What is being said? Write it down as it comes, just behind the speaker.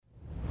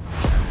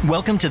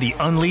Welcome to the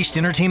Unleashed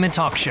Entertainment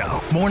Talk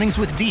Show, Mornings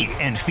with D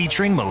and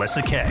featuring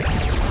Melissa K.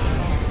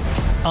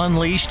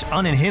 Unleashed,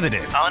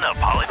 uninhibited,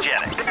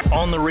 unapologetic,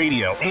 on the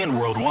radio and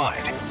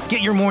worldwide.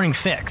 Get your morning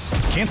fix.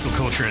 Cancel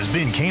culture has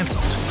been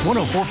canceled.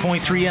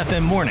 104.3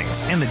 FM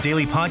mornings and the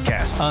daily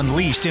podcast,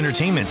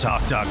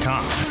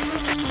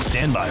 UnleashedEntertainmentTalk.com.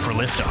 Stand by for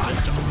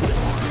liftoff.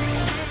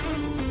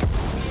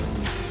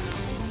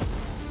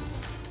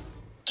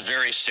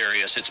 Very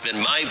serious. It's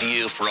been my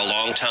view for a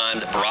long time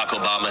that Barack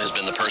Obama has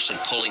been the person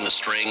pulling the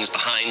strings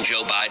behind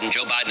Joe Biden.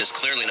 Joe Biden is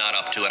clearly not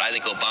up to it. I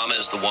think Obama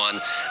is the one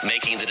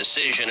making the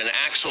decision, and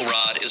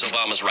Axelrod is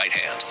Obama's right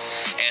hand.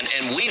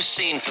 And we've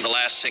seen for the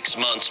last 6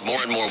 months more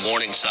and more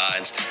warning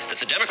signs that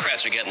the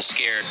Democrats are getting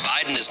scared.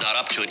 Biden is not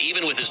up to it.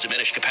 Even with his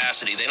diminished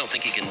capacity, they don't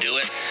think he can do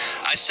it.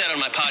 I said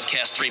on my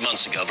podcast 3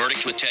 months ago,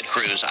 Verdict with Ted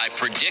Cruz, I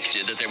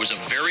predicted that there was a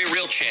very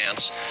real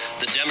chance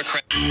the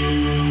Democrats...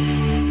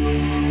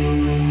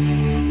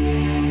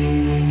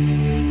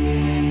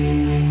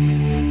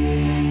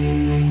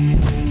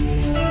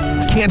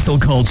 Cancel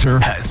culture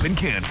has been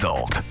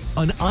canceled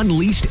on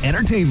Unleashed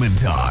Entertainment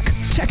Talk.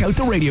 Check out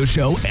the radio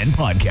show and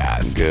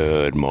podcast.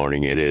 Good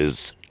morning. It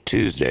is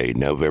Tuesday,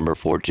 November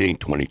 14th,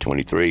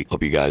 2023.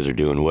 Hope you guys are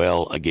doing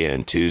well.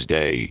 Again,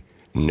 Tuesday,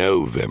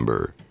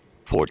 November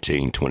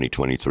 14th,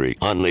 2023.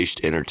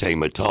 Unleashed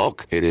Entertainment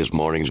Talk. It is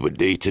Mornings with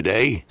D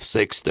today,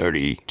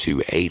 6:30 to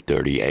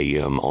 8:30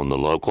 a.m. on the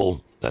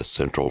local. That's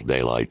Central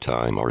Daylight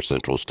Time, or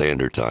Central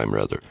Standard Time,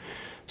 rather.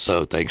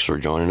 So thanks for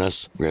joining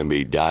us. We're going to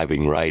be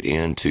diving right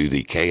into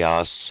the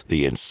chaos,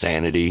 the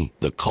insanity,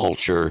 the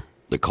culture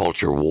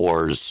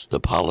wars, the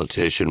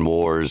politician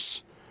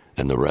wars,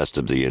 and the rest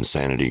of the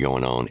insanity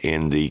going on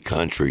in the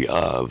country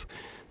of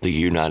the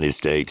United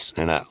States,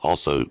 and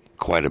also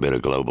quite a bit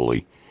of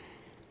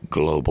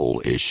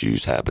global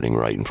issues happening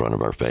right in front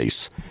of our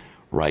face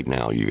right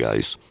now, you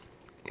guys.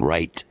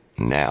 Right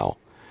now.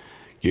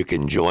 You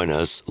can join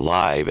us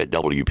live at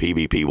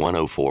WPBP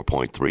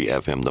 104.3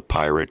 FM, The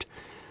Pirate,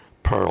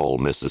 Pearl,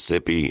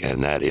 Mississippi,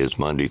 and that is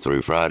Monday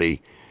through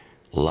Friday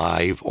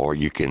live, or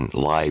you can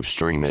live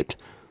stream it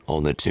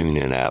on the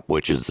TuneIn app,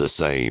 which is the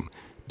same,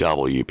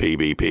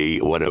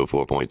 WPBP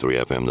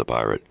 104.3 FM, The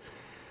Pirate.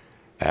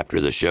 After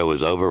the show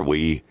is over,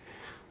 we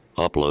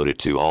upload it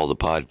to all the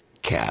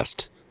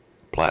podcast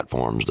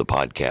platforms,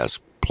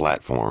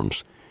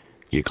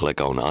 You click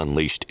on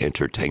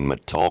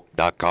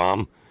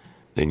UnleashedEntertainmentTalk.com,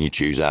 then you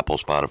choose Apple,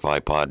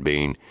 Spotify,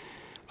 Podbean,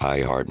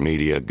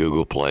 iHeartMedia,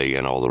 Google Play,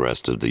 and all the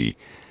rest of the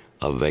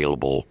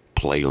available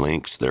play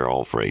links. They're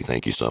all free.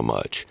 Thank you so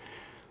much.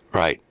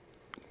 Right.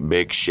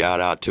 Big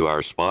shout out to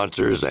our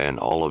sponsors and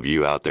all of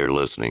you out there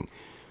listening.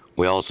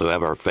 We also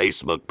have our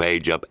Facebook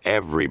page up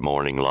every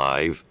morning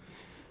live,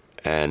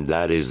 and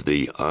that is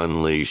the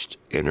Unleashed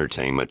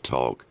Entertainment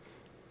Talk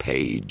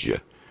page.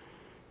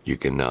 You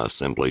can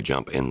simply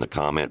jump in the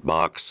comment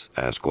box,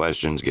 ask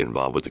questions, get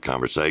involved with the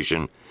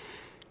conversation.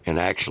 And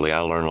actually, I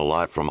learn a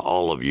lot from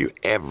all of you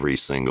every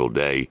single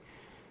day.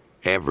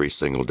 Every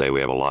single day.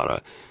 We have a lot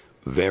of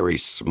very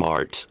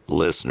smart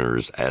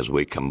listeners as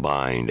we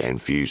combine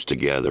and fuse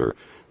together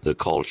the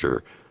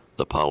culture,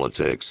 the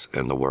politics,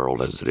 and the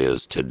world as it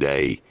is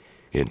today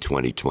in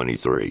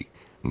 2023,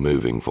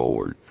 moving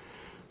forward.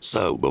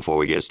 So, before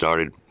we get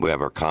started, we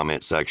have our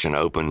comment section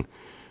open.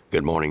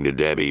 Good morning to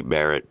Debbie,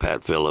 Barrett,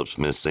 Pat Phillips,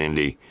 Miss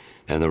Cindy,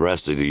 and the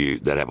rest of you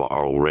that have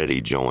already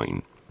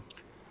joined.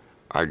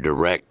 Our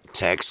direct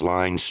text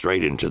line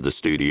straight into the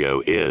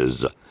studio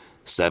is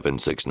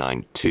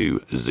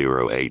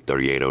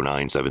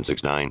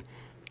 769-208-3809,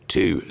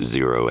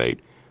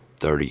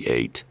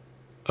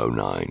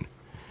 769-208-3809.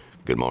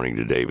 Good morning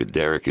to David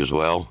Derrick as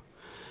well.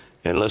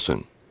 And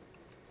listen,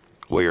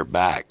 we are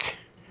back.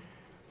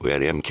 We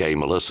had MK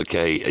Melissa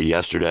K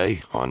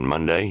yesterday on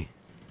Monday.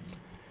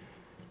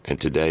 And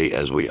today,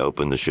 as we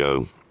open the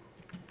show,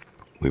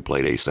 we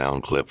played a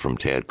sound clip from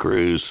Ted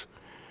Cruz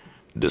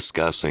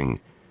discussing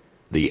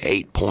the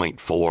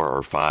 8.4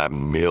 or 5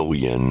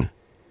 million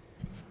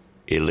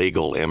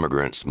illegal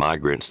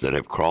migrants that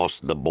have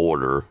crossed the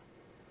border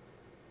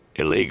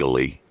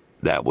illegally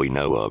that we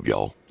know of,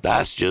 y'all.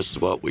 That's just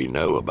what we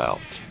know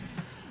about.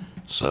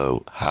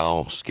 So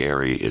how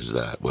scary is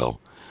that?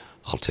 Well,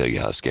 I'll tell you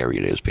how scary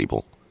it is,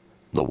 people.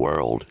 The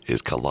world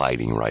is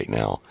colliding right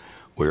now.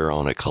 We're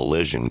on a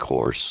collision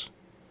course,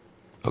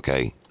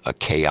 okay? A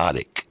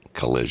chaotic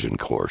collision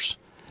course.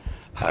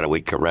 How do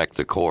we correct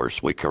the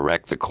course? We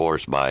correct the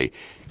course by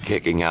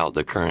kicking out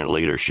the current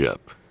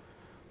leadership.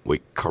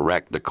 We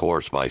correct the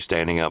course by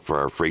standing up for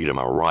our freedom,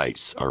 our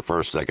rights, our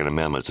First, Second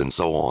Amendments, and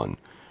so on.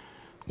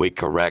 We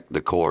correct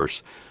the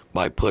course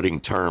by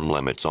putting term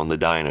limits on the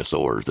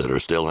dinosaurs that are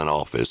still in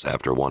office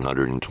after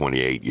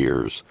 128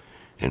 years.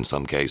 In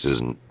some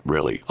cases,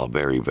 really a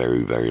very,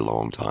 very, very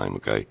long time,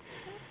 okay?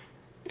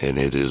 And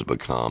it has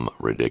become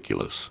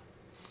ridiculous.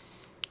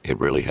 It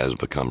really has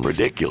become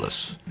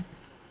ridiculous.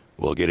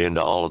 We'll get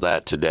into all of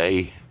that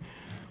today.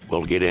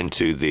 We'll get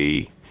into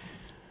the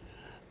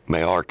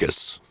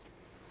Mayorkas.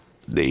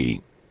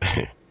 They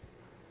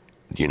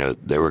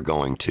were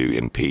going to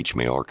impeach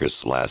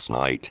Mayorkas last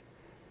night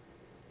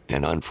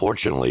And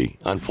unfortunately,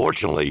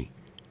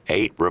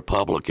 8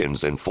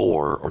 Republicans and 3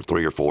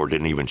 or 4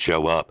 didn't even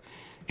show up,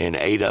 and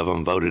 8 of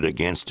them voted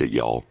against it,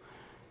 y'all.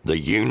 The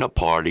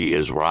Uniparty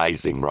is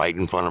rising right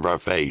in front of our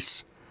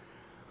face.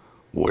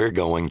 We're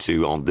going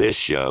to, on this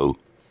show,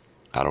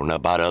 I don't know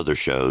about other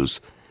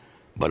shows,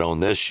 but on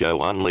this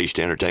show, Unleashed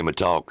Entertainment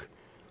Talk,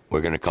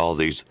 we're going to call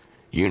these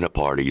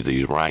Uniparty,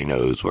 these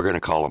rhinos, we're going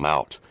to call them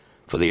out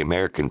for the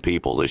American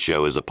people. This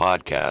show is a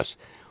podcast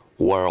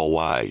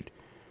worldwide.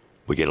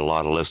 We get a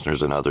lot of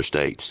listeners in other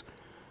states.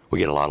 We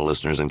get a lot of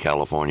listeners in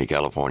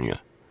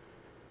California.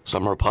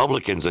 Some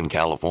Republicans in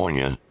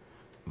California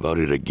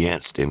voted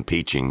against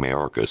impeaching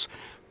Mayorkas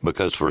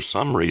because for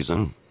some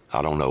reason,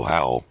 I don't know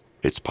how,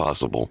 it's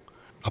possible,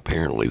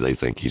 apparently they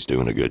think he's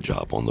doing a good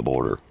job on the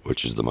border,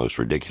 which is the most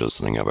ridiculous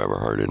thing I've ever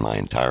heard in my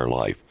entire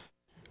life.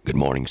 Good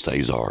morning,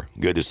 Cesar.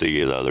 Good to see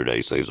you the other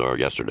day, Cesar,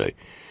 yesterday.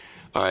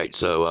 All right,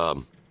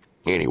 so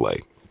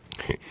anyway,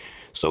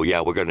 so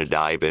yeah, we're going to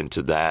dive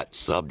into that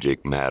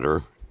subject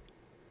matter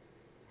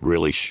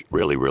really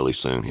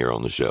soon here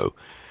on the show.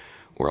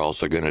 We're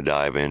also going to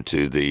dive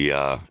into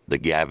the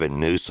Gavin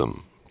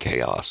Newsom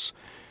chaos.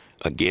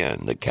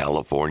 Again, the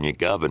California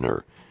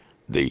governor,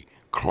 the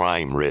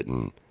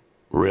crime-ridden,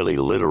 really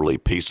literally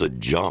piece of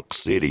junk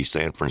city,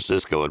 San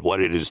Francisco, and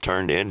what it has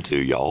turned into,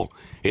 y'all.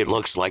 It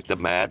looks like the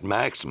Mad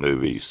Max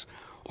movies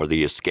or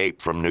the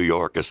Escape from New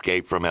York,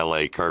 Escape from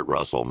L.A. Kurt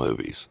Russell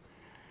movies.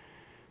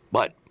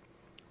 But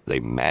they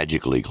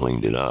magically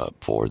cleaned it up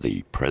for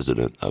the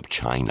president of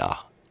China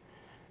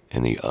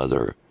and the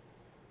other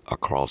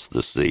across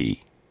the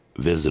sea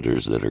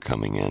visitors that are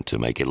coming in to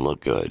make it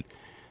look good.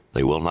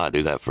 They will not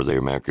do that for the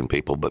American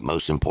people, but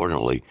most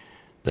importantly,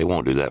 they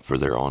won't do that for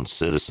their own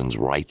citizens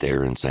right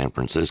there in San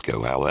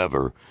Francisco.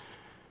 However,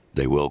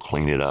 they will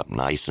clean it up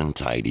nice and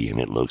tidy, and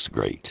it looks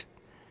great.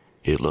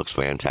 It looks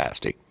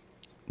fantastic.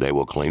 They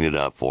will clean it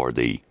up for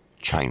the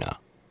China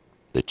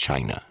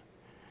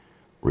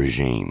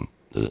regime,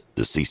 the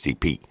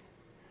CCP.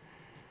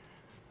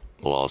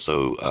 We'll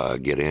also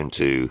get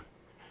into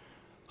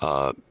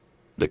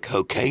the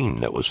cocaine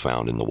that was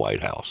found in the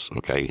White House.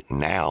 Okay,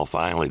 now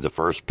finally the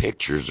first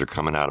pictures are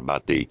coming out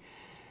about the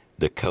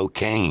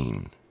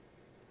cocaine.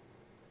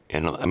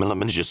 And I mean, let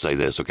me just say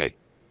this, okay?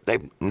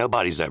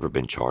 Nobody's ever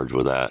been charged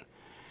with that.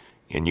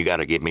 And you got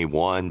to give me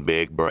one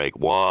big break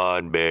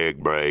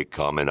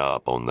coming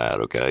up on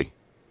that, okay?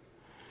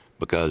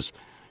 Because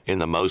in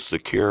the most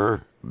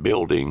secure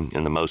building,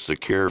 in the most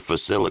secure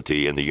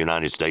facility in the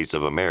United States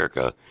of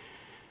America,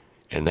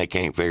 and they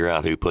can't figure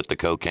out who put the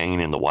cocaine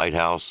in the White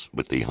House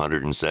with the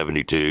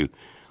 172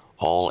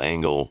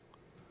 all-angle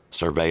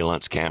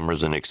surveillance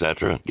cameras and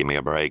etc. Give me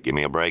a break,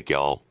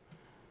 y'all.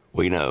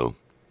 We know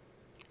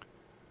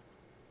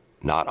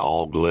not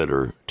all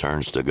glitter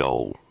turns to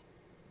gold.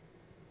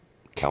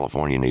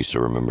 California needs to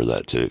remember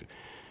that too.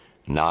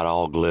 Not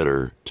all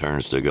glitter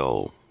turns to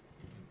gold.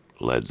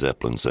 Led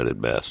Zeppelin said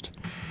it best.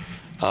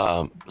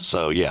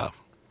 So yeah,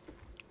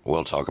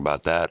 we'll talk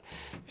about that.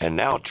 And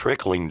now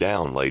trickling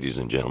down, ladies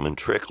and gentlemen,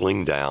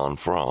 trickling down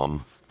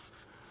from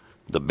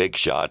the big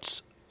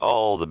shots,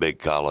 all the big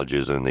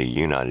colleges in the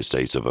United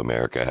States of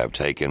America have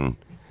taken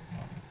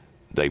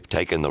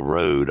the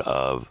road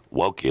of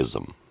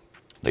wokeism.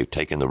 They've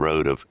taken the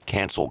road of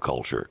cancel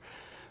culture.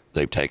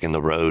 They've taken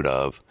the road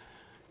of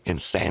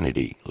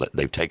insanity.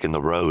 They've taken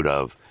the road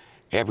of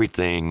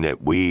everything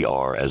that we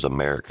are as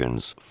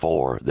Americans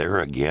for. They're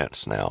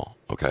against now,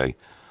 okay?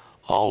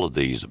 All of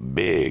these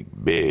big,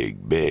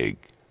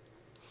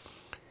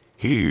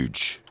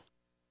 huge,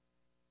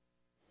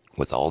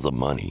 with all the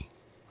money,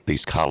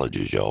 these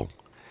colleges, y'all,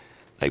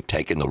 they've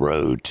taken the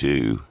road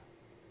to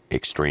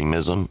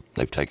extremism.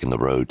 They've taken the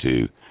road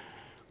to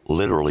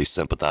literally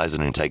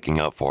sympathizing and taking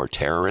up for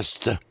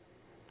terrorists.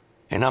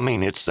 And I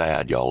mean, it's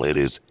sad, y'all. It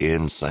is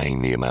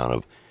insane the amount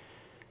of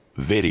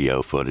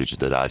video footage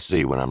that I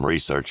see when I'm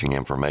researching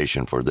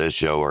information for this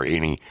show or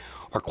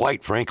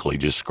quite frankly,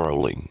 just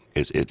scrolling.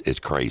 It's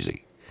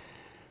crazy.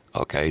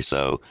 Okay,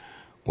 so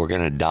we're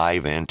going to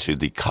dive into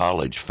the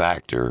college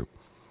factor,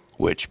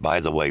 which, by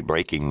the way,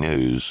 breaking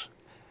news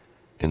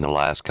in the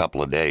last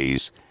couple of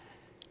days,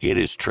 it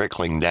is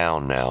trickling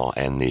down now,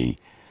 and the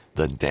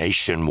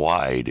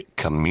nationwide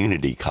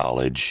community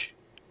college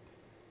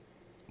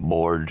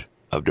board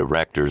of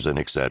directors and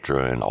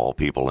etc. and all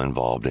people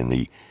involved in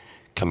the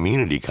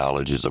community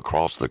colleges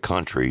across the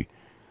country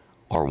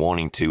are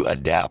wanting to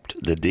adapt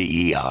the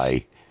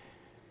DEI,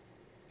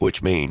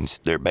 which means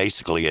they're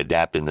basically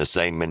adapting the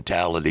same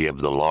mentality of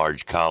the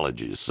large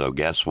colleges. So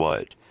guess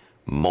what?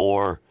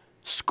 More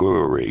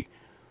screwery,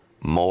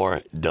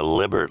 more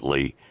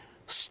deliberately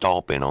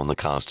stomping on the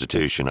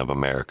Constitution of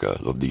America,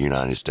 of the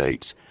United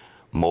States,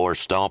 more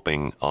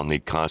stomping on the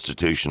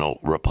constitutional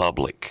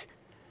republic.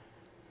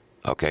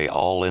 Okay,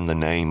 all in the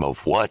name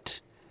of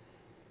what?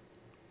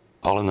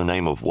 All in the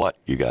name of what,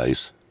 you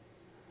guys?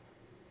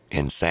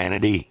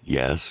 Insanity?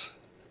 Yes.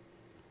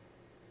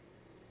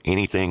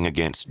 Anything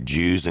against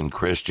Jews and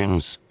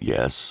Christians?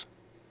 Yes.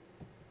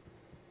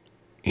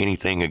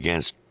 Anything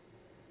against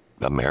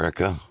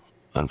America?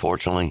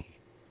 Unfortunately.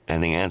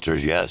 And the answer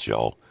is yes,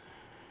 y'all.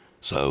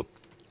 So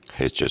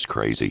it's just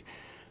crazy.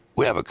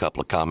 We have a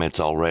couple of comments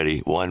already.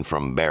 One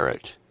from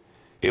Barrett.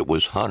 It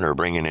was Hunter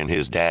bringing in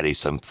his daddy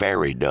some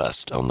fairy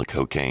dust on the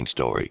cocaine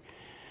story.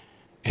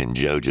 And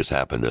Joe just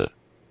happened to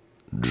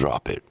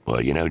drop it.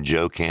 Well, you know,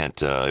 Joe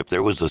can't, if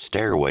there was a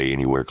stairway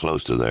anywhere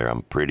close to there,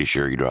 I'm pretty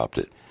sure he dropped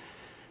it.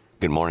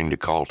 Good morning to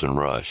Carlton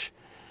Rush.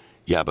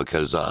 Yeah,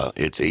 because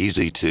it's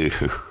easy to,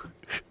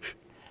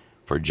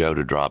 for Joe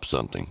to drop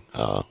something,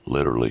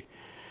 literally.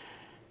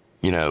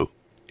 You know,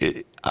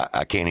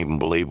 I can't even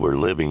believe we're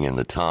living in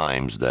the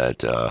times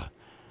that,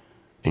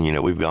 and you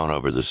know, we've gone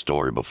over this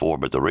story before,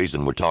 but the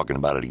reason we're talking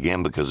about it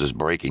again because it's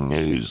breaking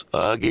news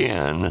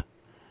again.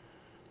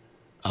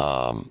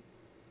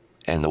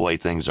 And the way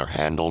things are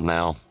handled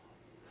now,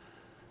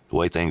 the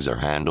way things are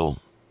handled,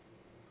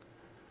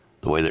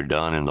 the way they're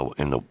done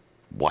in the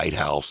White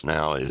House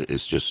now,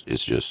 it's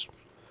just,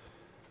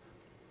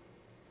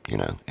 you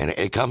know, and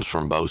it comes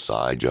from both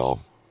sides,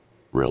 y'all.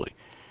 Really,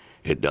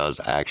 it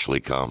does actually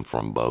come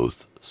from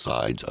both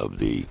sides of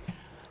the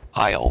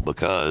aisle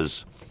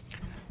because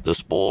the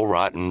spoiled,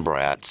 rotten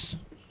brats,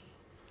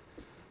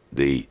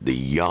 the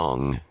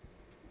young,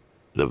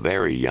 the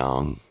very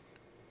young,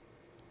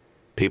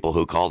 people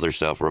who call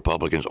themselves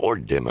Republicans or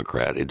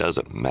Democrat, it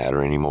doesn't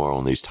matter anymore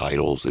on these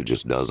titles. It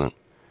just doesn't.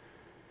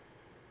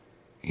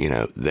 You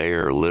know,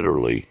 they're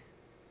literally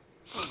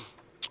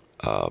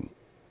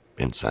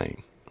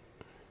insane.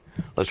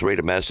 Let's read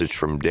a message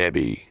from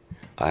Debbie.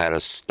 I had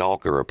a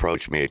stalker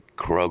approach me at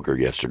Kroger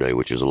yesterday,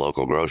 which is a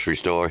local grocery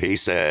store. He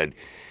said,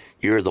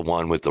 "You're the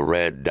one with the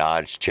red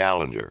Dodge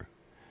Challenger.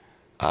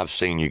 I've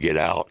seen you get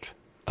out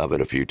of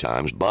it a few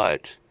times,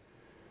 but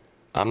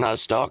I'm not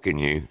stalking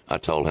you." I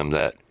told him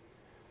that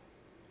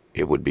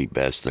it would be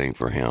best thing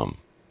for him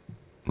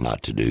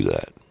not to do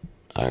that.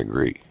 I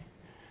agree.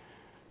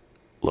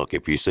 Look,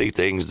 if you see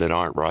things that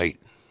aren't right,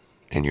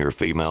 and you're a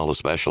female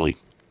especially,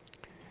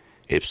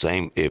 if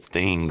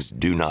things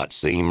do not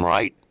seem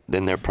right,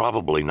 then they're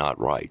probably not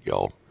right,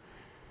 y'all.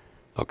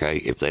 Okay?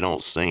 If they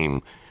don't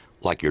seem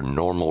like your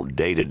normal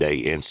day-to-day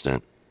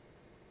instances,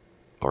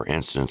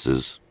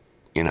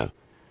 you know,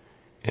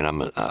 and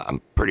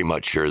I'm pretty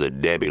much sure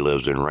that Debbie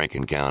lives in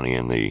Rankin County,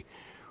 and the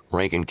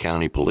Rankin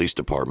County Police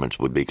Departments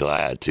would be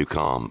glad to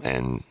come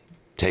and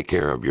take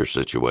care of your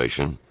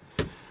situation.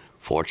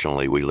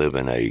 Fortunately, we live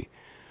in a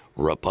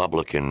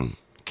Republican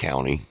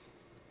county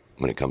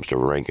when it comes to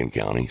Rankin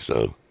County,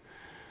 so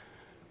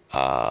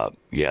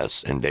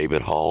yes, and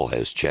David Hall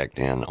has checked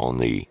in on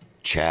the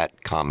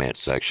chat comment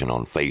section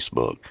on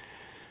Facebook.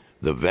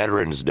 The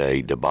Veterans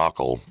Day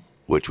debacle,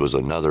 which was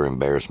another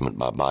embarrassment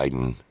by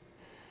Biden.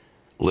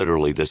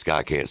 Literally, this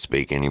guy can't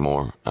speak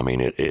anymore. I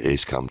mean, it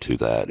has come to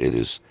that. It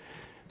is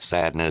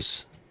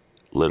sadness,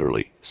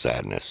 literally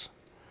sadness.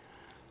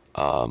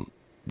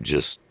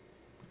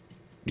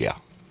 Yeah,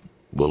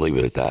 we'll leave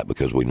it at that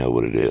because we know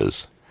what it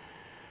is.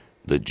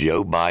 The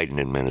Joe Biden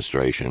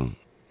administration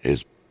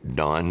is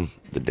done.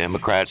 The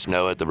Democrats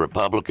know it. The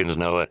Republicans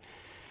know it.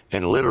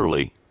 And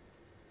literally,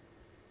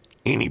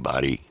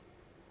 anybody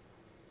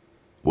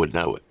would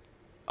know it.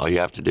 All you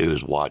have to do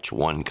is watch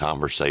one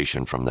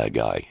conversation from that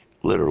guy.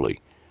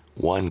 Literally,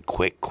 one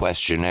quick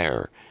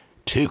questionnaire,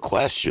 2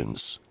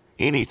 questions,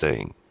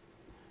 anything.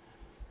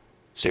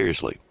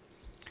 Seriously.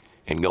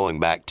 And going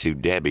back to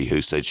Debbie,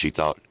 who said she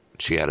thought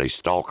she had a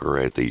stalker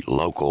at the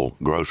local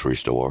grocery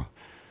store,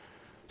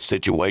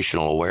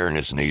 situational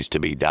awareness needs to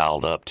be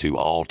dialed up to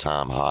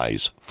all-time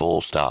highs,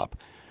 full stop.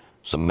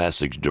 Some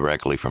message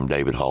directly from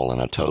David Hall,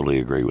 and I totally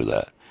agree with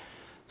that.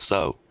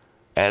 So,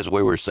 as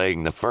we were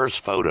saying, the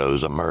first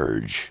photos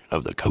emerge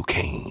of the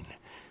cocaine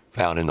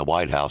found in the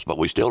White House, but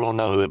we still don't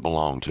know who it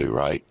belonged to,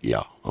 right?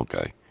 Yeah,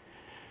 okay.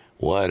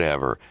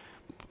 Whatever.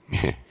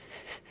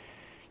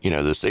 You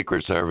know, the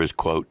Secret Service,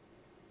 quote,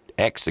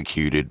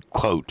 executed,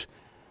 quote,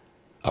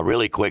 a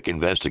really quick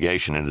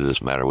investigation into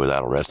this matter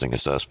without arresting a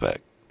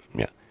suspect.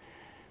 Yeah.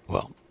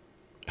 Well,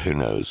 who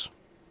knows?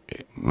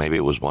 Maybe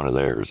it was one of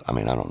theirs. I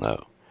mean, I don't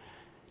know.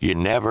 You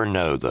never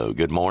know, though.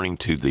 Good morning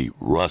to the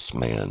Russ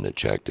man that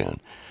checked in.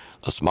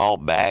 A small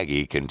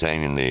baggie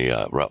containing the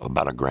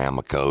about a gram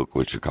of coke,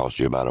 which would cost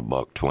you about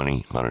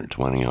 $120,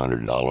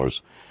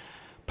 $100.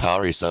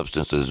 Powdery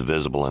substances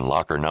visible in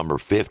locker number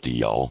 50,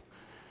 y'all.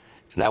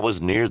 And that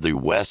was near the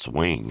West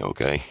Wing,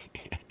 okay?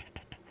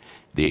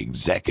 The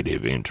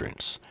executive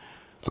entrance.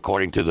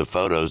 According to the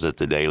photos that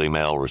the Daily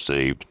Mail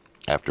received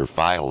after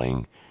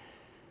filing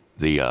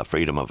the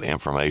Freedom of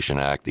Information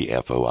Act, the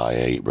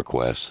FOIA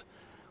request,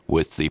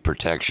 with the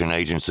protection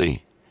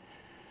agency.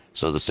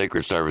 So the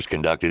Secret Service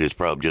conducted its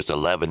probe just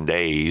 11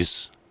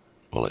 days.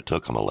 Well, it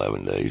took them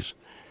 11 days.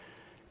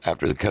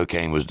 After the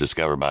cocaine was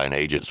discovered by an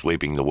agent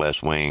sweeping the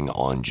West Wing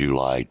on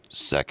July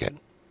 2nd.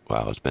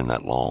 Wow, it's been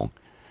that long.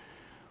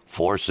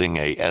 Forcing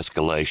a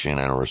escalation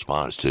and a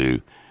response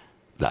to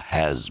the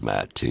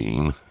hazmat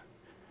team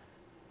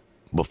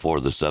before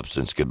the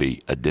substance could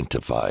be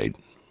identified.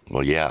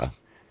 Well, yeah,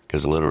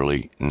 because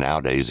literally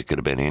nowadays it could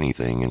have been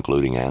anything,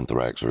 including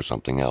anthrax or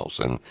something else.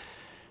 And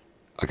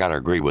I got to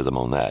agree with them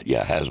on that.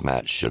 Yeah,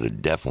 hazmat should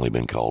have definitely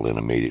been called in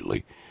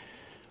immediately.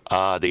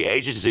 The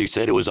agency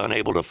said it was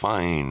unable to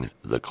find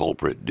the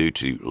culprit due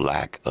to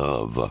lack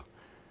of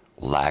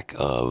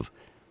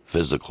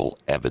physical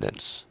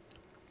evidence,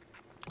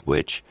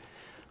 which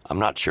I'm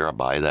not sure I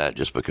buy that,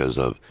 just because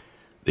of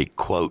the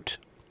quote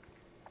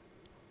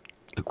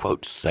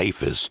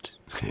safest.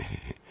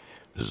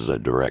 This is a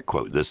direct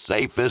quote. The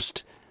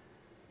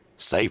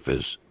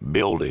safest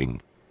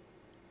building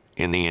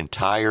in the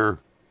entire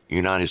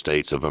United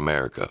States of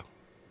America.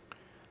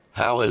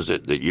 How is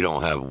it that you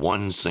don't have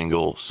one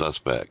single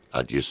suspect?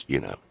 I just,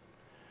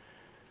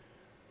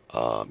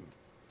 I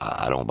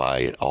don't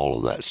buy all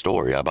of that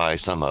story. I buy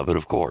some of it,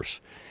 of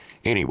course.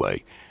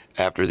 Anyway,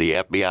 after the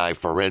FBI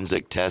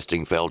forensic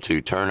testing failed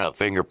to turn up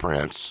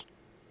fingerprints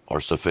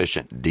or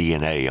sufficient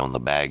DNA on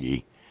the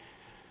baggie,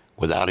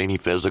 without any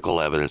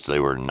physical evidence, they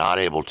were not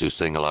able to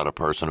single out a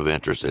person of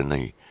interest in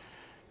the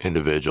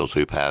individuals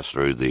who passed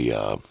through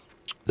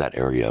that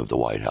area of the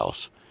White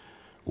House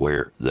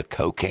where the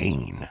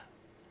cocaine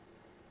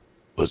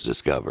was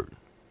discovered.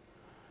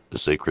 The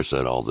Secret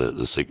said all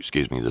the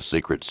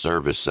Secret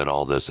Service said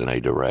all this in a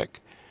direct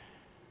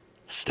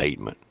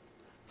statement.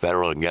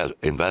 Federal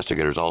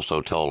investigators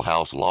also told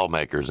House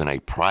lawmakers in a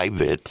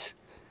private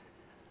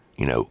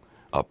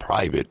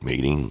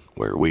meeting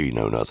where we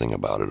know nothing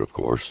about it, of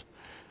course,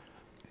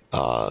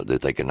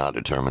 that they could not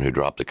determine who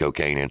dropped the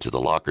cocaine into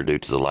the locker due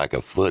to the lack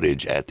of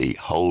footage at the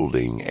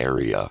holding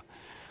area,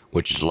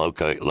 which is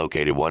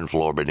located one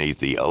floor beneath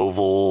the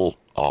Oval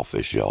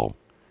Office, y'all.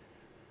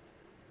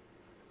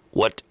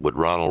 What would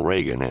Ronald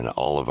Reagan and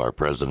all of our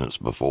presidents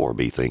before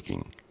be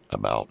thinking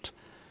about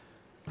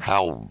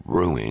how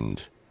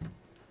ruined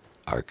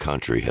our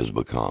country has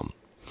become?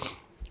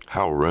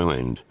 How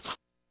ruined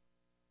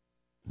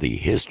the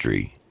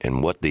history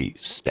and what the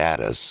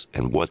status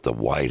and what the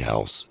White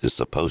House is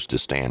supposed to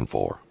stand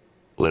for,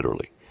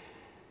 literally.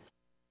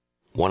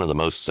 One of the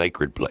most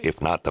sacred,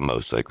 if not the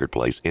most sacred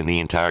place in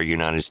the entire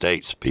United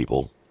States,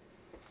 people.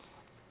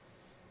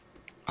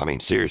 I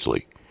mean,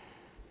 seriously.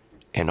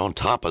 And on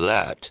top of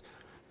that,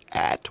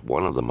 at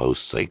one of the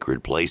most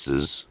sacred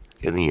places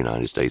in the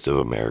United States of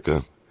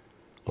America,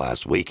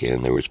 last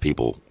weekend there was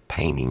people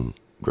painting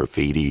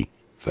graffiti,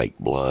 fake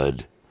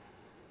blood,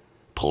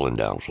 pulling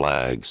down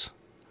flags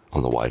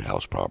on the White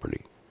House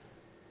property.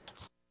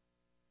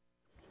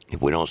 If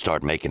we don't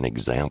start making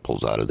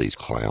examples out of these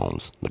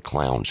clowns, the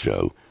clown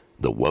show,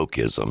 the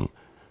wokeism,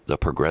 the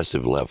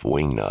progressive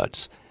left-wing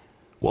nuts,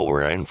 what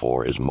we're in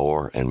for is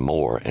more and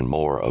more and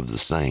more of the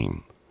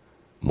same.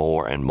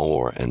 More and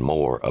more and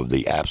more of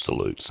the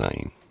absolute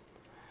same.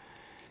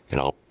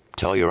 And I'll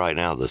tell you right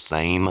now, the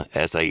same,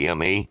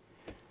 S-A-M-E,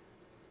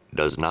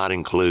 does not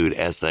include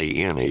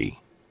S-A-N-E,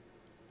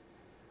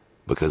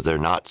 because they're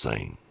not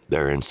sane.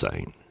 They're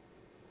insane.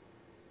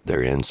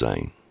 They're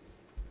insane.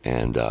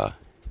 And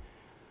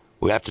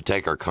we have to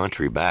take our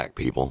country back,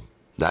 people.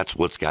 That's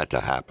what's got to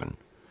happen.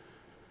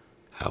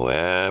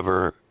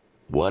 However,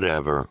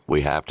 whatever,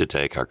 we have to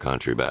take our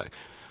country back.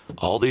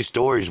 All these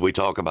stories we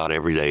talk about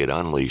every day at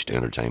Unleashed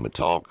Entertainment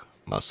Talk,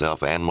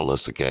 myself and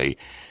Melissa K,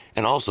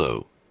 and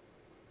also,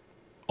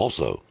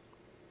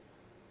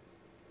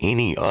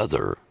 any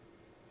other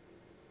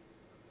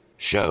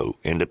show,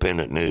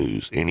 independent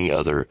news, any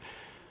other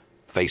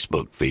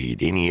Facebook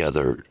feed, any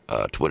other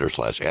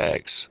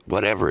Twitter/X,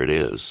 whatever it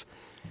is,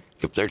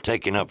 if they're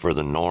taking up for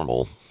the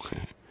normal,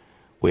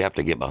 we have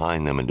to get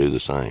behind them and do the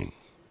same.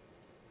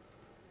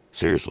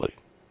 Seriously.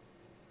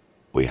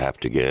 We have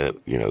to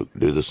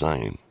do the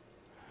same.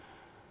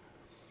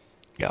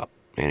 Yeah.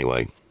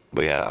 Anyway,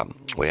 we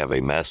have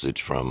a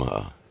message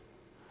from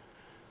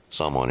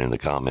someone in the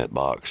comment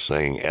box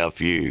saying, F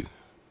you.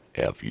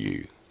 F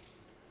you.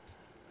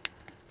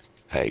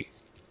 Hey,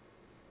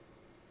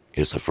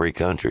 it's a free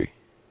country.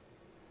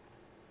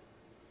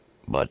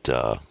 But,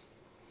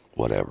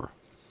 whatever.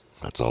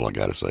 That's all I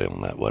got to say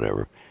on that,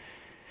 whatever.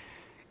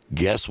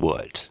 Guess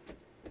what?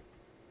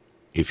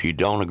 If you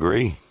don't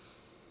agree,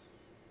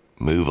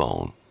 move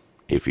on.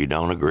 If you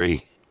don't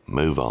agree,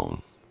 move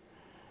on.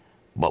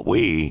 But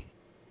we,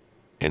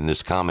 in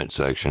this comment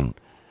section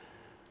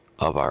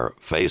of our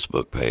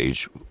Facebook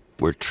page,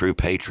 we're true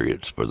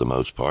patriots for the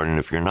most part. And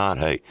if you're not,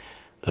 hey,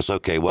 that's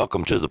okay.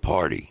 Welcome to the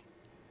party.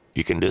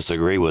 You can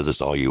disagree with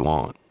us all you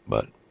want,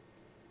 but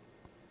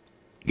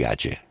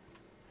gotcha.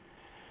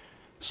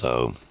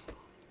 So,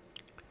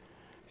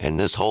 and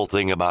this whole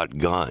thing about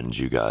guns,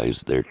 you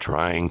guys, they're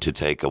trying to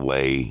take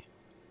away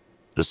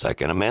the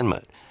Second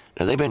Amendment.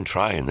 Now, they've been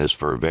trying this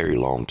for a very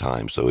long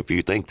time, so if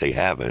you think they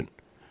haven't,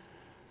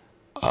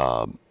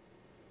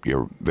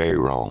 you're very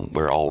wrong.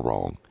 We're all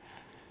wrong.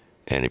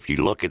 And if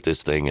you look at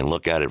this thing and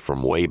look at it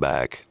from way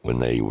back when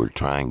they were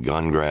trying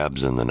gun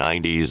grabs in the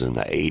 90s and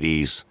the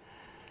 80s,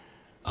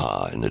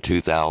 in the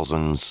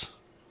 2000s,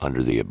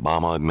 under the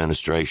Obama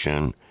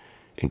administration,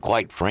 and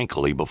quite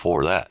frankly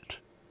before that,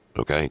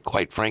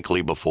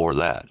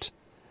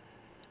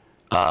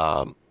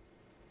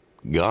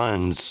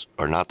 guns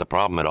are not the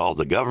problem at all.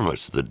 The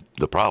government's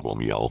the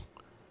problem, y'all.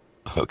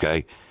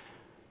 Okay?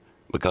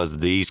 Because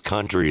these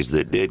countries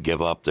that did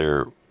give up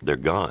their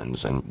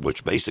guns, and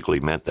which basically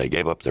meant they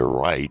gave up their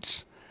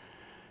rights,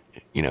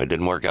 You know, it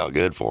didn't work out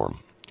good for him.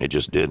 It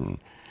just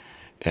didn't.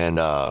 And,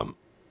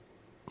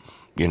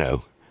 you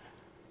know,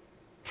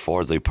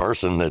 for the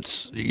person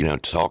that's, you know,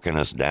 talking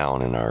us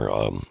down in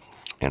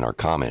our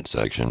comment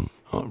section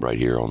right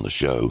here on the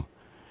show,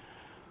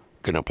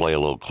 going to play a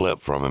little clip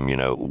from him. You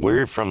know,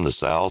 we're from the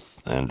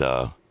South, and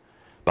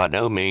by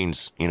no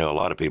means, you know, a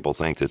lot of people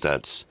think that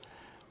that's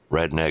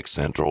redneck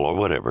central or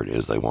whatever it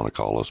is they want to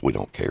call us. We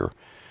don't care.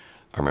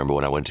 I remember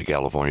when I went to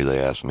California, they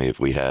asked me if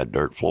we had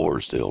dirt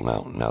floors still.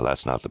 Now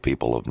that's not the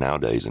people of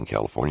nowadays in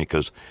California,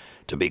 because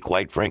to be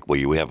quite frank with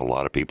you, we have a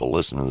lot of people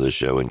listening to this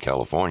show in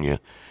California,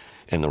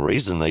 and the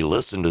reason they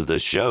listen to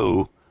this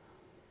show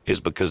is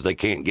because they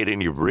can't get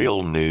any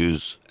real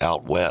news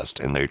out west,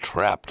 and they're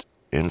trapped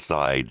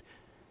inside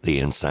the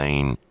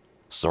insane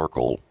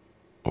circle.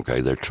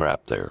 Okay, they're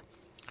trapped there.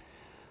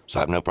 So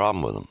I have no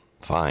problem with them.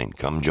 Fine,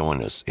 come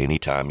join us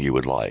anytime you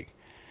would like.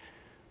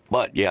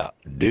 But yeah,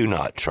 do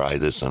not try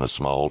this in a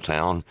small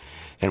town.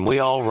 And we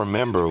all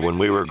remember when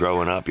we were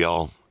growing up,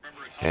 y'all,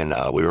 and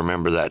we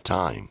remember that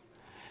time.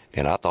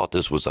 And I thought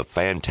this was a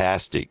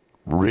fantastic,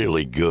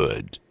 really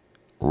good,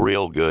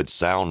 real good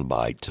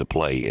soundbite to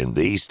play in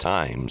these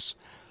times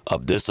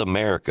of this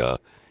America,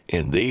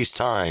 in these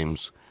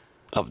times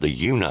of the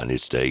United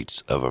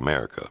States of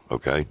America,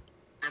 okay?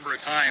 Remember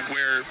a time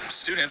where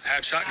students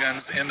had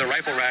shotguns in the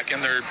rifle rack in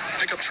their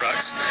pickup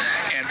trucks,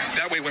 and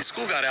that way when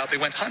school got out, they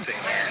went hunting.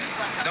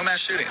 No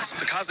mass shootings.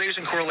 The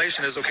causation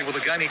correlation is, okay, well,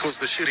 the gun equals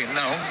the shooting.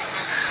 No.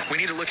 We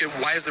need to look at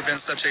why has there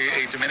been such a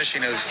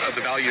diminishing of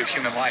the value of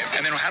human life?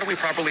 And then how do we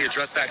properly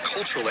address that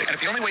culturally? And if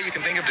the only way you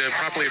can think of to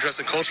properly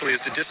address it culturally is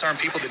to disarm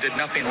people that did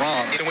nothing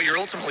wrong, then what you're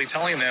ultimately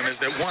telling them is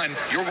that, one,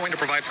 you're going to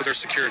provide for their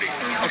security.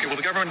 Okay,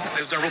 well, the government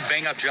has done a real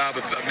bang-up job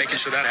of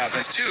making sure that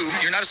happens. Two,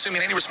 you're not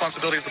assuming any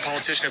responsibility as the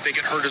politician if they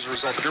get hurt as a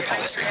result of your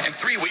policy. And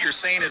three, what you're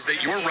saying is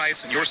that your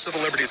rights and your civil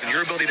liberties and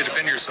your ability to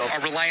defend yourself are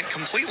reliant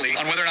completely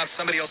on whether or not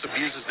somebody else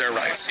abuses their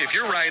rights. If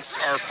your rights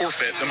are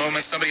forfeit the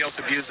moment somebody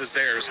else abuses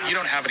theirs, you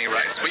don't have any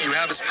rights. What you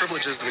have is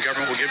privileges that the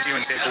government will give to you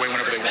and take away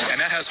whenever they want.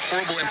 And that has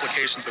horrible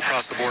implications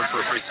across the board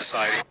for a free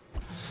society.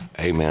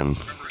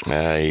 Amen.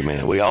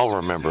 Amen. We all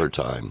remember a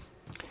time.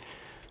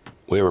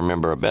 We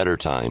remember a better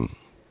time.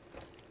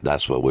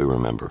 That's what we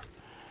remember.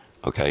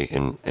 Okay,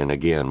 and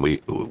again, we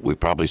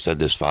probably said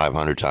this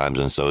 500 times,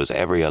 and so is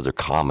every other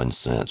common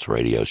sense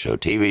radio show,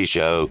 TV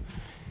show,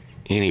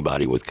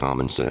 anybody with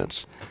common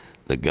sense.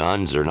 The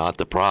guns are not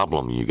the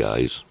problem, you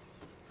guys.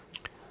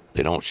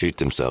 They don't shoot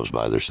themselves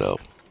by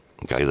themselves.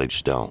 Okay, they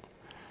just don't.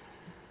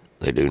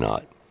 They do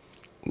not.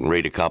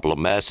 Read a couple of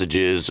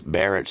messages.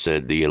 Barrett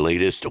said the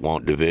elitists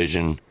want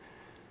division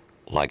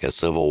like a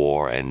civil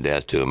war and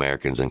death to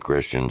Americans and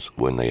Christians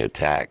when they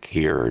attack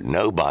here.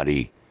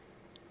 Nobody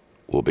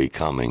will be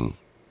coming,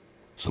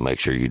 so make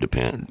sure you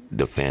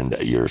defend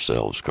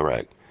yourselves.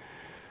 Correct.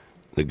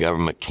 The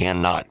government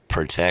cannot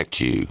protect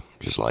you,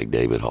 just like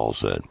David Hall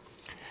said.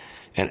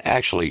 And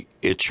actually,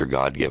 it's your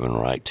God-given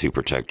right to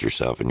protect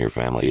yourself and your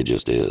family. It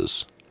just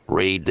is.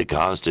 Read the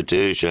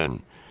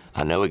Constitution.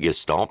 I know it gets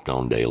stomped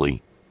on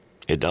daily.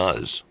 It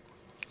does.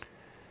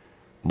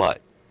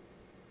 But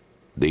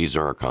these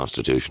are our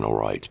constitutional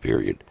rights,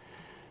 period.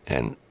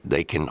 And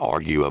they can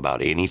argue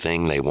about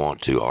anything they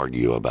want to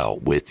argue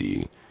about with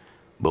you.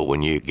 But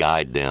when you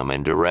guide them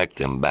and direct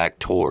them back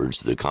towards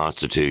the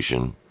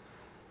Constitution,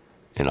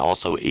 and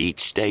also each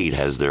state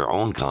has their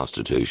own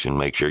Constitution,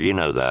 make sure you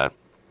know that.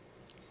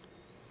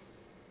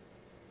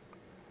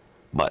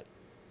 But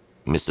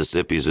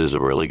Mississippi's is a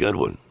really good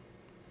one.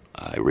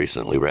 I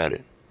recently read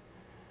it.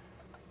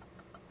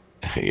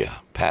 Yeah,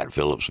 Pat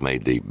Phillips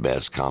made the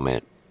best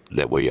comment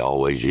that we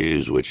always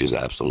use, which is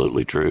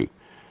absolutely true.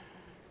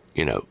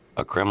 You know,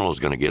 a criminal is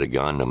going to get a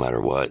gun no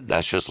matter what.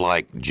 That's just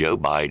like Joe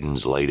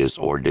Biden's latest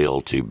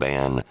ordeal to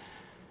ban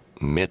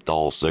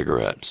menthol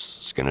cigarettes.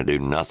 It's going to do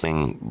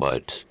nothing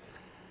but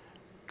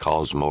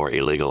cause more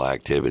illegal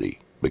activity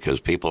because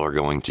people are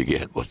going to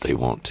get what they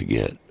want to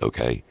get,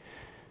 okay?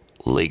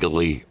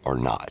 Legally or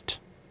not.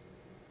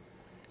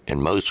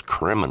 And most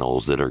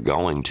criminals that are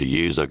going to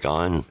use a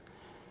gun,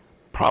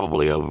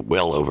 probably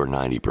well over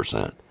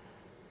 90%.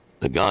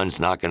 The gun's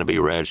not going to be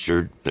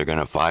registered. They're going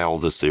to file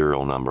the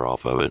serial number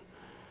off of it.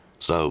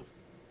 So,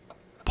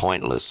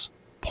 pointless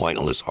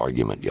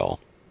argument,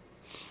 y'all.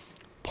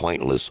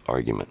 Pointless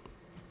argument.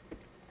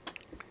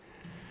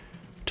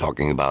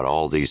 Talking about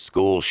all these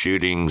school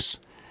shootings,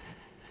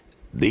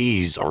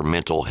 these are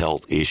mental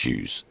health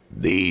issues.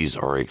 These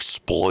are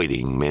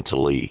exploiting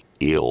mentally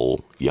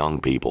ill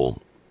young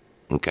people,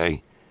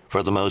 okay?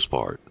 For the most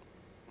part,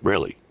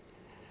 really.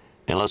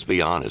 And let's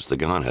be honest, the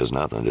gun has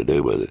nothing to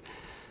do with it.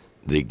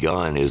 The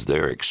gun is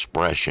their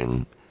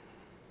expression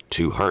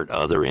to hurt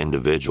other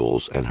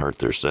individuals and hurt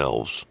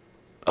themselves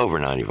over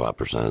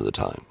 95% of the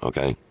time,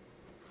 okay?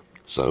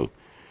 So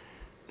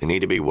they need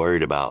to be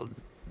worried about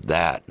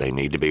that. They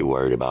need to be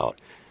worried about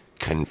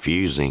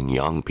confusing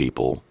young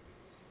people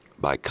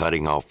by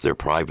cutting off their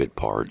private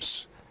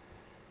parts,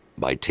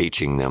 by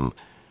teaching them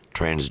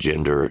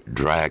transgender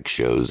drag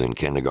shows in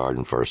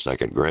kindergarten, first,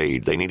 second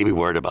grade. They need to be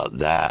worried about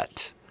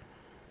that,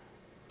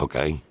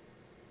 okay?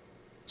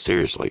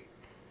 Seriously.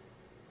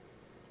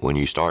 When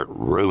you start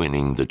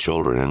ruining the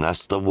children, and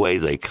that's the way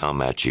they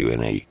come at you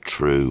in a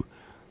true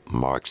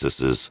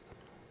Marxist,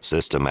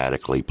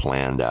 systematically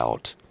planned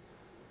out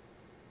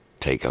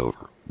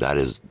takeover. That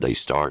is, they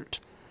start,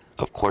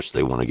 of course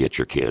they want to get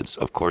your kids.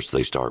 Of course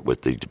they start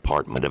with the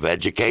Department of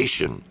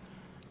Education.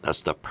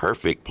 That's the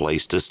perfect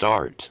place to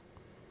start.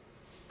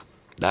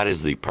 That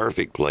is the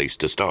perfect place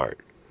to start.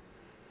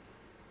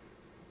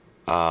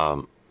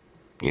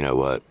 You know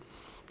what?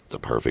 The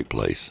perfect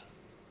place.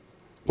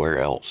 Where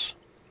else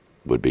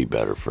would be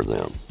better for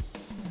them?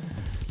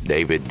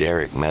 David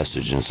Derrick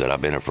messaged and said,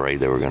 I've been afraid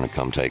they were going to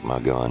come take my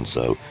gun,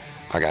 so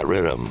I got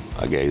rid of them.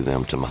 I gave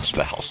them to my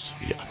spouse.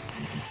 Yeah,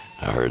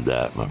 I heard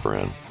that, my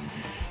friend.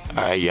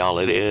 All right, y'all,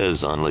 it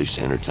is Unleashed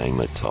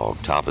Entertainment Talk.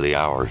 Top of the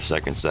hour,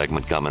 second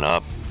segment coming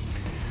up.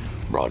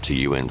 Brought to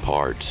you in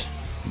part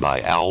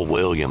by Al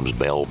Williams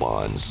Bail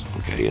Bonds,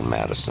 okay, in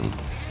Madison.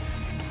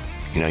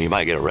 You know, you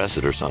might get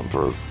arrested or something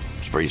for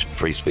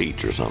free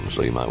speech or something,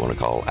 so you might want to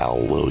call Al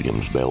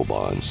Williams Bail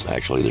Bonds.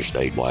 Actually, they're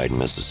statewide in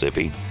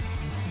Mississippi.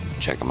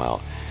 Check them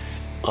out.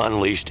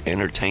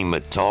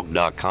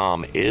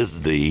 UnleashedEntertainmentTalk.com is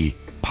the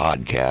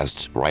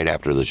podcast right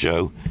after the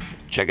show.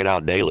 Check it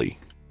out daily.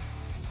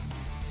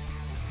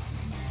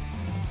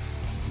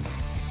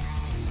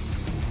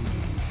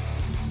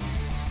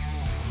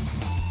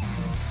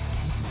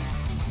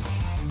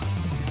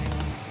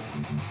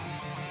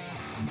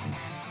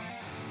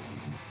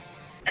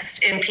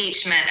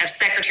 Impeachment of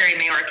Secretary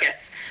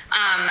Mayorkas.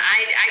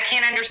 I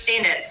can't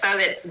understand it. So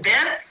it's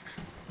Vince,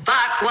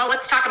 Buck. Well,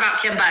 let's talk about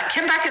Kim Buck.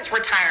 Kim Buck is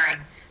retiring.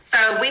 So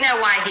we know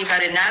why he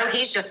voted no.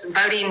 He's just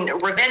voting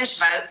revenge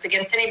votes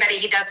against anybody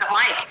he doesn't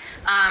like.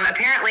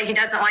 Apparently, he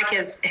doesn't like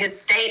his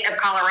state of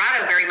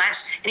Colorado very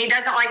much, and he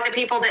doesn't like the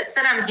people that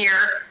sent him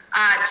here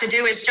to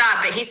do his job.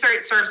 But he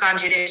serves on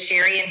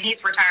judiciary, and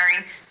he's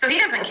retiring. So he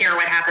doesn't care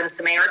what happens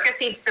to Mayorkas.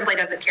 He simply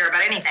doesn't care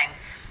about anything.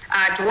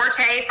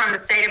 Duarte from the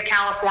state of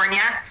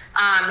California.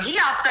 He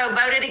also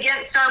voted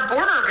against our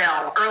border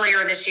bill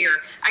earlier this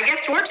year. I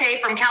guess Duarte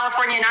from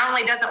California not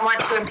only doesn't want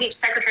to impeach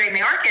Secretary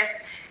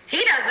Mayorkas,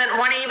 he doesn't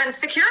want to even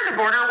secure the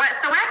border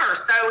whatsoever.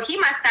 So he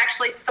must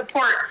actually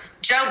support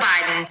Joe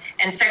Biden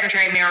and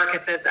Secretary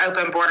Mayorkas'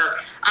 open border.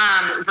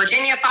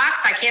 Virginia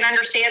Fox, I can't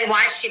understand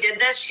why she did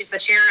this. She's the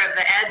chair of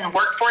the Ed and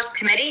Workforce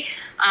Committee.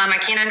 I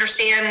can't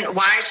understand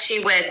why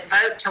she would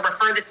vote to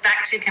refer this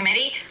back to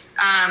committee.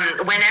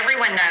 When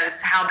everyone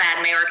knows how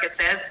bad Mayorkas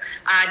is.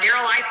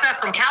 Darrell Issa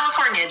from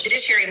California,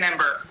 judiciary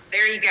member.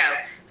 There you go.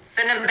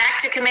 Send them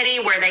back to committee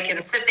where they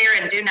can sit there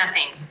and do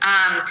nothing.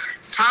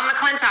 Tom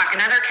McClintock,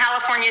 another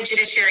California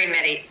judiciary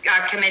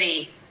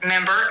committee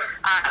member,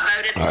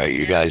 voted. All right,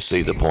 you guys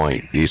see the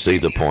point. You see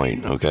the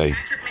point, okay?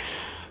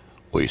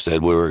 We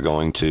said we were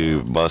going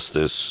to bust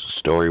this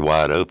story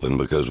wide open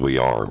because we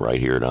are right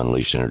here at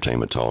Unleashed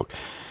Entertainment Talk.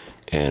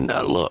 And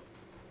look,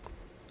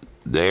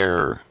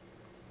 there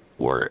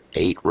were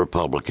 8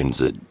 Republicans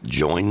that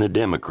joined the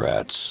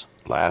Democrats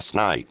last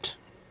night.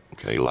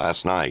 Okay,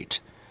 last night.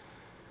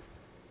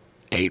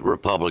 8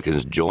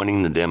 Republicans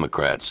joining the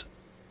Democrats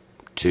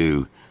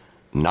to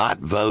not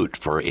vote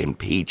for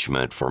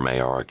impeachment for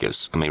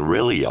Mayorkas. I mean,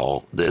 really,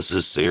 y'all, this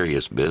is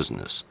serious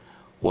business.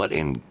 What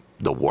in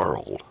the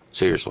world?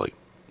 Seriously.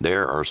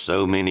 There are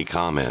so many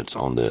comments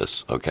on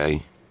this,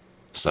 okay?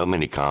 So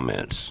many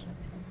comments.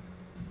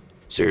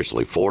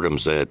 Seriously, Fordham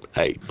said,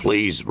 hey,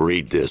 please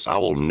read this. I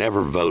will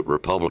never vote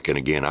Republican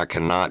again. I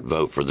cannot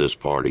vote for this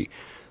party.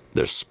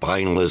 They're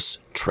spineless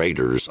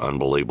traitors.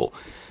 Unbelievable.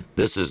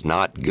 This is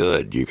not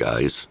good, you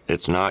guys.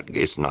 It's not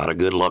a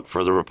good look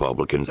for the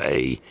Republicans.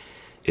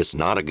 It's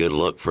not a good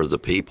look for the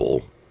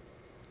people.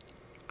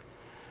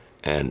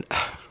 And,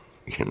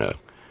 you know,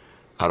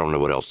 I don't know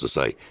what else to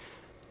say.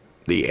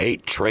 The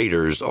 8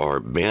 traitors are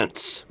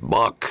Bentz,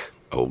 Buck,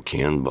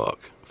 Ken Buck,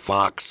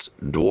 Fox,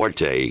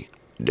 Duarte,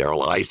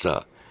 Darrell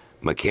Issa,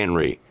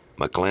 McHenry,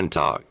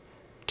 McClintock,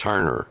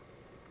 Turner.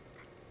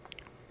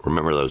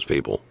 Remember those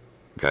people,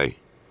 okay?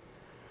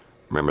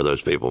 Remember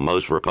those people.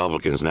 Most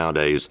Republicans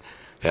nowadays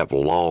have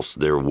lost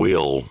their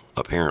will,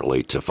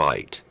 apparently, to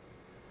fight.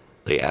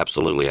 They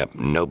absolutely have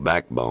no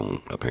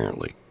backbone,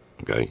 apparently,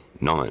 okay?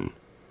 None.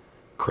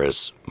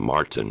 Chris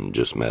Martin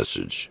just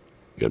messaged.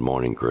 Good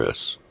morning,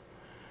 Chris.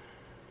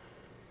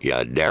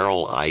 Yeah,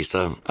 Darrell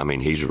Issa, I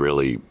mean, he's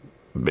really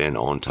been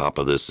on top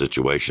of this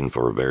situation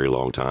for a very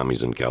long time.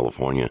 He's in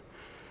California.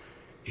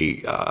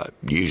 He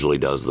usually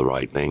does the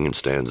right thing and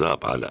stands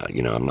up.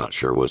 I'm not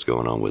sure what's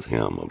going on with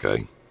him,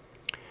 okay?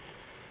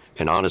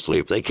 And honestly,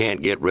 if they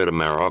can't get rid of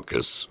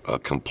Mayorkas, a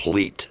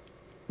complete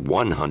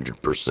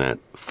 100%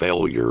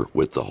 failure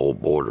with the whole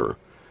border,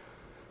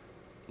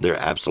 they're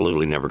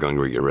absolutely never going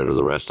to get rid of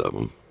the rest of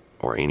them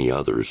or any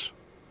others.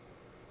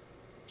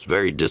 It's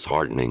very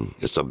disheartening.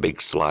 It's a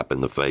big slap in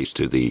the face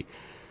to the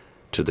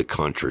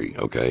country,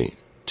 okay?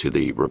 To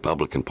the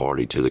Republican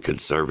Party, to the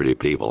conservative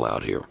people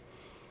out here.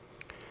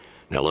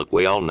 Now, look,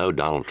 we all know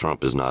Donald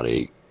Trump is not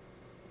a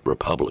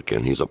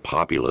Republican. He's a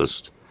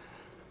populist,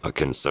 a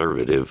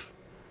conservative.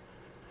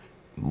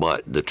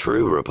 But the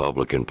true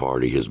Republican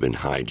Party has been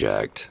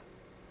hijacked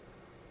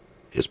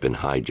It's been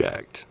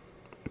hijacked.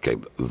 Okay,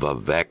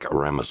 Vivek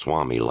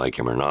Ramaswamy, like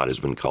him or not, has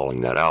been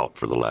calling that out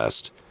for the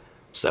last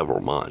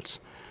several months.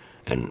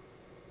 And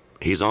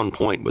he's on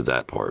point with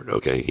that part,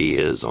 okay? He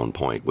is on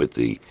point with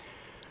the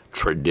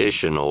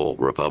traditional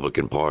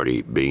Republican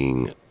Party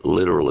being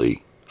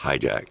literally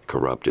hijacked,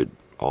 corrupted,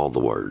 all the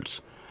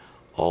words.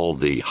 All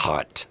the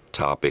hot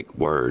topic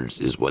words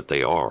is what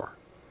they are.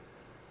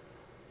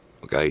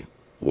 Okay?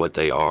 What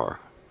they are.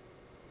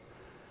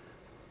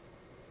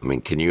 I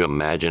mean, can you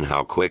imagine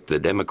how quick the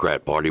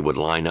Democrat Party would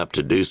line up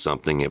to do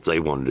something if they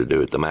wanted to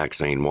do it? The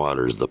Maxine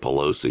Waters, the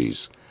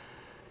Pelosi's,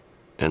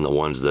 and the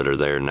ones that are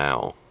there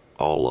now,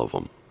 all of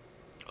them,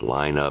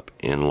 line up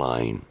in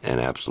line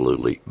and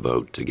absolutely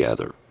vote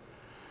together.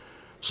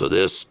 So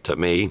this, to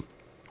me,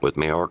 with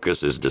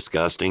Mayorkas is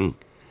disgusting.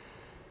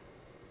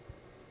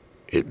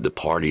 The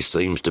party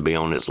seems to be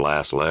on its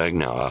last leg.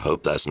 Now, I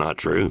hope that's not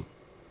true.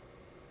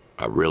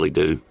 I really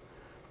do,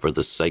 for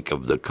the sake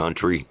of the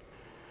country.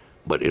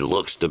 But it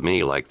looks to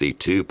me like the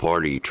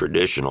two-party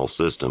traditional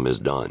system is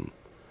done.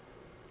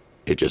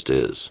 It just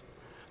is.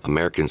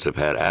 Americans have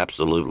had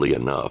absolutely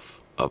enough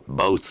of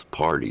both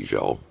parties,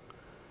 y'all.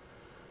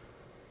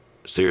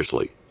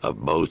 Seriously,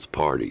 of both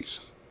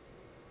parties.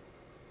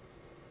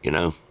 You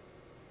know?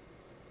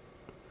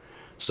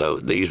 So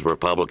these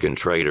Republican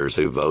traitors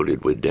who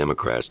voted with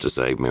Democrats to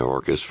save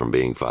Mayorkas from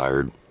being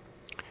fired,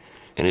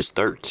 and it's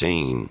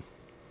 13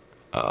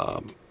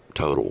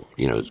 total,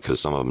 you know, because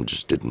some of them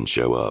just didn't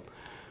show up.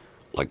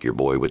 Like your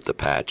boy with the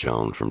patch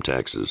on from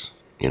Texas,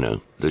 you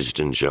know, they just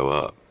didn't show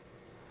up.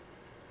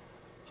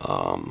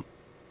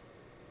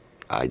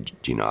 I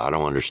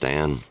don't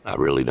understand. I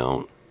really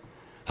don't.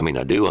 I mean,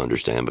 I do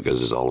understand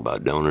because it's all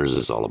about donors.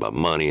 It's all about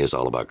money. It's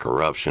all about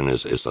corruption.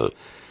 It's a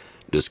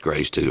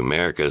disgrace to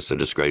America. It's a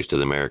disgrace to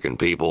the American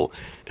people.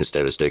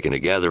 Instead of sticking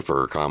together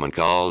for a common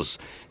cause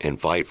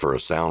and fight for a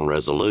sound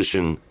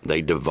resolution,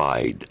 they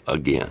divide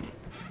again.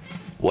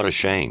 What a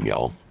shame,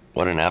 y'all.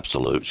 What an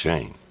absolute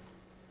shame.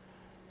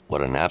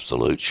 What an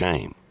absolute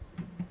shame.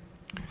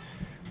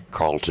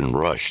 Carlton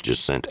Rush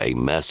just sent a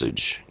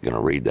message. Going to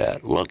read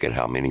that. Look at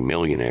how many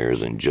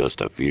millionaires in just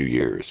a few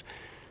years.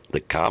 The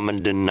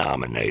common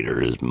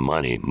denominator is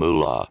money,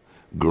 moolah,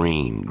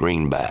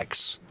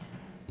 greenbacks.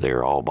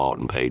 They're all bought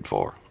and paid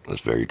for.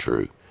 That's very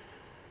true.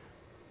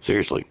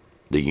 Seriously,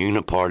 the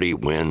Uniparty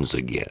wins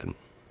again.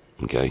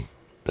 Okay?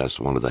 That's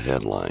one of the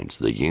headlines.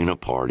 The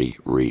Uniparty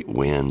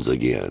wins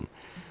again.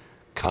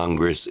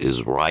 Congress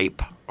is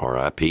ripe,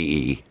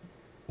 R-I-P-E,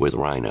 with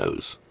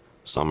rhinos.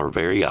 Some are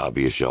very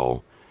obvious,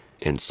 y'all,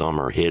 and some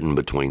are hidden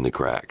between the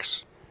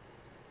cracks.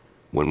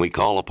 When we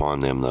call upon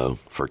them, though,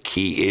 for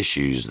key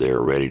issues,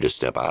 they're ready to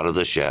step out of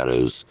the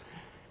shadows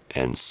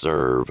and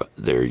serve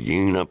their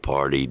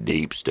uniparty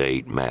deep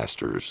state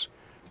masters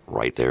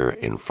right there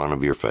in front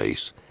of your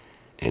face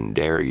and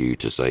dare you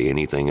to say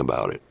anything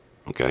about it,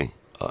 okay?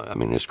 I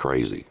mean, it's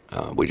crazy.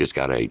 We just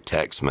got a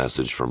text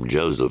message from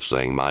Joseph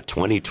saying, my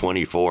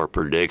 2024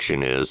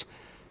 prediction is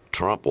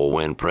Trump will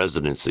win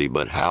presidency,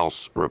 but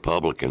House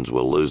Republicans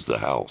will lose the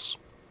House.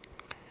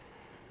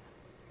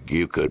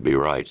 You could be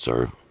right,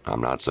 sir.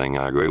 I'm not saying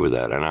I agree with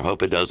that, and I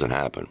hope it doesn't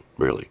happen,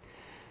 really.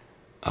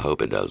 I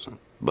hope it doesn't.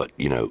 But,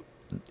 you know,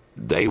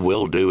 they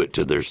will do it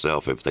to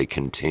themselves if they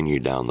continue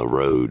down the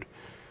road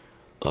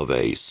of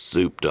a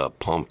souped-up,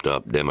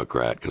 pumped-up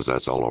Democrat, because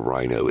that's all a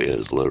rhino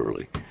is,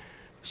 literally.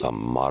 It's a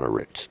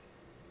moderate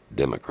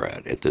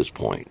Democrat at this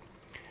point.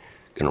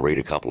 Going to read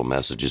a couple of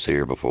messages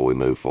here before we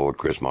move forward.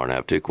 Chris Martin, I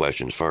have two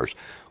questions. First,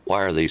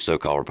 why are these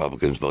so-called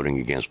Republicans voting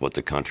against what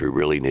the country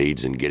really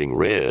needs and getting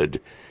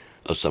rid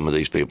of some of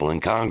these people in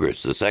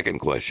Congress? The second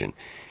question,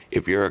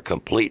 if you're a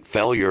complete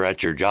failure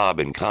at your job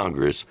in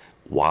Congress,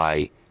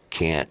 why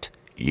can't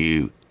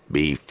you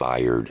be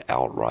fired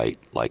outright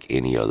like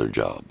any other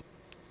job?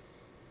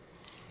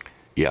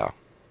 Yeah,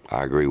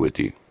 I agree with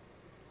you.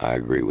 I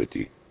agree with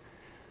you.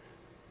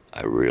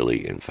 I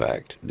really, in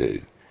fact,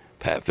 do.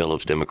 Pat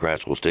Phillips,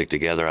 Democrats will stick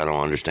together. I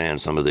don't understand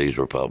some of these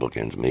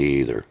Republicans, me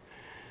either.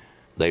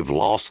 They've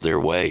lost their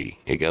way.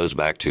 It goes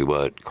back to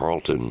what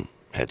Carlton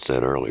had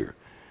said earlier.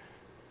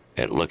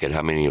 And look at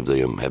how many of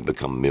them have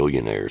become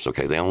millionaires.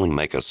 Okay, they only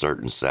make a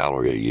certain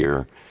salary a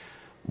year.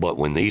 But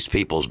when these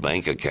people's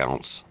bank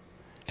accounts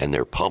and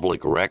their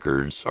public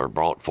records are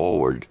brought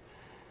forward,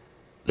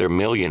 they're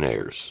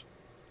millionaires.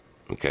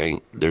 Okay,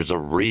 there's a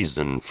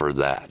reason for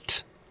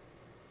that.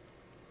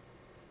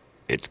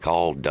 It's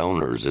called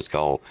donors. It's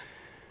called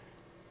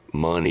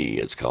money.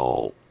 It's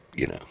called,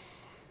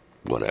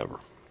 whatever.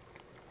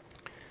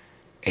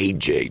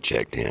 AJ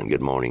checked in.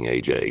 Good morning,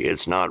 AJ.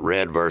 It's not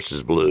red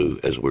versus blue,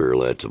 as we're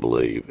led to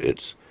believe.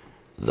 It's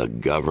the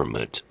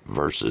government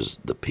versus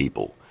the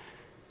people.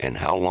 And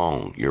how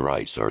long, you're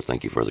right, sir,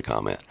 thank you for the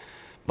comment,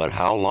 but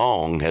how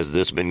long has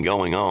this been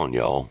going on,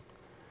 y'all?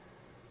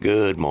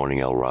 Good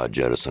morning, Elrod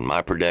Jettison.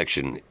 My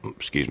prediction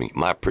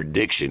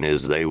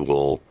is they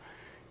will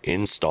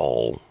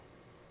install,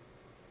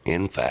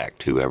 in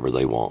fact, whoever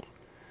they want.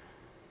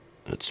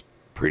 It's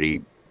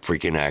pretty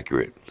freaking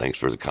accurate. Thanks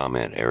for the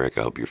comment, Eric.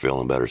 I hope you're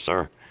feeling better,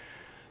 sir.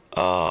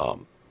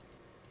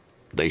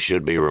 They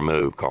should be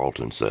removed,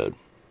 Carlton said.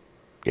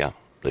 Yeah,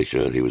 they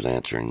should. He was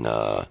answering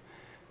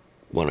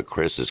one of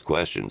Chris's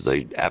questions.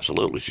 They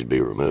absolutely should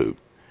be removed.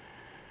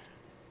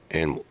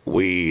 And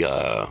we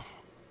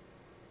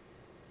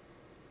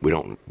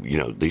don't,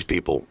 these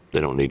people,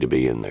 they don't need to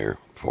be in there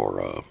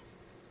for,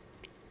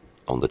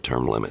 on the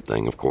term limit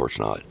thing. Of course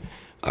not.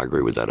 I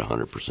agree with that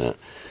 100%.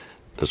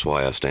 That's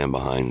why I stand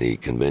behind the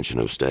Convention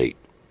of State,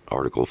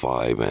 Article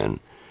 5, and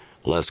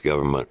less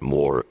government,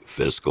 more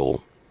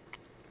fiscal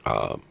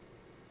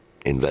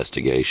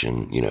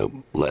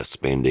investigation, less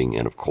spending,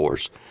 and of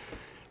course,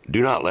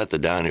 do not let the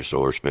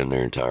dinosaurs spend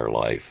their entire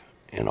life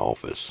in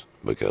office,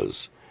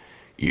 because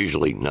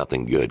usually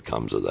nothing good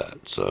comes of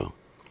that. So,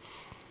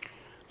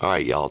 all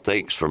right, y'all,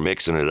 thanks for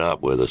mixing it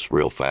up with us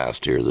real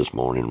fast here this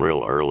morning,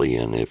 real early,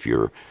 and if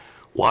you're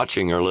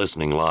watching or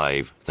listening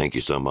live, thank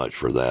you so much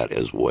for that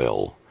as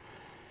well.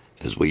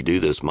 As we do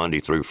this Monday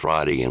through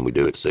Friday, and we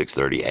do it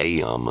 6:30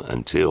 a.m.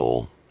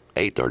 until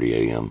 8:30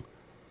 a.m.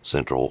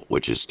 Central,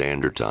 which is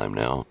standard time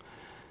now,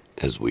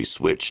 as we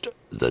switched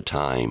the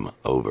time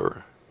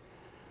over.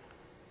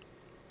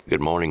 Good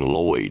morning,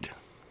 Lloyd.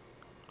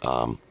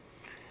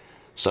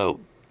 So,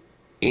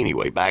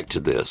 anyway, back to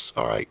this,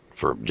 all right,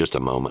 for just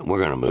a moment. We're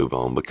going to move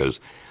on, because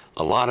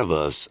a lot of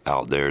us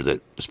out there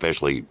that,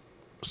 especially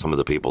some of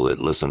the people that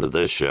listen to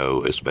this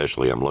show,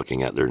 especially I'm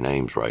looking at their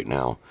names right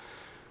now,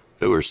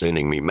 who are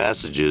sending me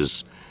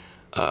messages,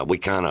 we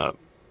kind of,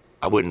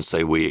 I wouldn't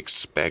say we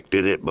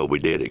expected it, but we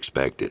did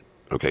expect it.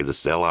 Okay, the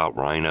sellout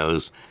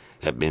rhinos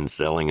have been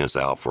selling us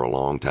out for a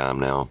long time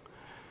now.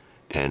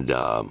 And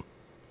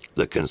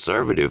the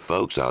conservative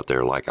folks out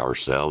there like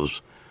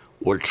ourselves,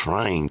 we're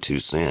trying to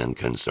send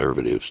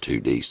conservatives to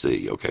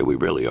D.C., okay? We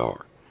really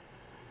are.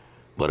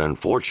 But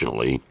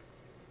unfortunately,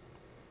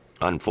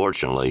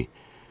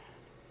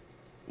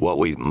 what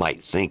we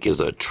might think is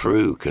a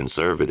true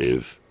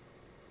conservative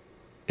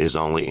is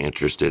only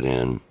interested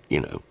in,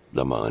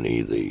 the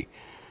money, the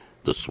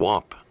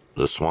swamp,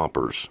 the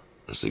swampers.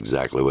 That's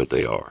exactly what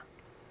they are.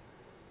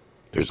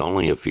 There's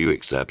only a few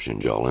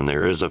exceptions, y'all, and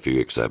there is a few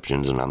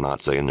exceptions, and I'm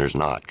not saying there's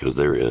not, because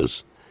there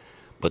is.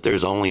 But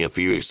there's only a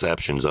few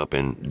exceptions up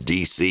in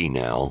D.C.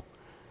 now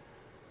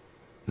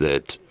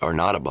that are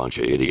not a bunch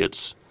of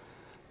idiots,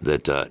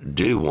 that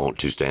do want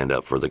to stand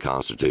up for the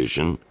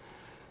Constitution,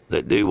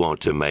 that do want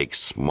to make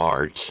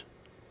smart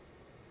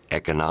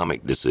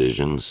economic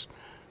decisions,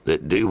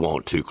 that do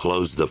want to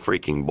close the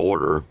freaking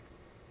border,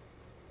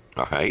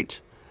 all right?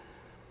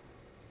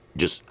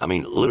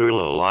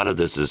 Literally a lot of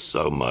this is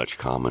so much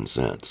common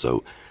sense.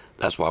 So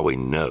that's why we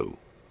know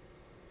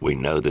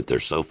that they're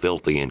so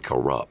filthy and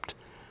corrupt,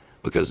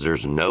 because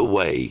there's no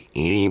way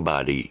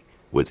anybody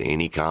with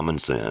any common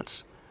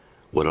sense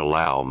would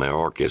allow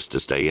Mayorkas to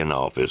stay in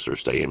office, or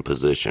stay in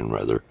position,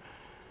 rather.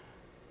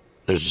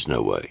 There's just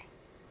no way.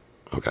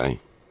 Okay?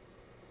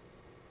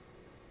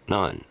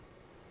 None.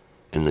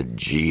 And the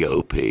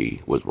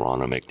GOP with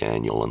Ronna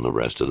McDaniel and the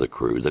rest of the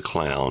crew, the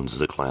clowns,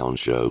 the clown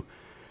show,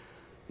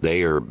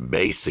 they are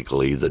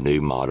basically the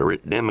new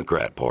moderate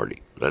Democrat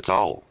Party. That's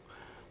all.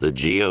 The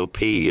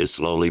GOP is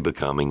slowly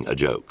becoming a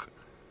joke.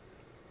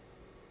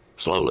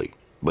 Slowly,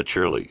 but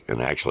surely.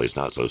 And actually, it's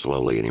not so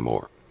slowly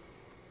anymore.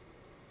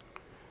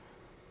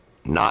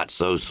 Not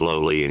so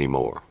slowly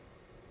anymore.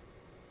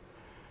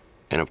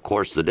 And of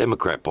course, the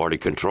Democrat Party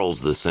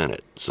controls the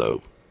Senate,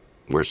 so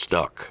we're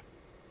stuck.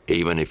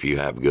 Even if you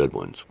have good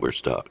ones, we're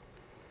stuck.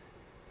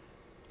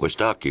 We're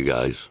stuck, you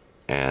guys.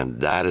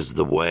 And that is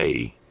the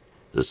way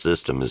the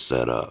system is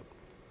set up.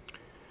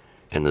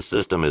 And the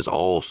system is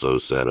also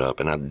set up,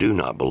 and I do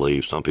not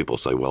believe, some people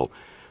say, well,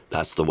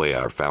 that's the way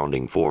our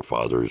founding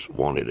forefathers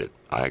wanted it.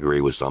 I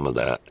agree with some of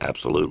that,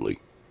 absolutely.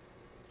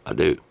 I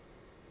do,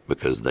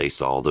 because they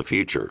saw the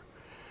future.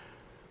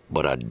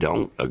 But I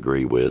don't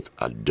agree with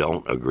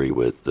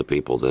the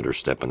people that are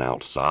stepping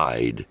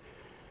outside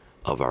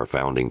of our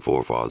founding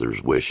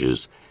forefathers'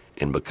 wishes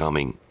and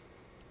becoming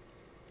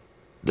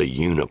the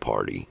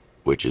uniparty,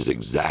 which is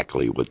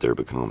exactly what they're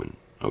becoming,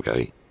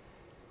 okay?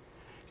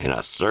 And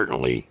I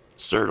certainly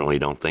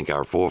don't think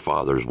our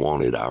forefathers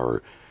wanted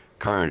our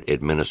current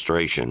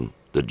administration,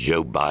 the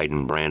Joe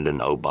Biden, Brandon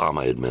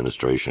Obama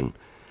administration.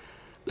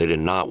 They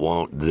did not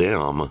want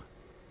them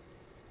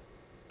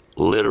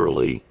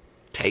literally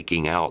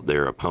taking out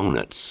their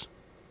opponents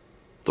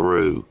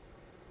through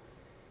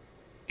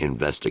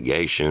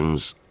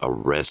investigations,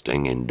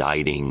 arresting,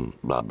 indicting,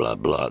 blah, blah,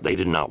 blah. They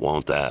did not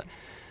want that.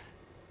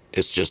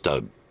 It's just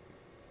a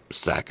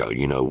sack of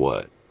you know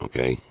what,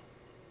 okay?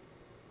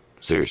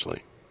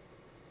 Seriously.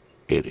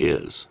 It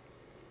is.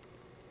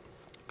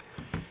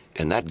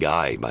 And that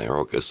guy,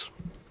 Mayorkas,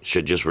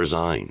 should just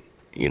resign.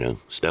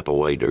 Step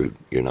away, dude.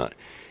 You're not.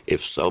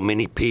 If so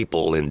many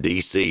people in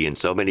D.C. and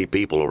so many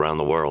people around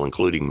the world,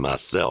 including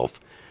myself,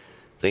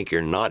 think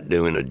you're not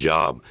doing a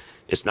job,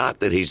 it's not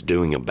that he's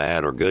doing a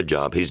bad or good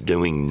job. He's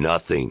doing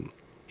nothing.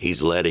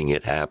 He's letting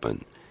it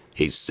happen.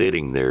 He's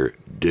sitting there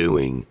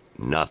doing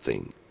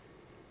nothing.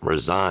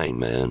 Resign,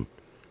 man.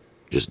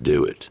 Just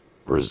do it.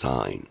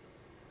 Resign.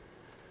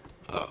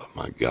 Oh,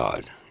 my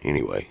God.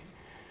 Anyway,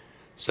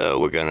 So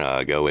we're going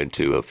to go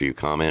into a few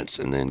comments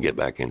and then get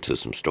back into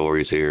some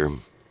stories here.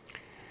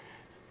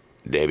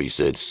 Debbie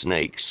said,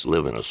 snakes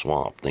live in a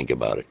swamp. Think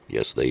about it.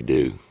 Yes, they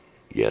do.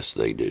 Yes,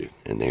 they do.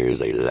 And there is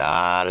a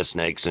lot of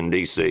snakes in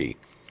D.C.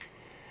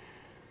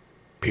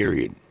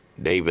 Period.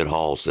 David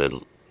Hall said,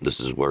 this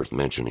is worth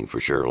mentioning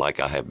for sure. Like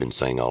I have been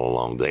saying all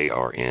along, they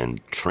are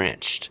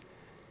entrenched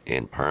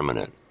in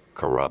permanent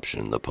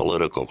corruption. The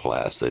political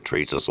class that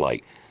treats us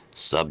like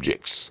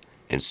subjects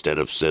instead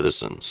of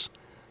citizens.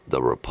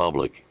 The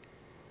republic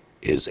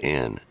is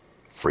in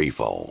free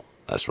fall.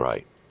 That's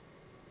right.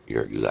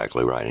 You're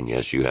exactly right. And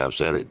yes, you have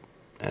said it.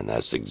 And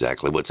that's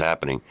exactly what's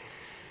happening.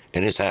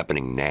 And it's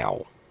happening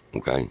now.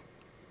 Okay?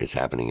 It's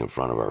happening in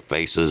front of our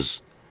faces.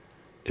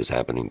 It's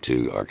happening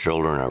to our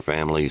children, our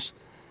families.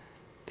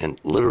 And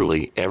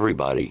literally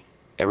everybody,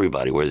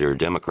 whether you're a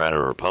Democrat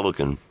or a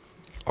Republican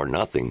or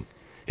nothing,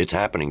 it's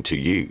happening to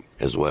you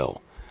as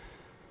well.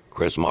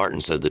 Chris Martin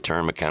said the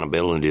term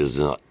accountability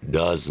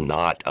does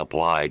not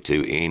apply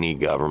to any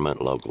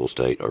government, local,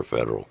 state, or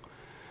federal.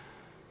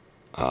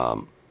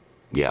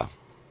 Yeah,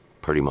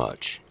 pretty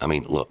much. I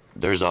mean, look,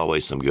 there's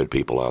always some good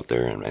people out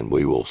there, and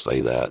we will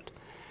say that,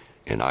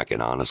 and I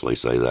can honestly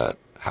say that.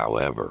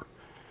 However,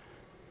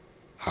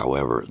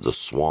 the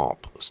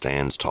swamp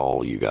stands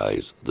tall, you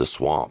guys. The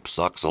swamp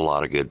sucks a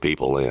lot of good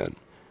people in.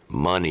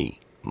 Money,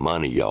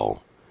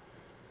 y'all.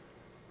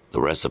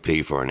 The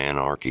recipe for an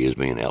anarchy is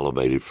being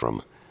elevated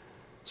from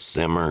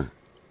simmer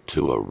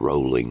to a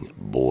rolling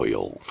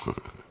boil.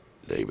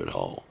 David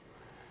Hall,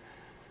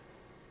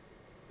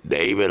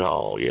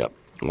 yep.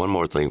 One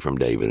more thing from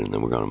David, and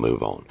then we're going to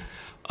move on.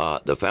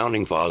 The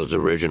Founding Fathers'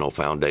 original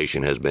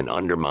foundation has been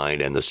undermined,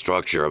 and the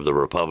structure of the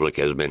Republic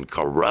has been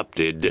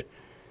corrupted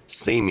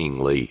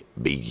seemingly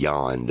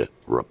beyond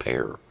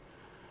repair.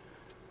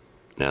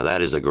 Now,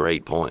 that is a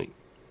great point.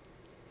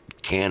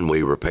 Can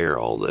we repair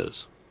all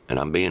this? And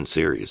I'm being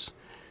serious.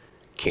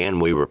 Can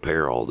we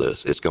repair all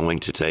this? It's going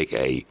to take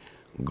a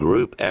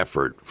group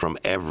effort from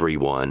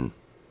everyone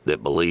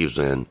that believes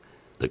in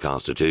the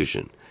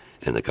Constitution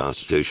and the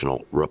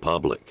constitutional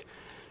republic.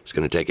 It's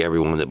going to take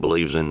everyone that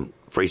believes in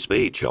free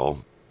speech,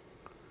 y'all.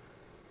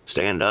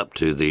 Stand up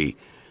to the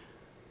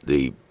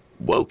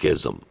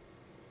wokeism,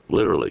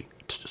 literally.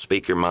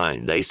 Speak your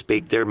mind. They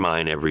speak their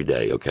mind every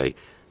day, okay?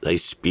 They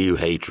spew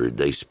hatred.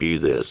 They spew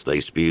this. They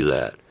spew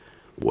that.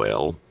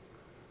 Well,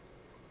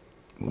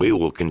 we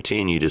will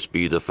continue to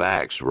spew the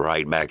facts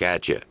right back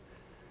at you.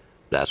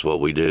 That's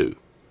what we do.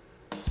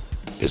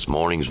 It's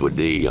Mornings with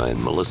D,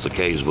 and Melissa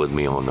K is with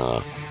me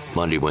on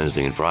Monday,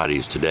 Wednesday, and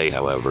Fridays. Today,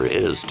 however,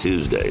 is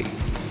Tuesday,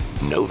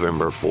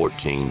 November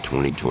 14,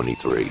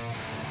 2023.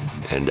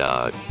 And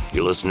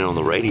you're listening on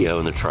the radio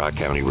in the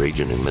Tri-County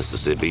region in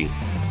Mississippi,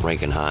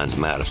 Rankin Hines,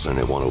 Madison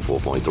at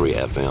 104.3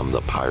 FM,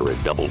 the Pirate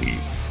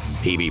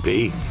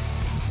WPBP,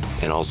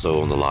 and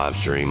also on the live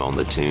stream on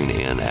the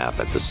TuneIn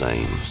app at the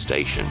same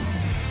station.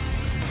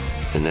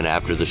 And then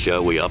after the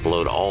show, we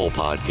upload all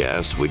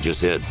podcasts. We just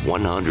hit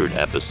 100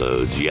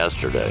 episodes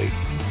yesterday.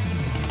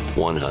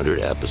 100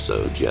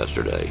 episodes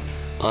yesterday.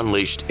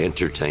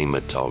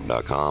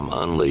 UnleashedEntertainmentTalk.com.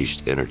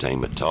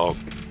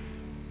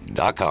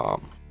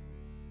 UnleashedEntertainmentTalk.com.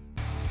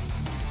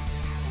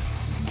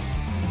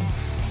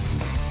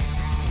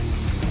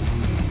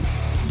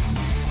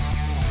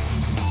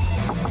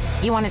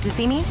 You wanted to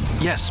see me?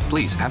 Yes,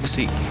 please, have a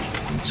seat.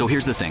 So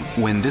here's the thing.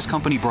 When this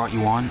company brought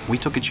you on, we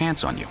took a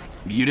chance on you.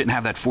 You didn't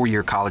have that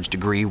 4-year college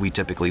degree we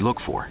typically look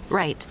for.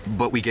 Right.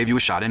 But we gave you a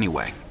shot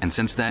anyway. And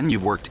since then,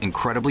 you've worked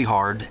incredibly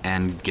hard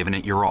and given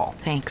it your all.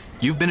 Thanks.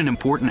 You've been an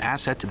important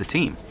asset to the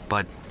team,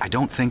 but I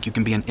don't think you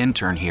can be an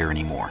intern here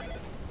anymore.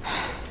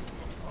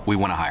 We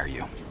want to hire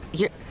you.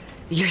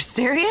 You're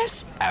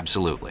serious?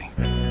 Absolutely.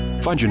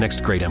 Find your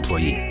next great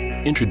employee.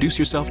 Introduce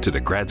yourself to the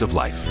Grads of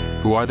Life.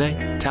 Who are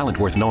they? Talent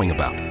worth knowing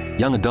about.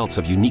 Young adults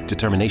of unique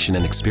determination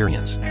and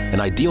experience. An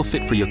ideal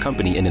fit for your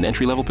company in an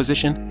entry-level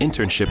position,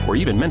 internship, or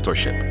even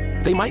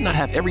mentorship. They might not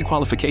have every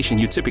qualification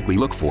you typically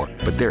look for,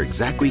 but they're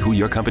exactly who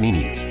your company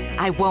needs.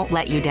 I won't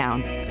let you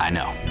down. I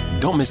know.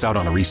 Don't miss out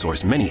on a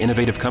resource many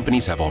innovative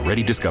companies have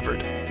already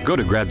discovered. Go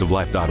to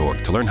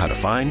gradsoflife.org to learn how to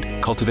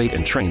find, cultivate,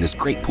 and train this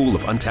great pool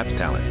of untapped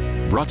talent.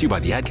 Brought to you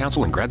by the Ad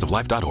Council and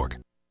gradsoflife.org.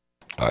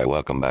 All right,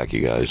 welcome back,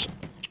 you guys.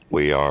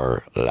 We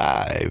are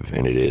live,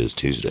 and it is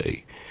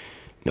Tuesday,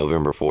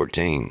 November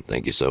 14.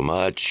 Thank you so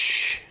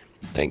much.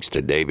 Thanks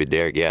to David,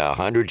 Derek. Yeah,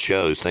 100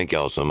 shows. Thank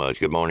y'all so much.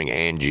 Good morning,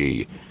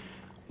 Angie.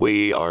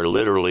 We are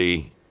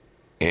literally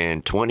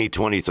in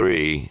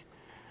 2023,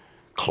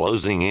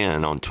 closing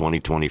in on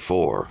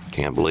 2024.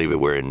 Can't believe it.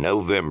 We're in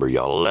November,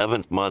 y'all.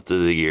 11th month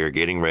of the year,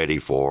 getting ready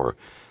for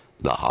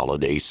the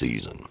holiday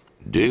season.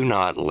 Do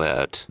not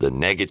let the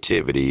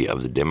negativity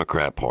of the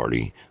Democrat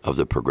Party, of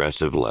the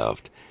progressive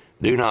left,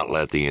 do not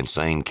let the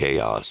insane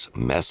chaos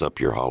mess up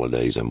your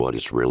holidays and what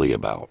it's really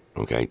about,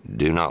 okay?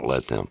 Do not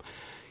let them.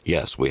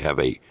 Yes, we have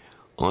a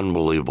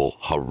unbelievable,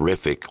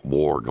 horrific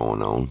war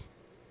going on.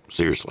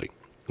 Seriously,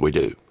 we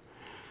do.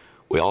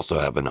 We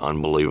also have an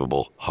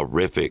unbelievable,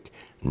 horrific,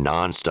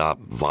 nonstop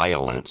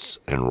violence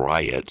and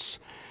riots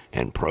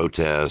and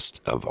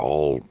protests of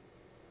all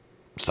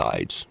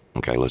sides.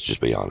 Okay, let's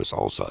just be honest,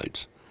 all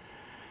sides.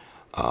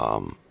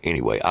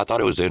 Anyway, I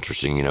thought it was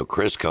interesting. You know,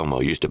 Chris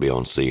Cuomo used to be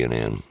on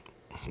CNN.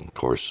 Of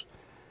course,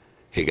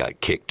 he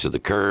got kicked to the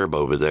curb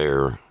over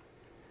there.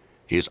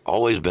 He's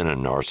always been a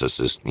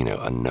narcissist, you know,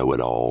 a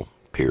know-it-all,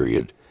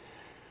 period.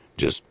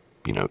 Just,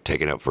 you know,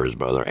 taking up for his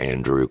brother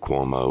Andrew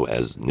Cuomo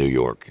as New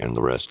York, and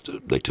the rest,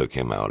 they took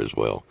him out as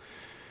well.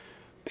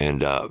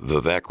 And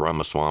Vivek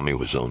Ramaswamy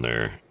was on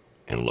there.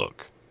 And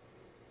look,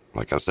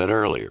 like I said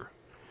earlier,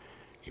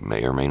 you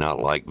may or may not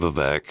like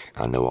Vivek.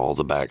 I know all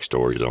the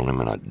backstories on him,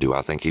 and do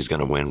I think he's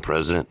going to win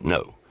president?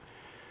 No.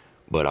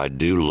 But I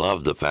do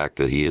love the fact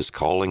that he is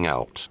calling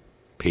out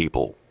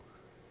people.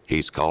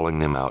 He's calling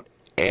them out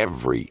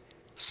every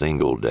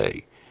single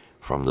day,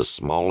 from the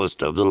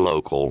smallest of the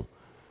local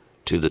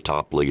to the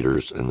top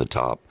leaders in the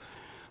top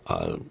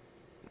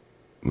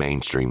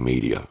mainstream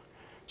media.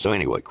 So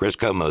anyway, Chris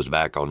Cuomo's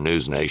back on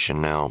News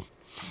Nation now.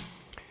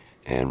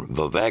 And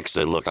Vivek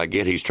said, look, I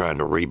get he's trying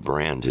to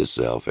rebrand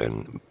himself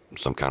and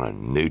some kind of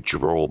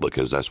neutral,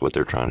 because that's what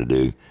they're trying to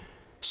do,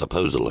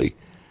 supposedly,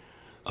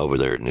 over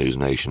there at News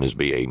Nation, is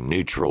be a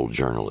neutral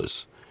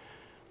journalist.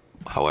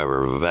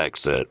 However,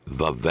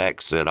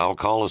 Vivek said, I'll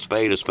call a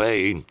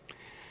spade.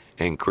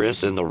 And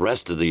Chris and the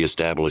rest of the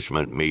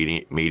establishment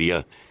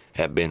media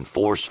have been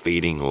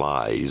force-feeding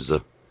lies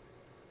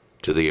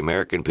to the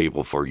American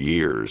people for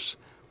years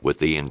with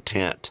the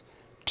intent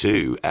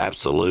to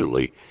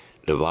absolutely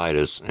divide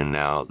us. And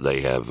now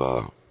they have,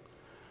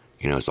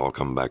 it's all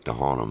coming back to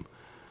haunt them.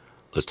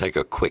 Let's take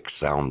a quick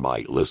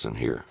soundbite. Listen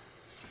here.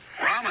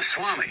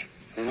 Ramaswamy,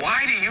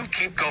 why do you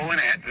keep going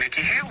at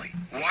Nikki Haley?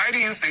 Why do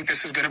you think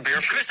this is going to bear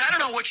fruit? Chris, I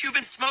don't know what you've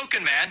been smoking,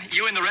 man.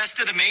 You and the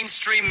rest of the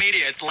mainstream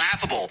media. It's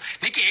laughable.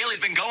 Nikki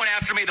Haley's been going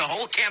after me the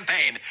whole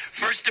campaign.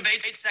 First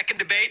debate, second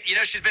debate. You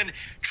know, she's been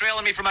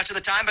trailing me for much of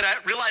the time, but I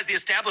realize the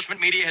establishment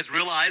media has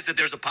realized that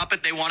there's a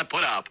puppet they want to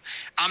put up.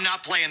 I'm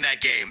not playing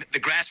that game. The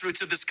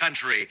grassroots of this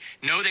country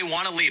know they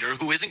want a leader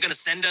who isn't going to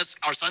send us,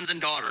 our sons and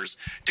daughters,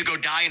 to go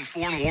die in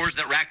foreign wars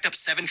that racked up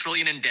 $7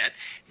 trillion in debt.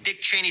 Dick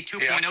Cheney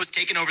 2.0 is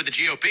taking over the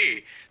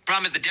GOP.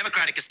 Problem is the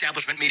Democratic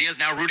establishment media is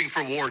now rooting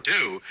for war,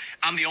 too.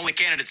 I'm the only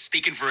candidate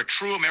speaking for a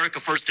true America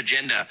First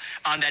agenda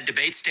on that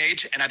debate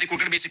stage, and I think we're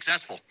going to be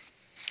successful.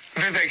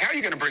 Vivek, how are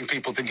you going to bring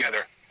people together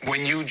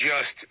when you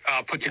just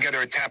put together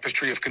a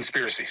tapestry of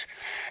conspiracies?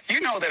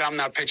 You know that I'm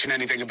not pitching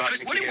anything about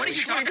Chris, Nikki Haley. What are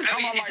you talking about?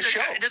 Come on my show.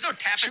 There's no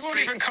tapestry. She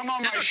won't even come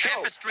on my show.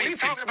 Tapestry what are you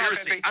talking about?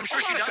 I'm sure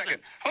she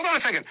doesn't. Hold on a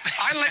second.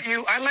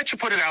 I let you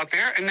put it out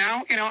there, and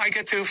now, I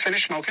get to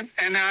finish smoking,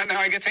 and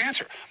now I get to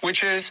answer,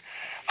 which is,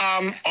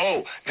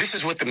 this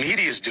is what the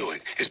media is doing,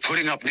 is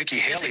putting up Nikki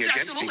Haley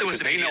against me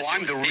because they know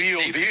I'm the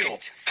real deal.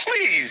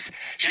 Please.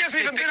 She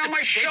hasn't even been on my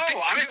show.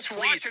 I'm just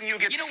watching you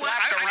get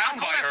slapped around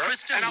by her,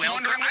 and I'm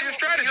wondering what your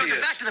strategy is.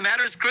 The fact of the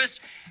matter is, Chris,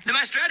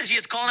 my strategy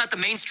is calling out the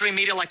mainstream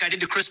media like I did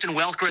to Kristen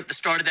Welker at the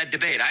start of that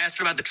debate. I asked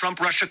her about the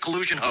Trump-Russia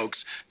collusion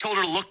hoax, told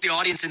her to look the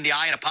audience in the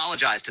eye and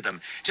apologize to them.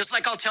 Just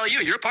like I'll tell you,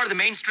 you're part of the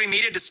mainstream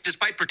media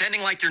despite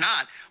pretending like you're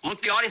not.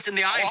 Look the audience in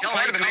the eye and tell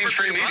how you covered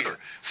for your brother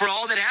for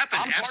all that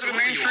happened. I'm part of the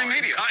mainstream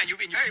media. Hey,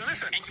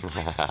 listen.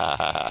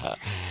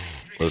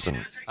 Listen,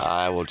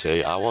 I will tell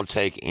you, I will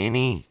take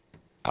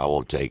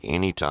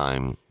any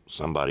time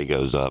somebody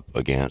goes up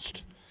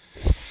against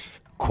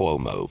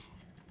Cuomo,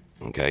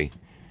 okay?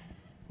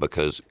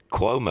 Because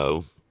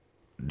Cuomo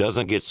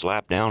doesn't get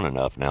slapped down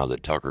enough now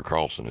that Tucker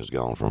Carlson is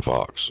gone from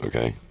Fox,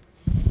 okay?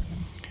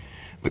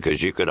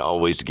 Because you could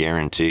always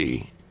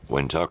guarantee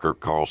when Tucker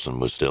Carlson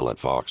was still at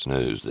Fox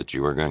News that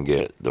you were going to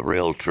get the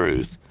real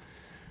truth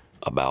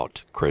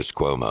about Chris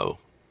Cuomo.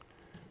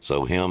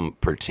 So him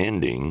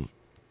pretending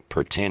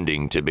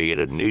to be at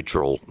a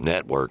neutral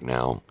network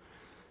now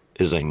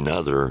is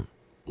another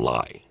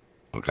lie,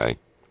 okay?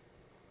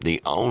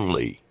 The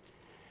only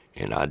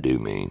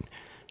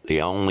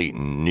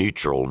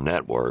neutral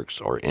networks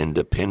are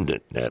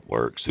independent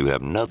networks who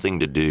have nothing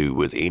to do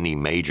with any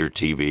major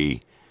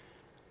TV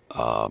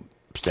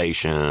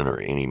station or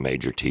any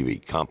major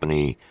TV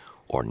company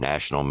or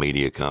national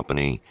media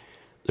company.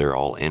 They're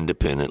all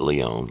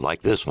independently owned,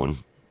 like this one,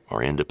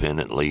 or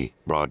independently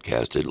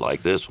broadcasted,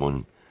 like this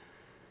one,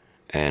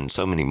 and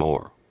so many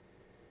more.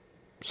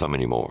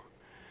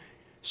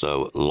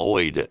 So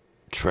Lloyd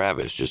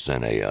Travis just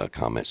sent a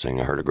comment saying,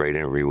 I heard a great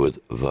interview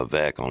with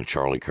Vivek on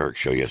Charlie Kirk's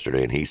show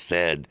yesterday, and he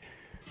said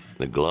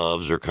the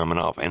gloves are coming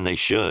off, and they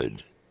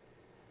should.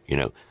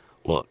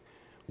 Look,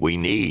 we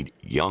need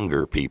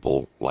younger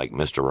people like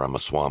Mr.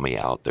 Ramaswamy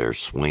out there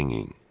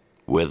swinging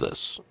with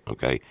us,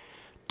 okay?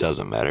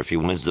 Doesn't matter if he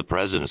wins the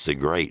presidency,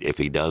 great. If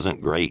he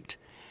doesn't, great.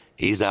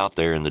 He's out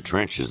there in the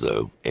trenches,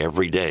 though,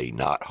 every day,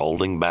 not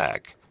holding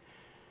back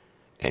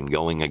and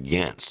going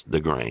against the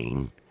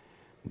grain,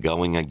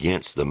 going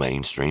against the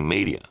mainstream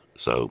media.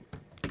 So,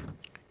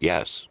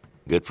 yes,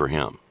 good for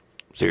him.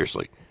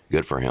 Seriously,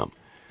 good for him.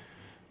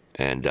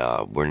 And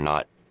we're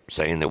not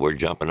saying that we're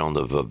jumping on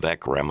the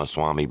Vivek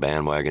Ramaswamy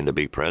bandwagon to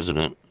be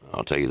president.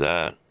 I'll tell you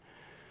that.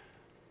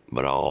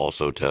 But I'll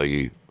also tell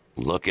you,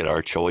 look at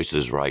our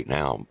choices right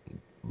now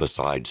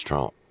besides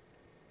Trump.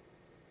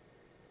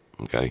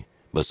 Okay?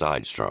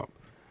 Besides Trump.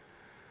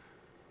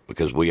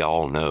 because we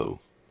all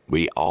know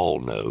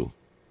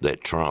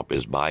that Trump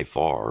is by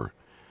far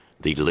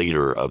the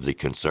leader of the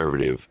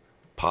conservative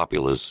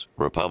populist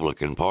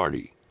Republican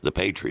Party, the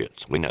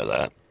Patriots. We know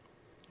that.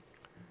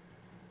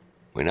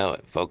 We know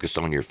it. Focus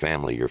on your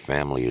family. Your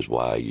family is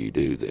why you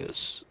do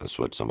this. That's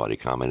what somebody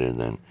commented. And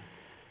then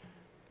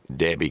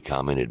Debbie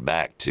commented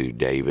back to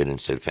David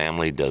and said,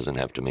 family doesn't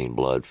have to mean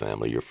blood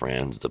family. Your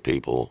friends, the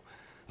people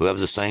who have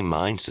the same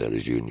mindset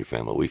as you and your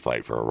family. We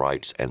fight for our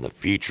rights and the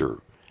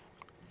future.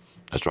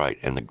 That's right.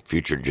 And the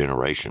future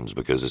generations,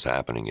 because it's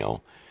happening,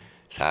 y'all.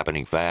 It's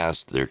happening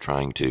fast. They're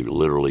trying to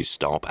literally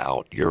stomp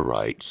out your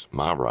rights,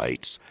 my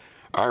rights,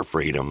 our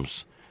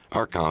freedoms,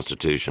 our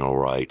constitutional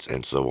rights,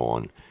 and so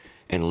on.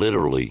 And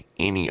literally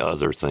any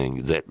other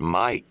thing that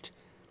might,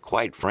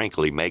 quite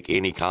frankly, make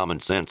any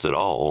common sense at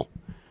all,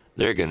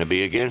 they're going to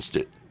be against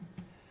it.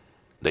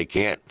 They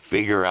can't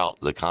figure out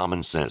the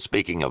common sense.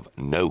 Speaking of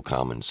no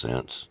common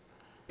sense,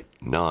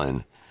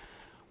 none.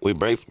 We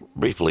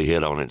briefly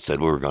hit on it, said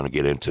we were going to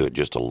get into it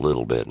just a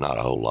little bit, not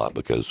a whole lot,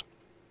 because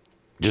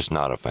just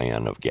not a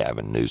fan of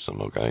Gavin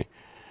Newsom, okay?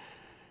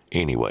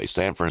 Anyway,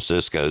 San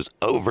Francisco's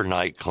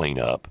overnight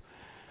cleanup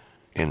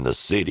in the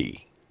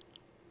city,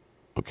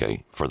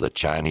 okay, for the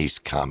Chinese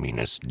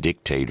communist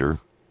dictator.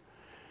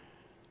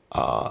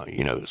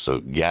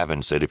 So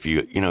Gavin said, if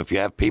you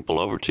have people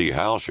over to your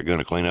house, you're going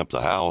to clean up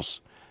the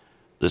house.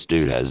 This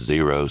dude has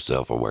zero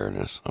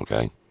self-awareness,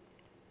 okay?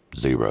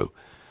 Zero.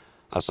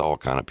 I saw all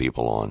kind of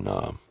people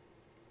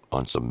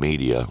on some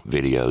media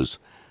videos,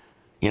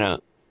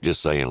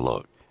 just saying,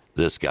 look,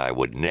 this guy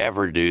would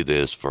never do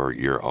this for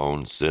your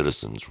own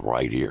citizens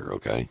right here,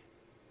 okay?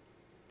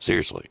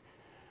 Seriously.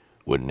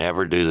 Would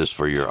never do this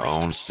for your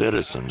own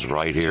citizens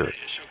right here.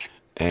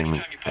 And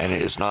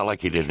it's not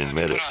like he didn't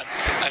admit it.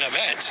 An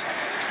event,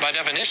 by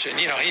definition,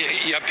 you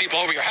have people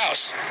over your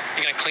house.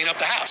 You're going to clean up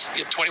the house.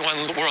 You have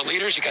 21 world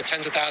leaders. You got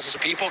tens of thousands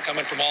of people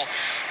coming from all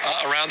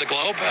around the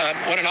globe.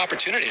 What an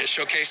opportunity to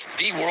showcase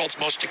the world's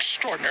most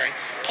extraordinary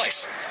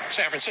place,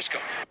 San Francisco.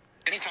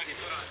 Anytime you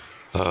put on.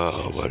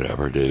 Oh,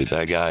 whatever, dude.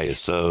 That guy is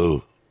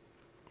so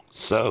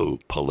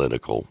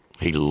political.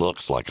 He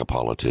looks like a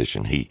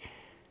politician. He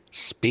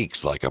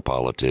speaks like a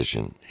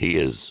politician. He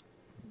is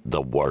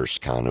the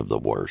worst kind of the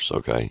worst,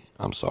 okay?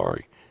 I'm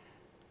sorry.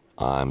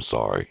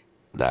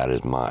 That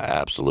is my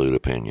absolute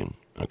opinion,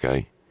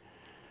 okay?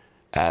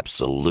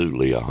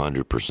 Absolutely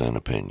 100%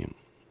 opinion,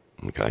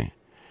 okay?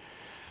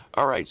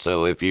 All right,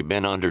 so if you've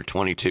been under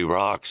 22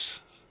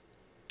 rocks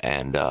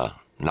and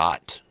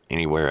not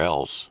anywhere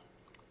else,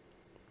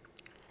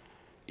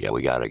 yeah,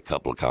 we got a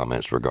couple of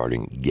comments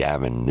regarding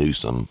Gavin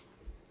Newsom.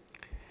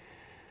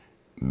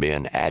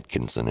 Ben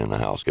Atkinson in the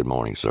house. Good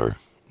morning, sir.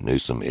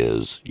 Newsom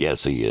is,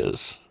 yes, he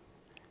is.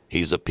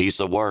 He's a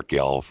piece of work,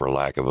 y'all, for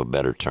lack of a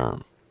better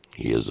term.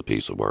 He is a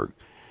piece of work.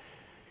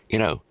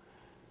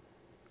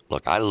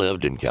 Look, I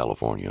lived in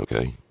California,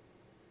 okay?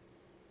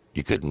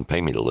 You couldn't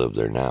pay me to live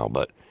there now,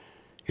 but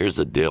here's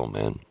the deal,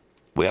 man.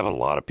 We have a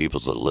lot of people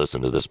that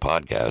listen to this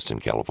podcast in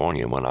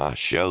California. When I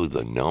show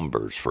the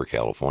numbers for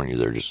California,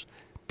 they're just,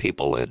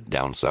 people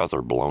down south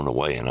are blown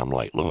away. And I'm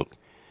like, look,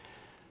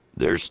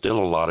 there's still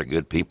a lot of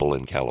good people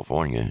in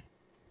California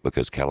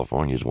because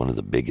California is one of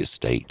the biggest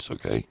states,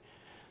 okay?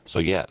 So,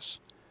 yes,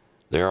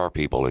 there are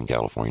people in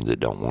California that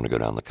don't want to go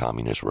down the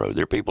communist road.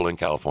 There are people in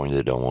California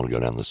that don't want to go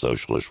down the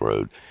socialist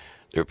road.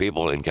 There are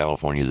people in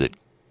California that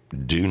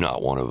do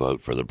not want to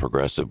vote for the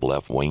progressive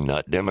left-wing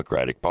nut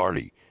Democratic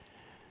Party.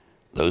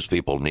 Those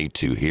people need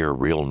to hear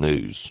real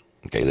news,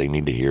 okay? They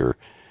need to hear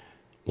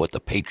what the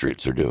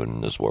patriots are doing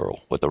in this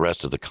world, what the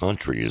rest of the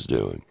country is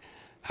doing,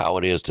 how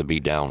it is to be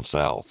down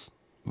south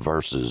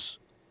versus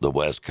the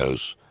West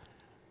Coast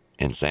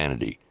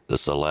insanity, the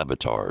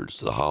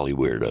celebritards, the Holly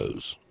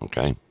weirdos,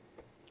 okay?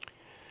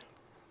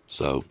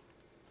 So,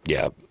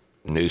 yeah,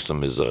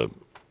 Newsom is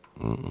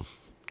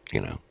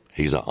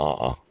he's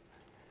a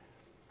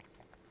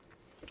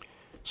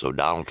So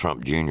Donald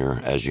Trump Jr.,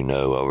 as you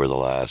know, over the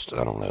last,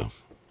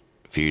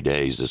 few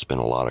days, there's been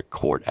a lot of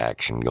court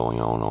action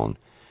going on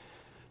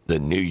the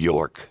New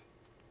York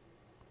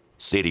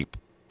City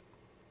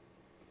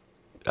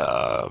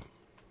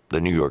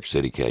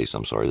case.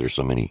 I'm sorry, there's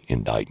so many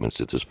indictments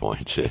at this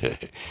point.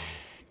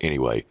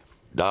 Anyway,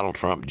 Donald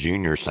Trump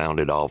Jr.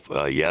 sounded off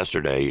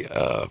yesterday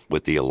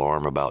with the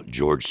alarm about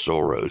George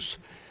Soros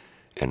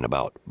and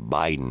about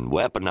Biden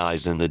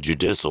weaponizing the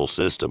judicial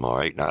system, all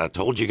right? Now, I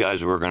told you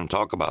guys we were going to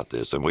talk about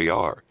this, and we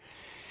are.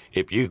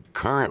 If you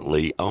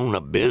currently own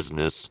a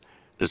business,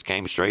 this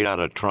came straight out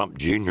of Trump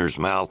Jr.'s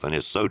mouth, and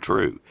it's so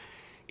true.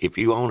 If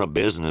you own a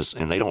business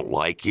and they don't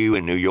like you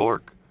in New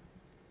York,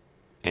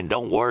 and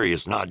don't worry,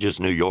 it's not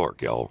just New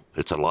York, y'all.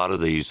 It's a lot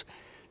of these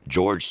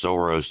George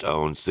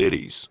Soros-owned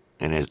cities,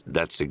 and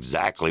that's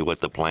exactly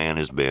what the plan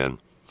has been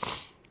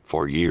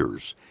for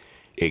years.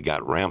 It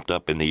got ramped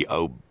up in the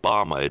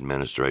Obama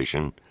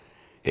administration.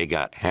 It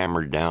got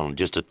hammered down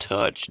just a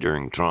touch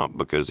during Trump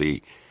because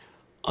he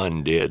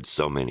undid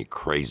so many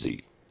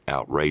crazy,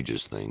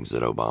 outrageous things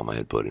that Obama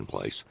had put in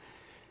place.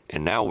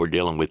 And now we're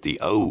dealing with the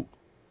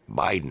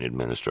Biden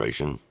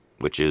administration,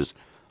 which is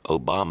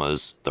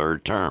Obama's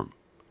third term.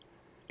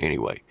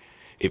 Anyway,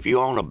 if you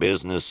own a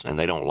business and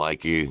they don't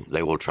like you,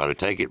 they will try to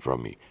take it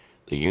from you.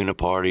 The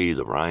Uniparty,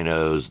 the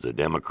Rhinos, the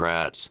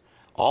Democrats,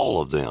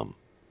 all of them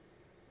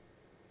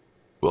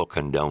will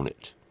condone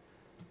it.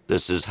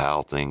 This is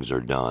how things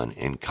are done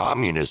in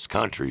communist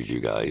countries, you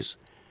guys.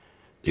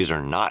 These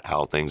are not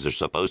how things are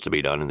supposed to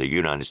be done in the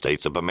United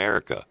States of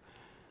America.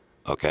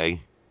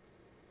 Okay?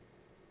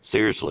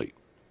 Seriously.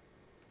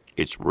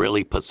 It's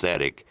really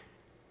pathetic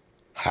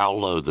how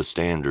low the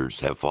standards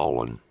have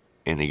fallen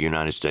in the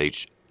United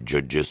States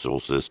judicial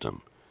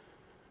system.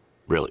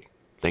 Really,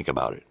 think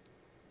about it.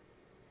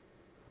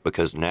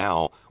 Because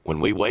now, when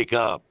we wake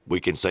up, we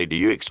can say, do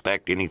you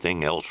expect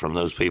anything else from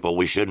those people?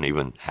 We shouldn't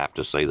even have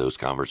to say those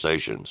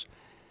conversations.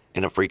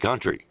 In a free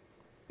country,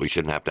 we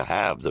shouldn't have to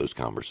have those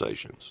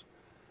conversations.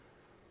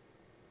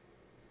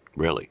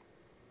 Really.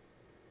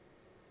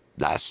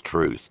 That's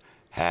truth.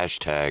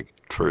 Hashtag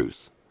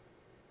truth.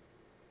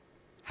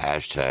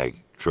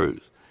 Hashtag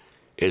truth.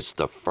 It's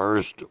the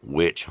first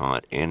witch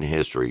hunt in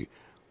history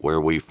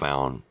where we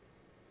found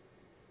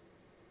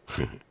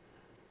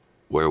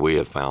where we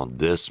have found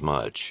this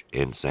much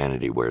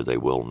insanity where they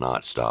will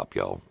not stop,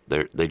 y'all.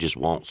 They just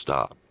won't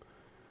stop.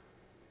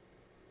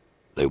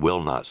 They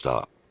will not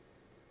stop.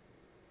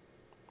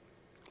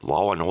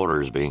 Law and order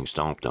is being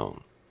stomped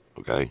on,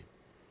 okay?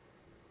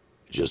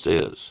 It just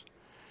is.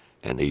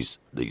 And these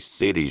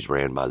cities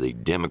ran by the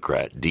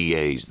Democrat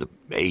DAs, the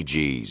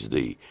AGs,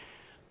 the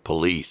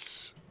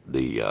police,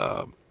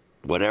 the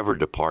whatever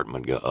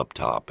department go up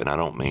top. And I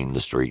don't mean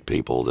the street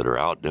people that are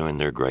out doing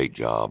their great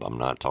job. I'm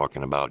not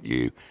talking about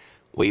you.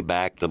 We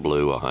back the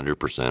blue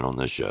 100% on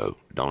this show.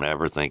 Don't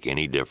ever think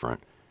any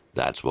different.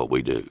 That's what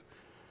we do.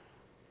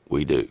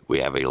 We do. We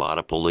have a lot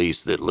of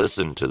police that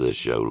listen to this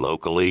show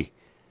locally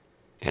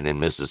and in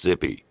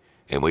Mississippi,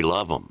 and we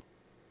love them.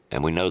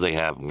 And we know they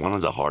have one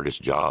of the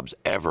hardest jobs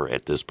ever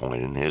at this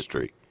point in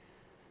history.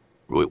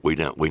 We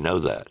know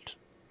that,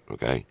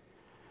 okay?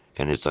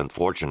 And it's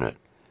unfortunate.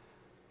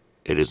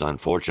 It is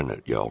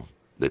unfortunate, y'all,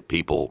 that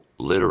people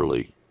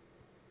literally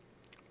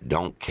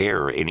don't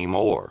care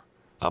anymore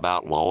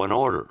about law and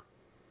order.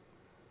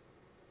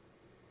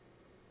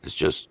 It's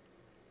just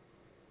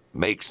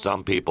makes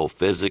some people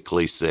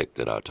physically sick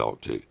that I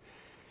talk to.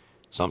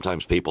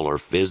 Sometimes people are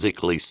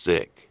physically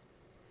sick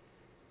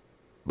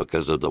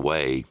because of the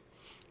way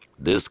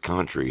this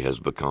country has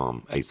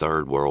become a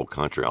third world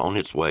country on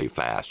its way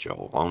fast,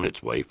 y'all. On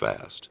its way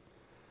fast.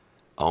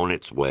 On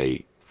its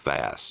way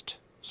fast.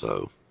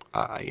 So,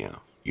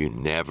 you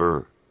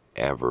never,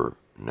 ever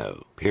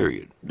know,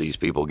 period. These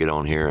people get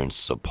on here and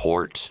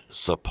support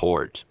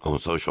on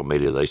social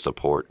media. They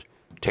support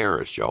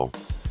terrorists, y'all.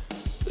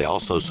 They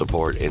also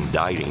support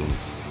indicting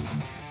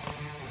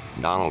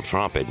Donald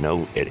Trump at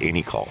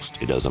any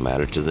cost. It doesn't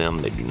matter to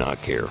them. They do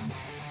not care.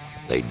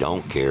 They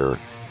don't care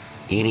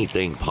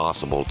anything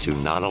possible to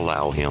not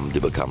allow him to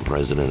become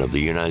president of the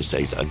United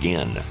States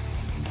again.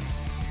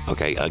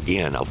 Okay,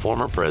 again, a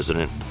former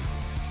president.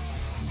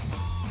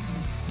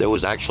 There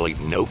was actually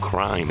no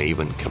crime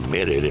even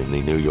committed in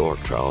the New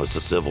York trial. It's a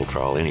civil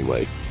trial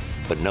anyway.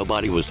 But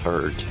nobody was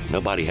hurt.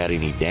 Nobody had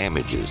any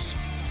damages.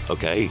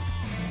 Okay?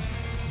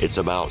 It's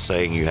about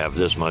saying you have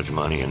this much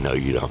money and no,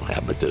 you don't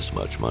have but this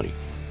much money.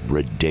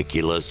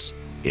 Ridiculous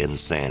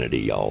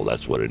insanity, y'all.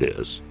 That's what it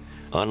is.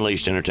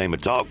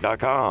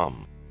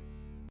 UnleashedEntertainmentTalk.com.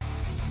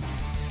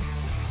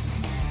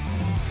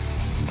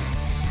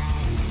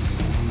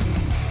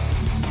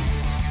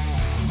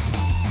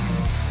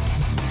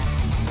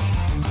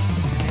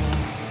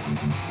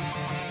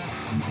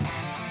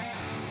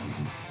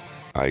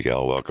 All right,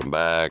 y'all, welcome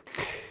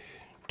back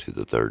to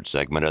the third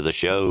segment of the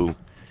show.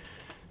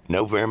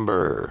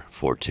 November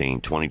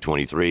 14,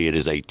 2023. It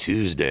is a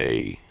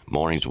Tuesday.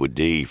 Mornings with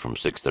D from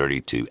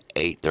 6:30 to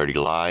 8:30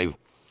 live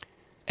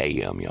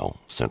a.m., y'all,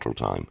 Central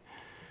Time.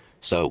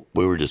 So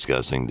we were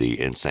discussing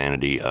the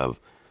insanity of,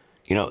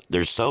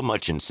 there's so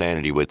much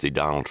insanity with the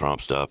Donald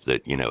Trump stuff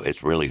that,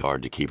 it's really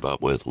hard to keep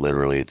up with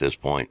literally at this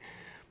point.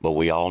 But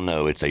we all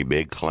know it's a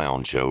big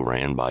clown show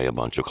ran by a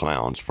bunch of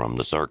clowns from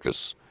the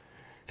circus.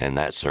 And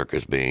that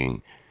circus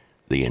being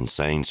the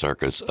insane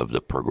circus of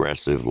the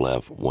progressive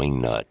left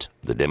wingnut,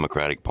 the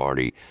Democratic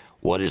Party,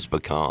 what it's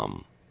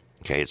become.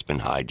 Okay, it's been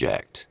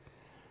hijacked.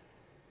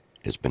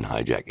 It's been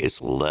hijacked.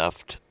 It's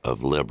left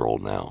of liberal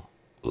now.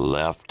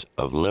 Left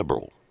of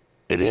liberal.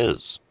 It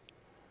is.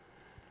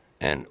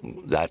 And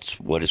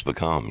that's what it's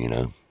become,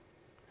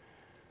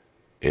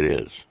 It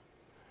is.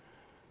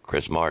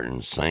 Chris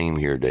Martin, same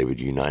here, David.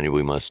 United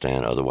we must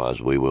stand,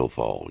 otherwise we will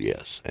fall.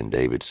 Yes. And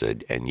David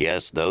said, and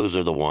yes, those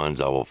are the ones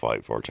I will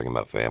fight for. Talking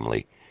about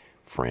family,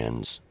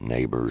 friends,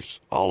 neighbors,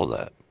 all of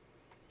that.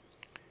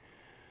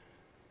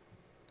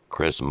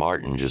 Chris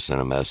Martin just sent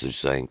a message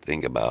saying,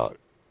 think about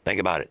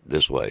it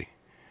this way.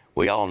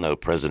 We all know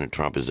President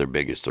Trump is their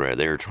biggest threat.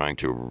 They're trying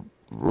to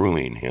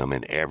ruin him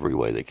in every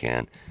way they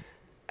can.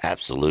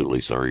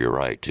 Absolutely, sir, you're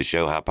right. To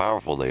show how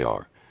powerful they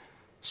are.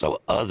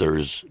 So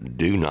others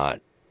do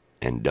not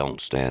and don't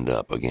stand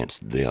up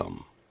against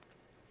them.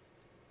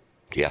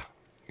 Yeah,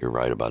 you're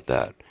right about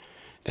that.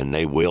 and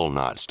they will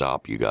not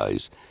stop, you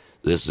guys.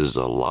 This is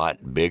a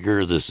lot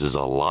bigger. This is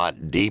a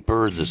lot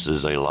deeper. This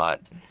is a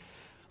lot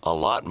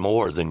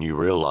more than you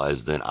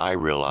realize, than I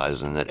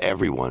realize, and that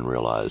everyone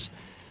realizes.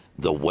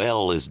 The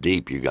well is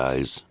deep, you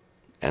guys,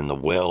 and the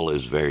well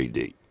is very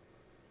deep.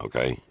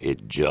 Okay?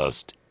 It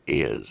just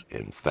is,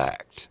 in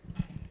fact,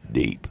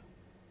 deep.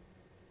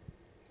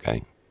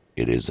 Okay?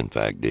 It is, in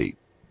fact, deep.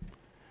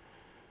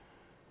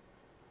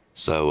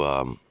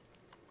 So,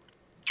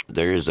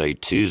 there is a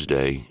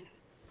Tuesday,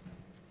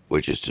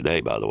 which is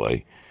today, by the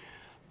way,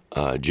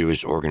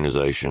 Jewish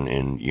organization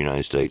in the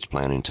United States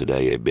planning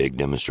today a big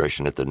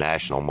demonstration at the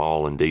National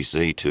Mall in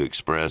D.C. to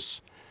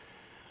express,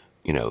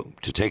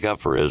 to take up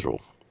for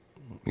Israel,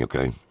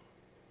 okay?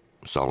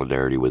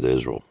 Solidarity with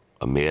Israel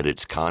amid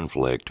its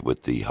conflict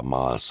with the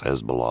Hamas,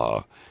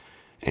 Hezbollah,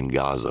 and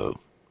Gaza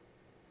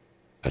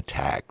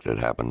attack that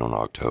happened on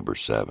October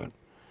 7th.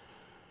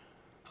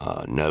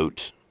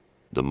 Note,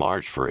 the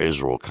March for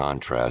Israel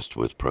contrasts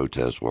with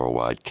protests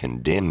worldwide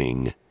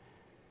condemning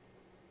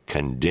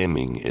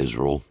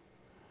Israel.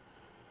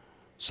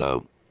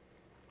 So,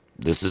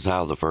 this is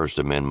how the First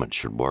Amendment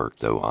should work,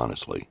 though,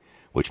 honestly,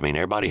 which means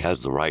everybody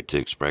has the right to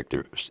expect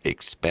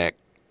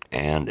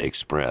and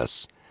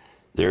express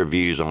their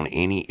views on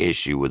any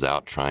issue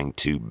without trying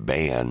to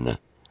ban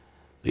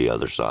the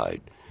other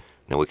side.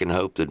 Now, we can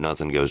hope that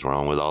nothing goes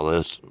wrong with all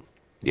this,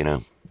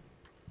 that's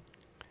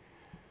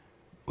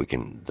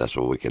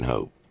what we can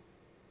hope.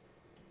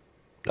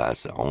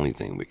 That's the only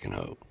thing we can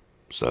hope.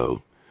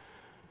 So,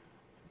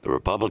 the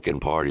Republican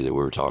Party that we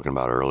were talking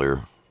about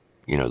earlier,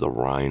 the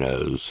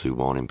rhinos who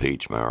won't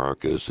impeach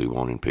Mayorkas, who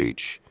won't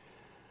impeach,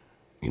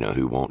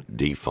 who won't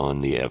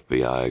defund the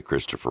FBI,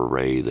 Christopher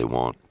Wray, they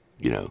want,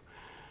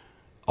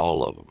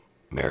 all of them,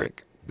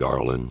 Merrick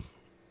Garland,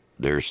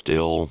 they're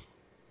still,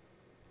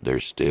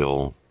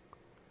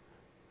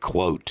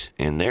 quote,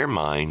 in their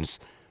minds,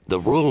 the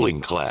ruling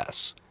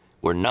class.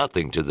 We're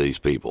nothing to these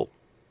people.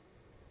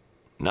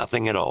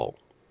 Nothing at all.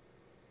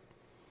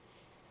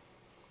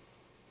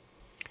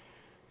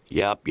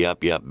 Yep.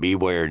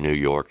 Beware, New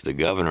York. The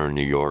governor of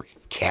New York,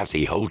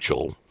 Kathy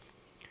Hochul,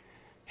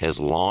 has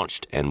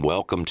launched and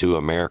welcome to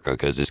America,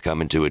 because it's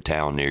coming to a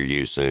town near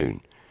you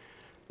soon.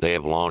 They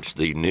have launched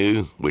the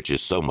new, which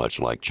is so much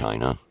like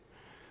China,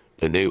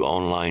 the new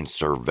online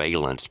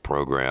surveillance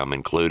program,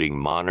 including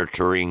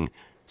monitoring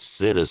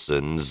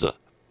citizens'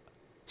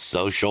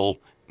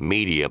 social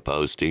media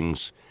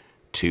postings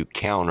to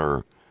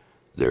counter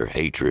their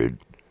hatred,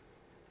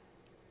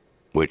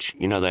 which,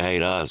 they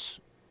hate us.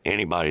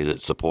 Anybody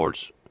that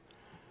supports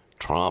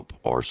Trump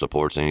or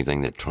supports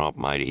anything that Trump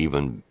might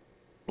even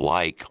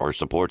like, or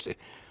supports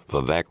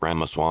Vivek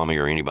Ramaswamy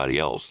or anybody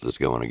else that's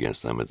going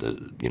against them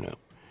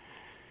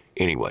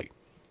Anyway,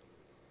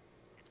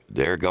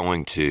 they're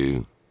going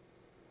to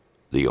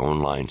the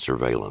online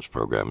surveillance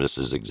program. This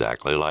is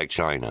exactly like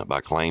China,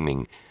 by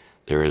claiming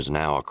there is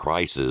now a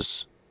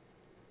crisis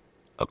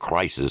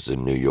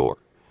in New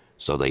York.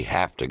 So they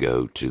have to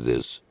go to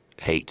this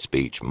hate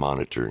speech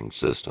monitoring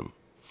system.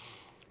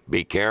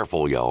 Be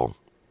careful, y'all.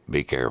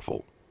 Be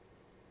careful.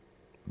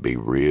 Be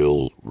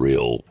real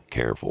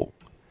careful.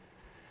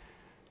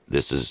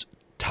 This is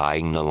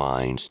tying the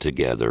lines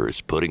together.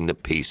 It's putting the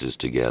pieces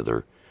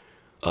together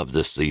of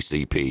the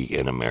CCP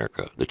in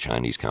America, the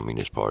Chinese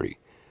Communist Party.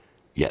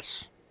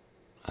 Yes,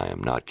 I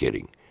am not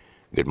kidding.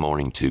 Good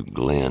morning to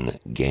Glenn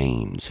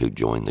Gaines, who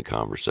joined the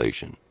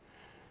conversation.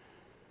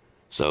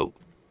 So,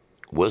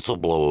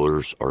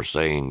 whistleblowers are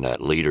saying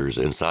that leaders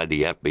inside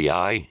the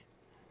FBI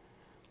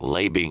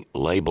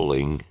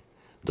labeling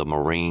the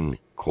Marine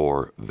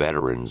Corps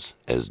veterans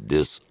as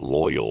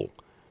disloyal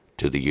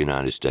to the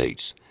United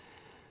States.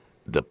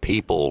 The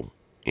people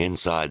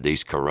inside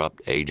these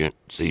corrupt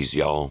agencies,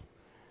 y'all,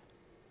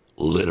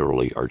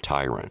 literally are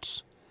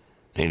tyrants.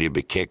 They need to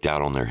be kicked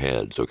out on their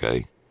heads,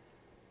 okay?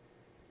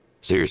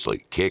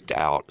 Seriously, kicked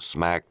out,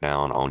 smacked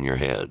down on your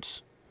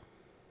heads.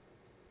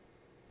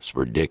 It's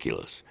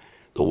ridiculous.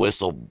 The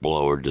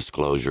whistleblower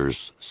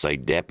disclosures say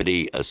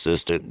Deputy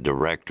Assistant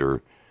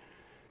Director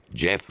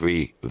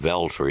Jeffrey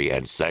Veltri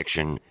and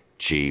Section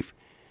Chief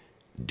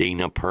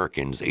Dina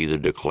Perkins either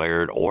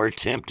declared or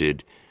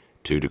attempted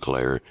to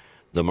declare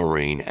the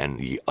Marine and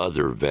the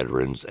other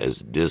veterans as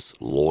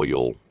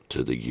disloyal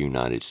to the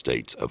United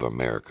States of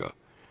America.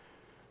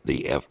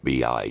 The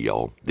FBI,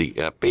 y'all. The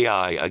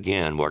FBI,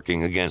 again,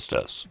 working against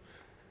us.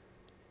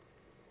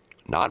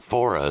 Not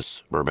for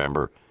us,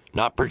 remember.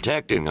 Not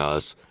protecting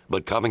us,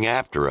 but coming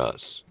after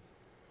us.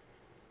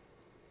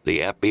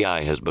 The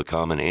FBI has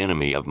become an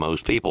enemy of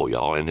most people,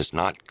 y'all, and it's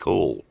not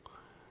cool.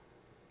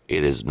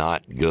 It is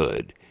not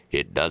good.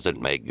 It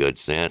doesn't make good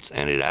sense,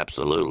 and it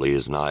absolutely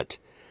is not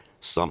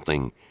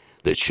something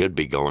that should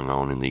be going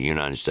on in the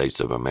United States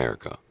of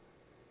America.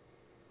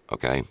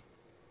 Okay?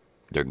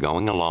 They're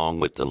going along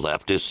with the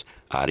leftist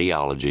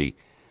ideology,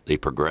 the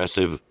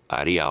progressive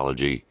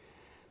ideology,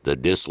 the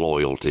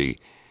disloyalty.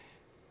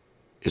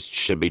 It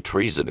should be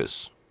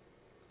treasonous.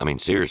 I mean,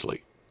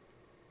 seriously.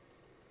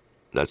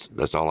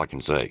 That's all I can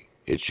say.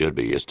 It should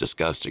be. It's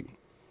disgusting.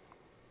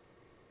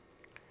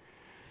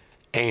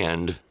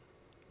 And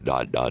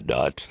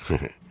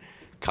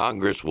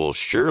Congress will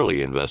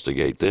surely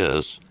investigate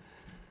this.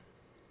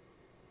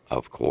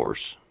 Of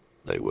course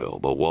they will.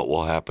 But what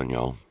will happen,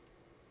 y'all?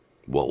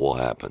 What will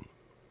happen?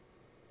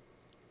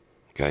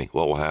 Okay,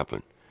 what will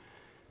happen?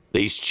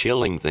 These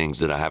chilling things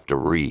that I have to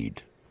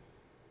read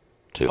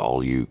to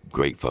all you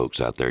great folks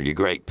out there, you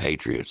great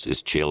patriots,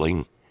 is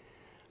chilling.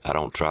 I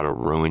don't try to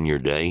ruin your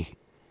day,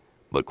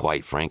 but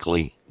quite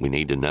frankly, we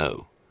need to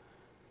know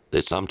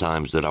that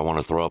sometimes that I want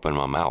to throw up in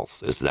my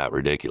mouth. It's that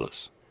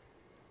ridiculous.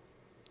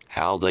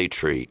 How they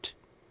treat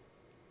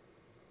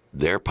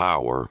their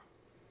power,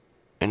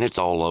 and it's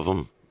all of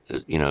them.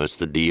 You know, it's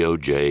the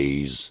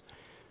DOJs,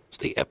 it's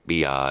the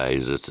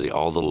FBIs, it's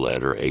all the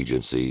letter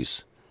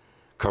agencies.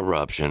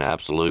 Corruption,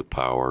 absolute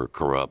power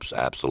corrupts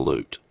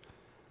absolute.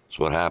 That's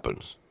what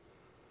happens.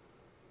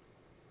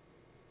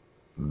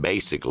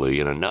 Basically,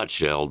 in a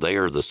nutshell, they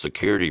are the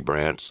security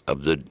branch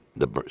of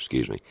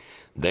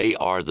they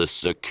are the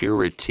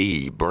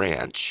security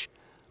branch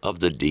of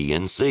the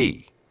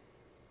DNC,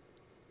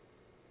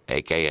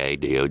 aka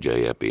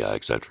DOJ, FBI,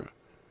 etc.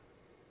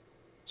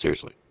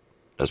 Seriously,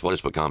 that's what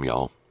it's become,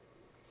 y'all.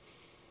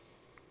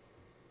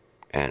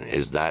 And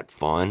is that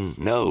fun?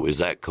 No. Is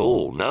that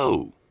cool?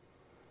 No.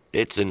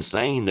 It's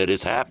insane that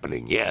it's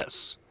happening,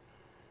 yes.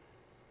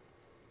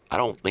 I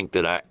don't think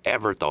that I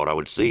ever thought I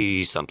would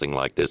see something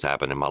like this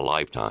happen in my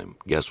lifetime.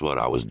 Guess what?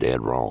 I was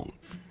dead wrong.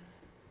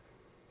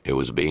 It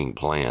was being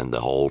planned the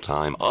whole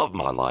time of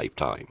my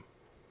lifetime.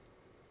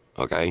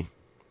 Okay?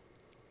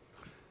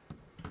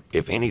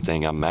 If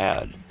anything, I'm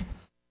mad.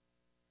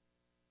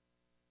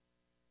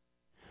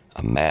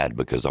 I'm mad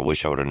because I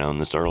wish I would have known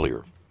this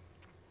earlier.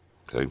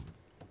 Okay?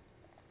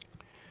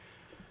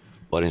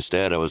 But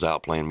instead, I was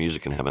out playing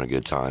music and having a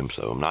good time,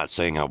 so I'm not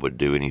saying I would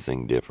do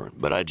anything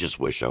different, but I just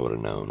wish I would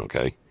have known,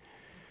 okay?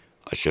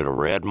 I should have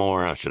read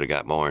more. I should have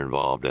got more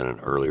involved at an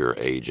earlier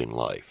age in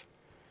life.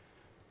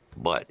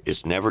 But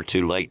it's never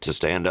too late to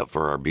stand up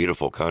for our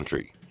beautiful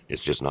country.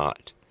 It's just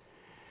not.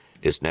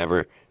 It's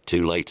never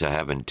too late to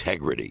have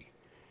integrity.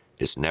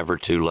 It's never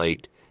too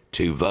late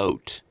to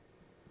vote.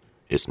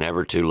 It's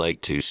never too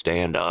late to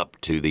stand up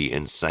to the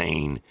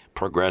insane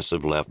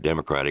progressive left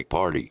Democratic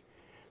Party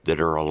that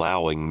are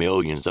allowing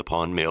millions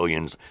upon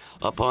millions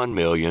upon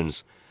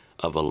millions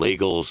of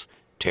illegals,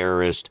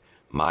 terrorists,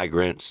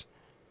 migrants,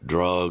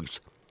 drugs,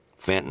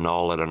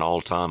 fentanyl at an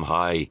all-time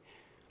high,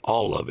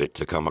 all of it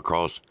to come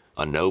across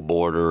a no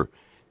border,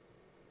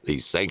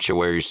 these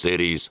sanctuary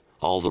cities,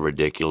 all the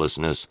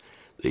ridiculousness,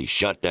 the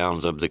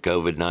shutdowns of the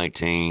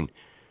COVID-19,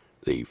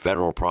 the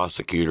federal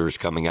prosecutors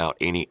coming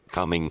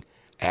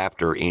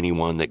after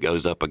anyone that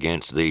goes up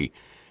against the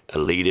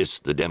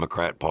elitists, the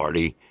Democrat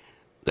Party.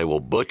 They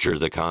will butcher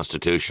the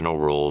constitutional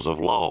rules of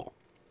law.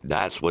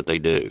 That's what they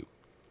do.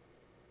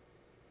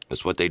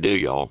 That's what they do,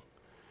 y'all.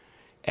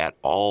 At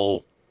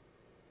all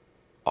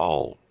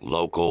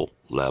local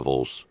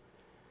levels,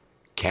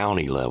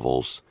 county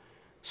levels,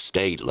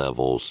 state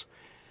levels,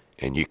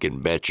 and you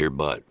can bet your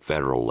butt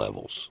federal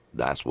levels.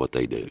 That's what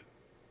they do.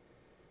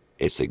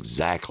 It's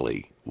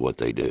exactly what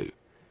they do.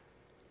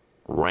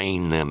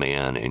 Rein them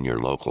in your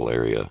local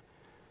area.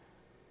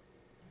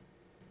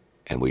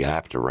 And we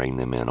have to rein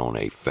them in on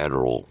a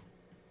federal,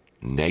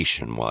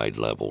 nationwide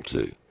level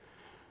too.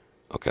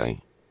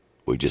 Okay?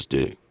 We just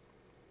do.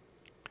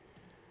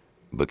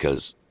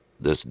 Because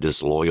this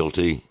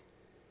disloyalty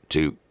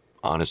to,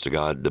 honest to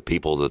God, the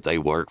people that they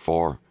work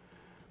for,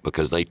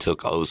 because they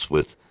took oaths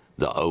with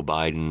the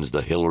Bidens,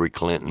 the Hillary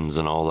Clintons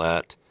and all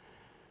that.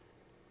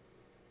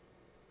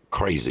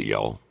 Crazy,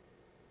 y'all.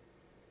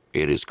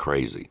 It is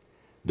crazy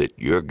that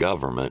your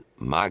government,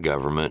 my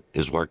government,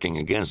 is working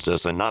against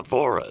us and not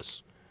for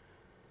us.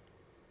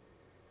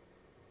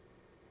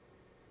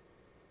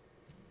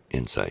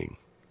 Insane.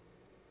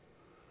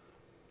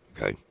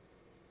 Okay?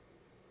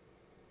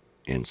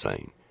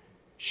 Insane.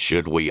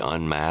 Should we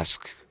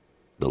unmask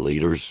the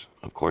leaders?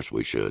 Of course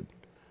we should.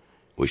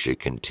 We should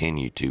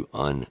continue to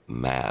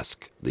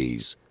unmask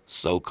these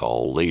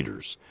so-called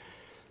leaders.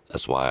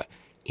 That's why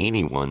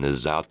anyone that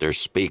is out there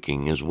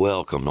speaking is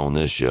welcomed on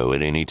this show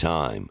at any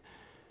time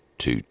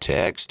to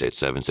text at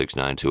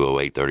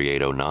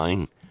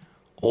 769-208-3809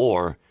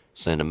 or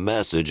send a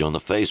message on the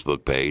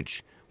Facebook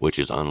page, which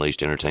is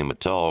Unleashed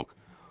Entertainment Talk,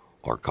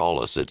 or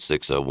call us at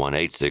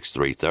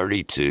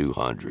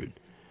 601-863-3200.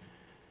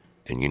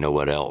 And you know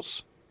what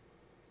else?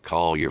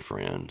 Call your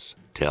friends.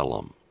 Tell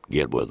them.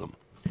 Get with them.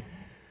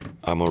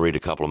 I'm going to read a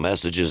couple of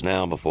messages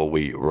now before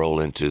we roll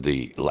into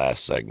the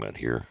last segment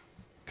here,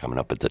 coming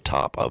up at the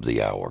top of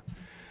the hour.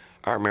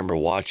 I remember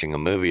watching a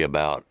movie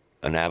about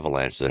an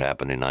avalanche that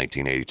happened in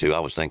 1982. I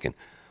was thinking,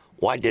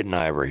 why didn't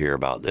I ever hear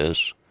about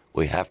this?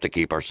 We have to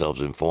keep ourselves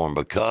informed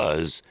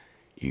because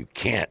you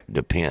can't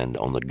depend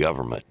on the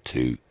government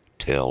to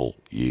tell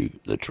you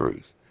the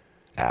truth.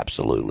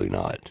 Absolutely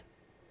not.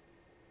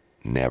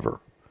 Never.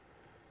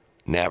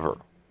 Never.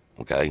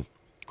 Okay?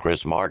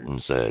 Chris Martin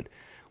said,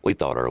 we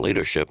thought our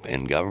leadership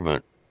in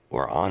government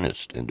were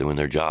honest in doing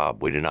their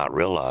job. We did not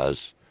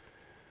realize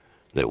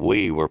that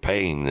we were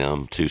paying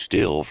them to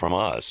steal from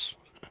us.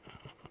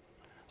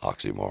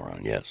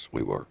 Oxymoron. Yes,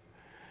 we were.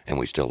 And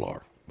we still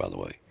are, by the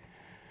way.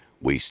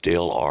 We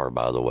still are,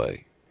 by the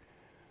way.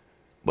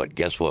 But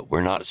guess what?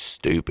 We're not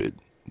stupid.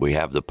 We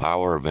have the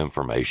power of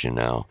information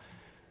now.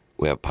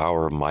 We have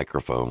power of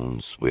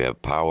microphones. We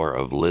have power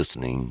of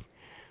listening.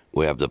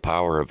 We have the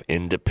power of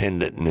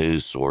independent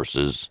news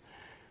sources.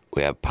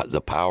 We have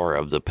the power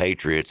of the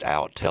patriots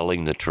out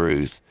telling the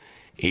truth,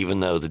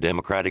 even though the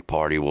Democratic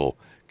Party will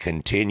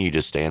continue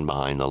to stand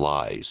behind the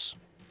lies.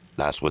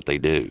 That's what they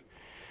do.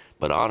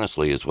 But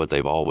honestly, it's what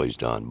they've always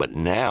done. But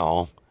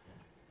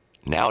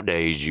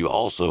nowadays, you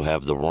also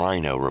have the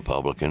Rhino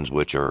Republicans,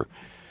 which are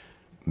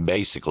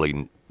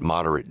basically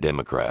moderate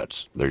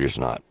Democrats. They're just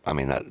not. I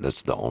mean,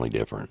 that's the only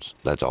difference.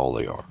 That's all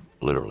they are.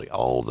 Literally,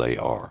 all they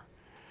are.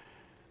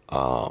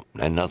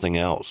 And nothing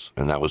else.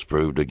 And that was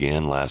proved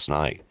again last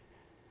night,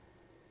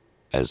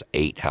 as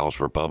 8 House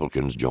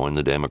Republicans joined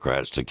the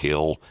Democrats to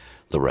kill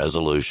the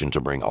resolution to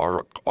bring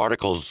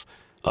articles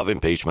of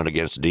impeachment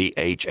against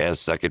DHS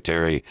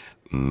Secretary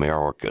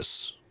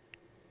Mayorkas.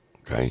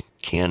 Okay?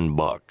 Ken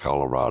Buck,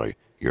 Colorado,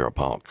 you're a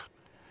punk.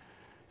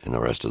 And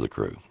the rest of the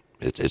crew.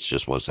 It's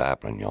just what's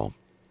happening, y'all.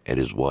 It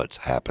is what's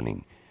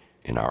happening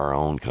in our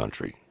own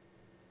country.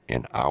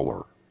 In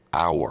our.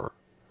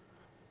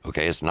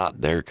 Okay, it's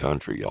not their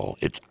country, y'all.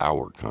 It's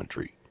our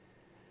country.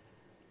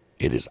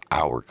 It is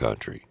our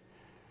country.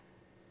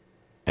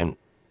 And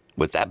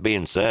with that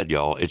being said,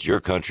 y'all, it's your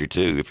country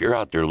too. If you're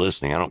out there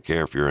listening, I don't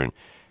care if you're in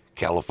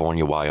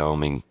California,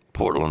 Wyoming,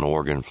 Portland,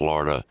 Oregon,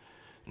 Florida,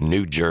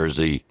 New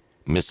Jersey,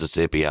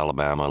 Mississippi,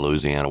 Alabama,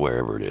 Louisiana,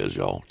 wherever it is,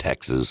 y'all,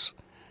 Texas.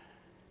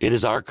 It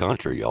is our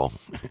country, y'all.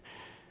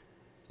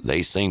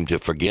 They seem to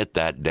forget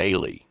that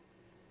daily.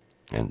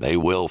 And they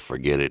will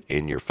forget it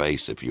in your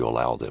face if you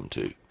allow them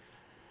to.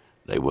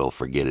 They will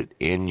forget it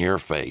in your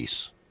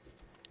face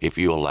if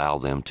you allow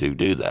them to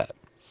do that.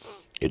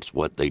 It's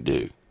what they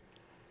do.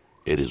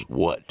 It is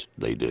what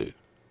they do.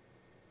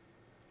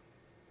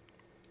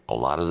 A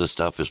lot of the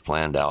stuff is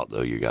planned out,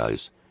 though, you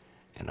guys.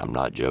 And I'm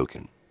not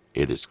joking.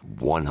 It is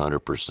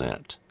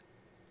 100%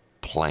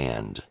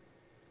 planned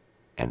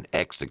and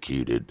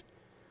executed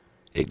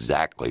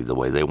exactly the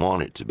way they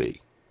want it to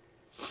be.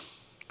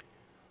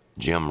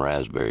 Jim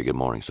Raspberry, good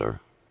morning, sir.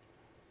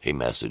 He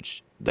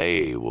messaged,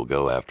 they will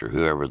go after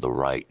whoever the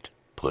right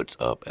puts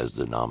up as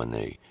the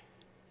nominee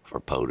for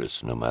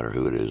POTUS, no matter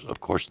who it is.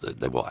 Of course,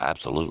 they will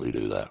absolutely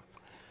do that.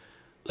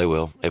 They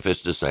will. If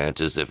it's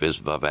DeSantis, if it's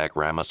Vivek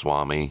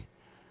Ramaswamy,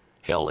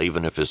 hell,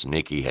 even if it's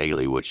Nikki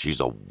Haley, which she's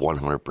a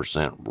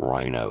 100%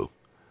 rhino,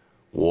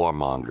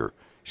 warmonger.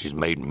 She's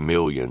made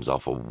millions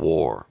off of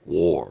war.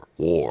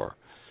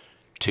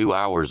 2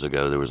 hours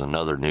ago, there was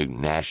another new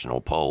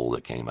national poll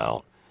that came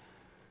out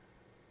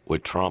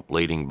with Trump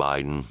leading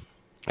Biden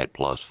at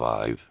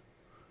 +5.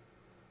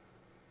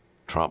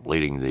 Trump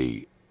leading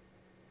the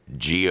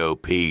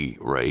GOP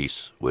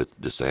race with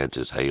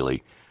DeSantis,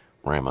 Haley,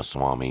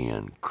 Ramaswamy,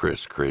 and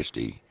Chris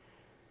Christie.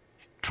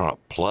 Trump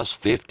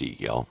 +50,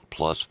 y'all,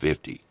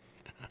 +50.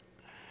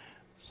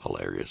 It's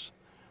hilarious.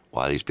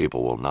 Why these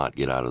people will not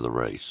get out of the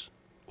race.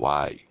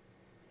 Why?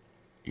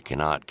 You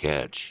cannot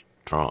catch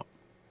Trump,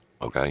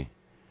 okay?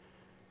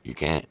 You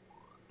can't.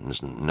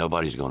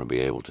 Nobody's going to be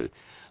able to.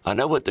 I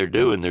know what they're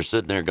doing. They're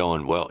sitting there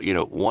going, well, you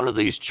know, one of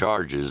these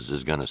charges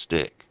is going to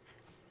stick.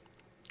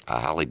 I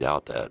highly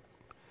doubt that,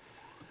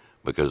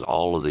 because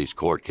all of these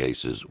court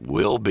cases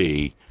will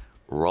be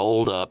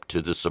rolled up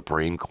to the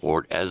Supreme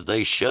Court, as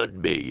they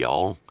should be,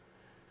 y'all.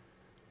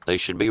 They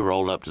should be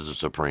rolled up to the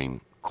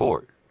Supreme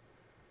Court.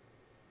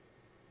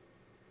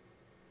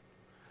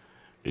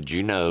 Did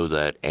you know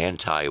that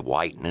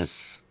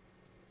anti-whiteness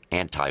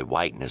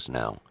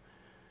now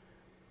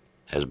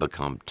has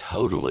become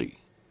totally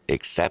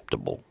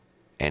acceptable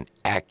and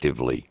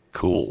actively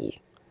cool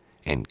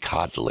and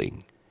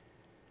coddling?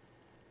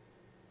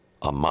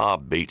 A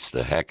mob beats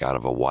the heck out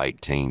of a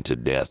white teen to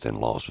death in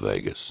Las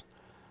Vegas.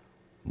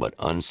 But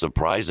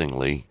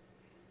unsurprisingly,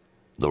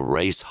 the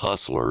race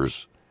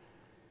hustlers,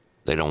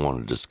 they don't want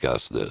to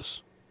discuss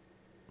this.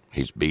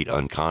 He's beat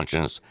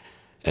unconscious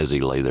as he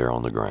lay there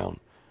on the ground.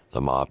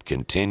 The mob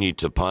continued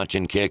to punch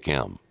and kick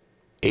him,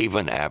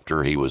 even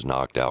after he was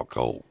knocked out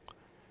cold.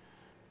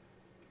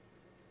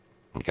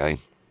 Okay?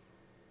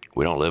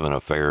 We don't live in a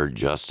fair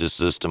justice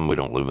system. We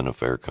don't live in a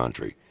fair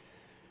country.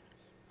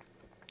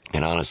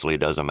 And honestly,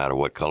 it doesn't matter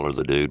what color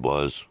the dude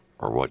was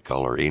or what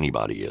color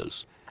anybody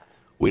is.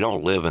 We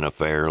don't live in a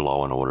fair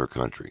law and order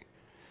country.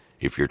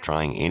 If you're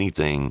trying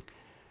anything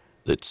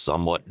that's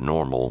somewhat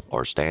normal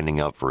or standing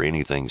up for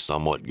anything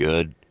somewhat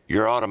good,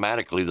 you're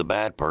automatically the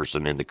bad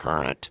person in the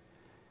current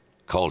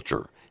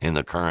culture, in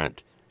the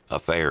current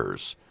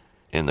affairs,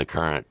 in the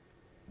current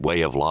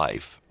way of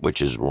life,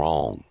 which is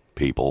wrong,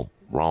 people.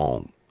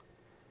 Wrong.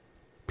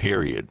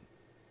 Period.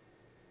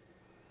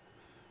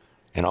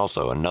 And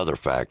also another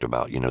fact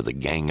about, the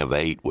Gang of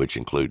Eight, which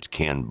includes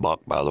Ken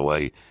Buck, by the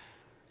way,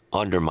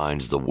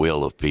 undermines the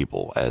will of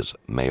people as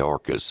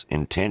Mayorkas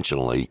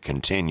intentionally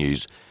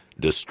continues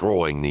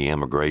destroying the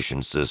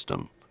immigration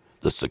system,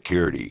 the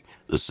security,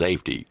 the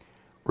safety,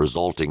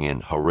 resulting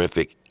in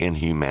horrific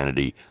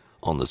inhumanity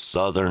on the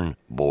southern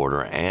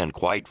border and,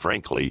 quite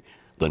frankly,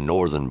 the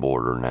northern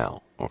border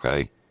now,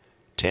 okay?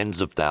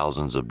 Tens of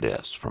thousands of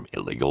deaths from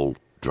illegal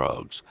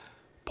drugs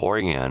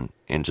pouring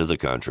into the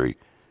country,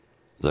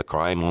 the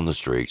crime on the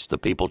streets, the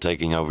people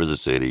taking over the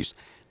cities,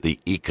 the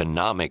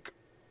economic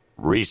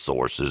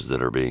resources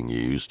that are being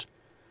used.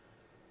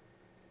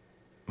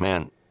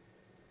 Man,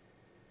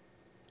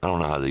 I don't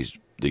know how these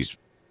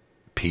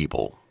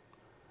people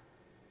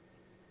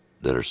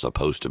that are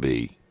supposed to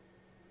be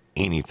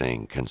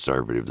anything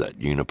conservative, that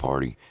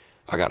uniparty,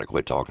 I got to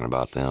quit talking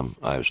about them.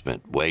 I've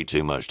spent way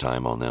too much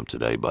time on them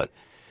today, but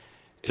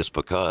it's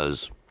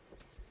because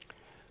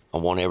I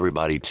want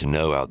everybody to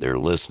know out there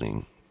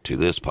listening to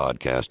this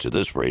podcast, to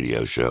this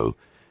radio show,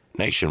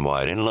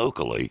 nationwide and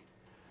locally,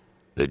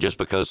 that just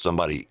because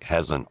somebody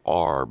has an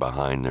R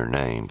behind their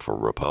name for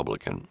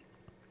Republican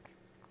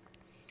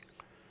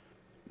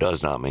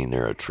does not mean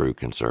they're a true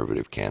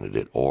conservative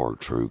candidate or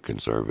true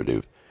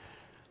conservative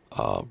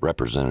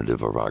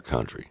representative of our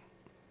country.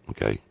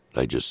 Okay?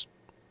 It just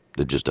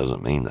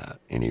doesn't mean that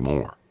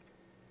anymore.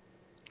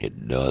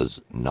 It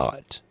does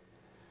not.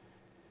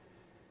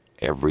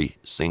 Every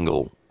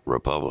single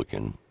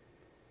Republican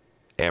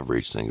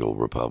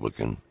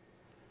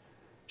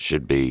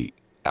should be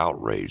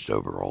outraged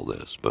over all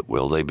this. But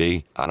will they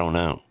be? I don't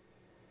know.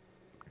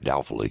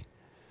 Doubtfully.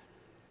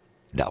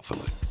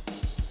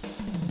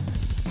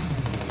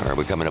 All right,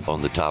 we're coming up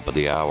on the top of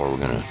the hour. We're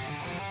going to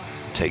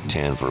take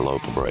 10 for a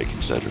local break,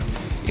 etc.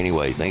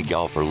 Anyway, thank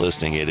y'all for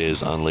listening. It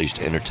is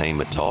Unleashed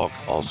Entertainment Talk,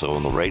 also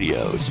on the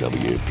radio. It's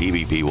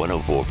WPBP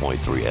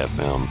 104.3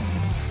 FM,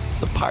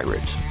 The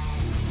Pirate.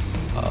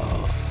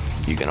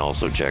 You can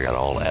also check out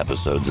all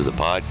episodes of the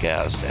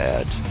podcast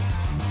at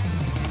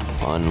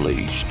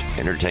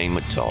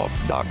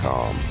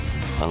UnleashedEntertainmentTalk.com.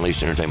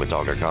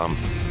 UnleashedEntertainmentTalk.com.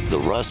 The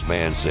Rust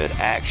Band said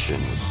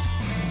actions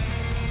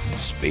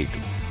speak,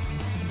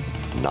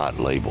 not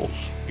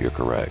labels. You're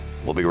correct.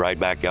 We'll be right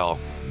back, y'all.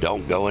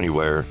 Don't go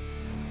anywhere.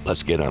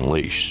 Let's get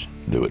unleashed.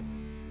 Do it.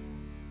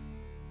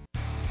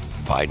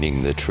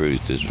 Finding the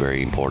truth is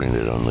very important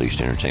at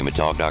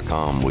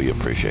UnleashedEntertainmentTalk.com. We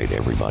appreciate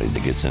everybody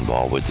that gets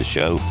involved with the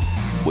show.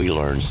 We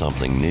learn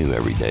something new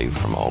every day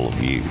from all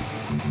of you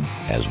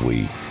as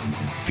we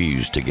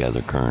fuse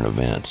together current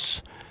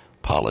events,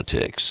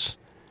 politics,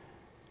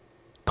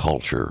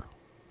 culture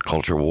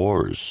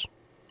wars,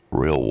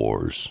 real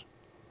wars,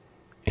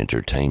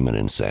 entertainment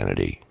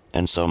insanity,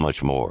 and so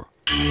much more.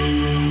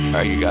 All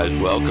right, you guys,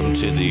 welcome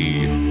to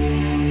the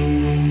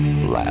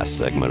last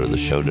segment of the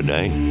show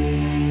today.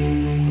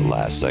 The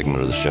last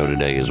segment of the show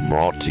today is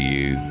brought to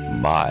you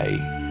by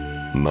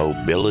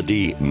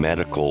Mobility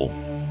Medical,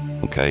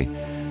 okay?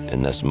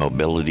 And that's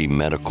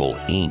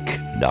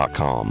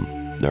mobilitymedicalinc.com.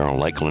 They're on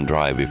Lakeland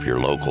Drive if you're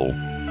local,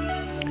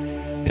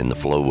 in the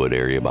Flowood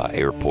area by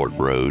Airport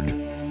Road.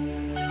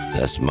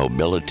 That's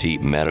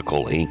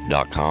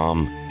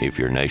mobilitymedicalinc.com if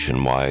you're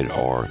nationwide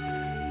or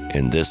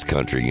in this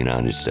country,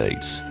 United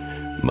States.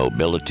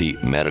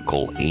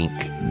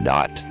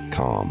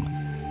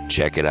 mobilitymedicalinc.com.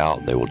 Check it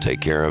out. They will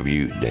take care of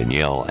you.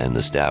 Danielle and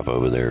the staff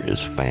over there is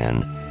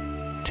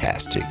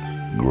fantastic.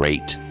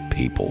 Great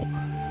people.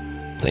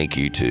 Thank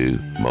you to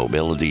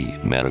Mobility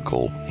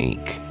Medical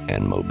Inc.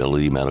 and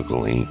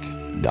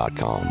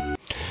mobilitymedicalinc.com.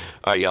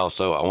 All right, y'all,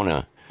 so I want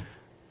to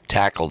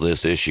tackle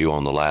this issue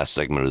on the last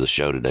segment of the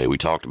show today. We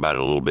talked about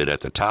it a little bit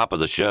at the top of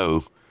the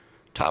show,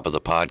 top of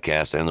the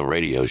podcast and the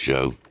radio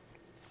show.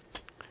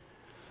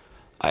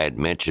 I had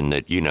mentioned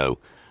that,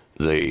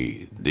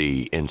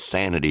 the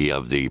insanity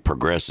of the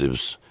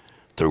progressives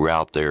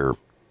throughout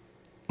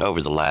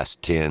over the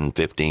last 10,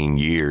 15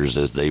 years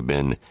as they've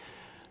been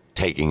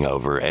taking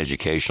over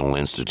educational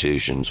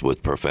institutions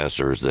with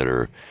professors that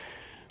are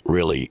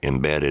really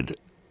embedded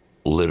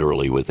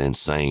literally with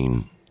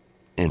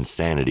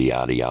insanity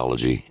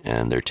ideology,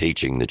 and they're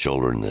teaching the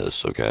children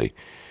this, okay?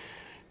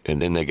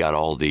 And then they got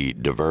all the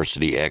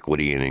diversity,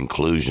 equity, and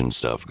inclusion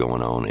stuff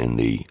going on in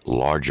the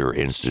larger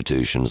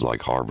institutions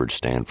like Harvard,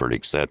 Stanford,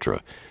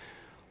 etc.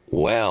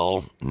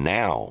 Well,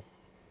 now,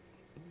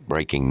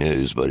 breaking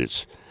news, but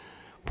it's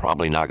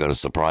probably not going to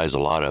surprise a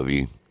lot of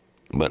you,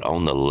 but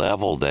on the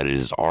level that it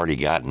has already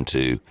gotten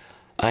to,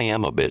 I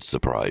am a bit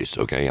surprised,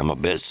 okay? I'm a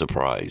bit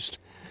surprised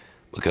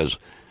because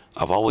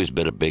I've always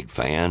been a big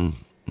fan,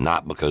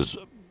 not because,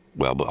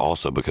 but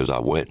also because I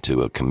went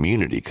to a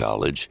community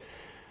college,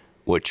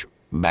 which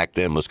back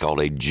then was called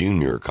a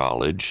junior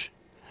college.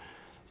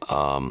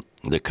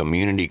 The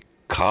community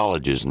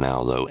colleges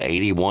now, though,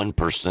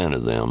 81%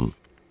 of them,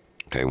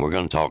 okay, we're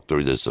going to talk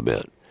through this a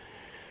bit.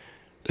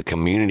 The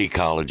community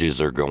colleges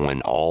are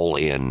going all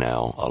in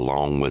now,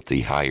 along with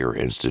the higher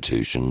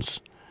institutions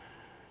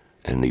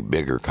and the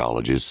bigger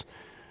colleges.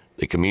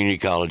 The community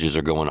colleges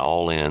are going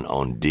all in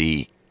on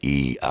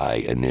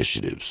DEI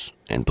initiatives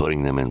and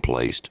putting them in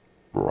place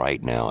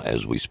right now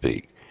as we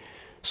speak.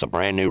 It's a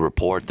brand new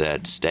report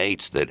that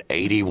states that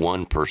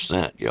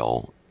 81%,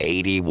 y'all,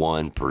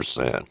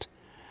 81%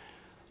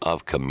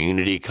 of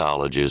community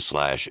colleges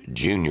 /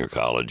 junior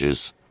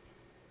colleges,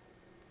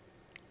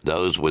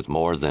 those with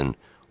more than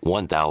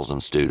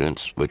 1,000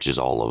 students, which is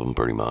all of them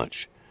pretty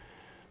much,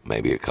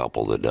 Maybe a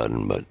couple that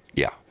doesn't, but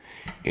yeah.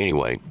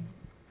 Anyway,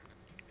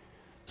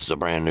 this is a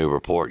brand new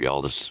report,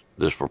 y'all.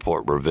 This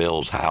report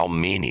reveals how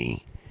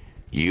many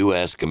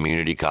U.S.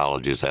 community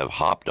colleges have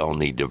hopped on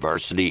the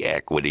diversity,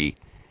 equity,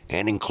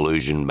 and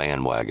inclusion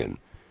bandwagon,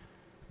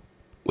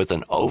 with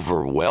an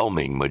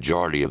overwhelming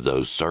majority of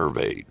those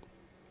surveyed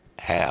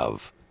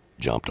have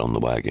jumped on the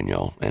wagon,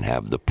 y'all, and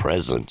have the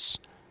presence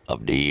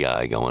of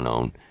DEI going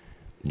on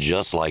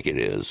just like it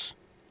is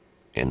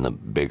in the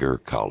bigger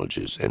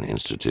colleges and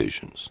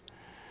institutions.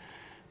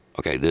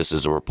 Okay, this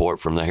is a report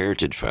from the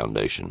Heritage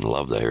Foundation.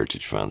 Love the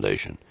Heritage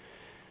Foundation.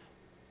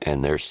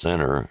 And their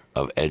Center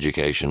of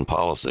Education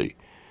Policy.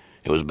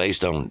 It was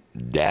based on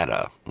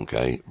data,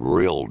 okay,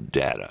 real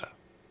data.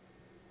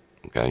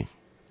 Okay?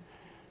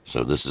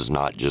 So this is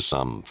not just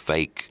some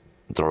fake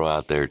throw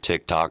out there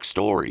TikTok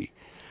story.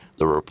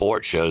 The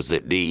report shows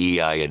that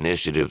DEI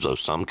initiatives of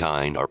some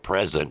kind are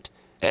present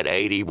at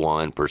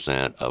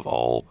 81% of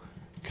all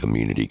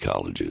community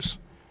colleges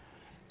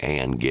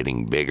and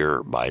getting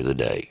bigger by the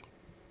day.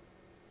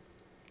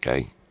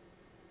 Okay?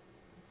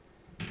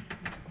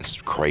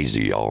 It's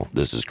crazy, y'all.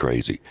 This is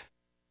crazy.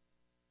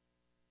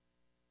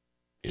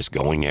 It's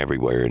going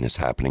everywhere, and it's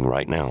happening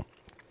right now.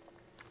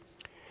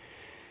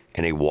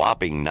 And a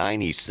whopping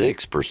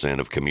 96%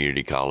 of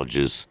community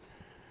colleges,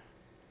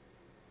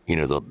 you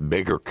know, the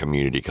bigger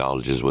community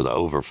colleges with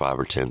over 5,000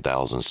 or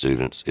 10,000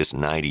 students, it's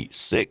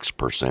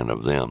 96%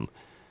 of them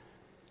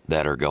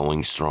that are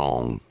going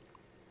strong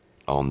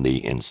on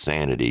the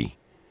insanity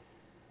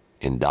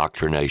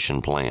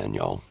indoctrination plan,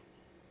 y'all.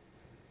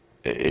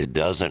 It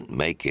doesn't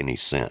make any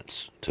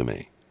sense to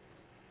me.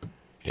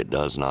 It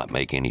does not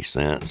make any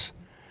sense.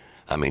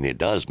 I mean, it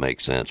does make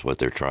sense what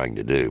they're trying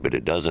to do, but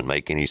it doesn't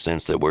make any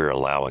sense that we're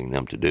allowing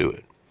them to do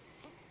it.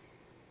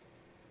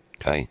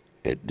 Okay?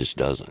 It just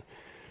doesn't.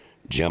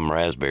 Jim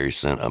Raspberry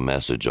sent a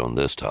message on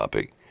this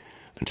topic.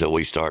 Until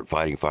we start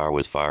fighting fire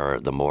with fire,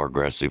 the more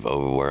aggressive,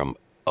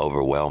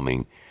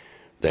 overwhelming,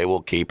 we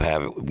will keep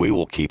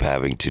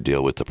having to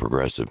deal with the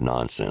progressive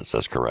nonsense.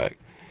 That's correct.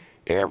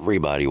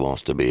 Everybody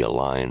wants to be a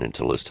lion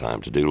until it's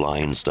time to do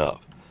lion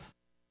stuff.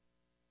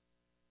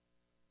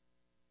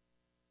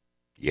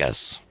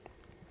 Yes.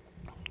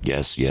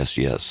 Yes, yes,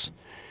 yes.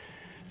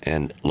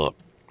 And look,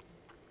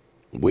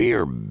 we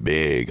are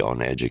big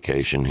on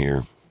education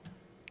here,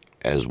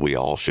 as we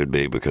all should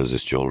be, because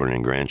it's children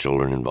and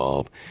grandchildren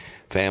involved,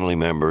 family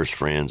members,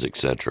 friends,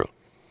 etc.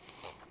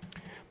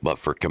 But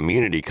for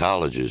community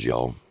colleges,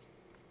 y'all,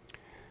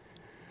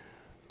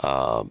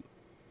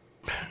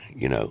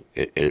 you know,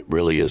 it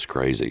really is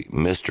crazy.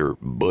 Mr.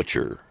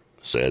 Butcher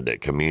said that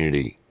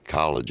community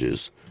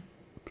colleges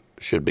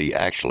should be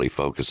actually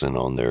focusing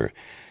on their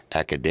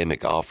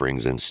academic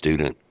offerings and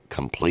student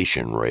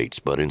completion rates,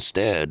 but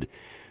instead,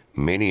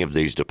 many of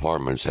these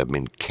departments have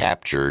been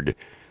captured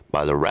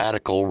by the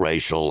radical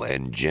racial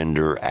and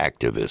gender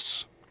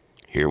activists.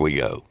 Here we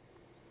go.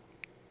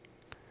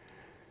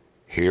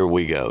 Here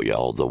we go,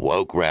 y'all. The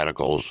woke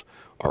radicals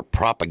are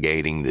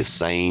propagating the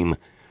same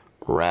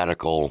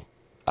radical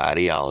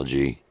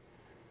ideology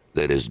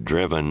that has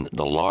driven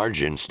the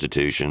large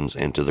institutions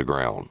into the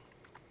ground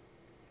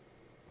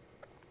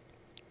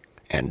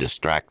and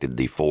distracted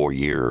the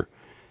 4-year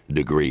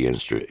degree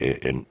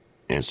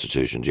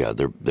institutions. Yeah,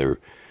 they're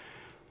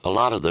a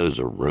lot of those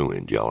are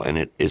ruined, y'all, and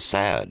it is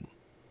sad.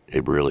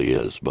 It really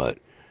is. But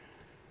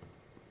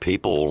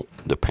people,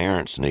 the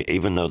parents,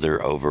 even though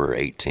they're over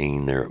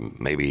 18, they're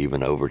maybe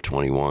even over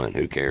 21,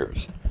 who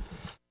cares?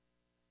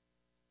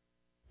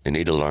 They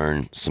need to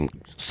learn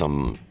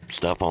some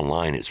stuff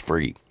online. It's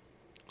free.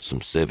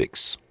 Some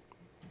civics.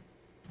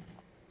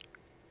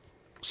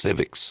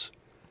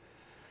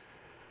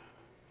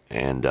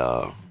 And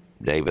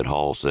David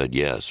Hall said,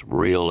 yes,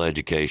 real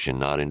education,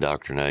 not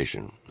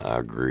indoctrination. I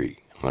agree,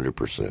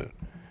 100%.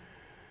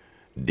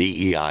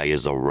 DEI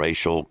is a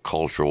racial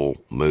cultural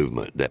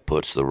movement that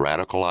puts the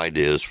radical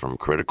ideas from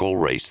critical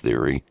race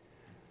theory,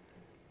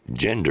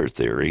 gender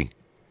theory,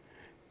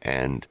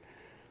 and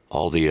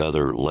all the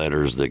other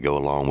letters that go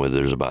along with it,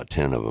 there's about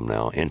 10 of them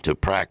now, into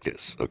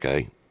practice,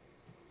 okay?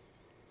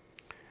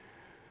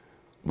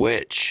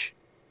 Which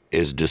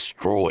is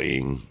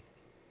destroying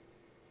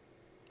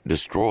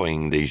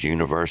these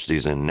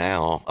universities and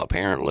now,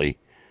 apparently,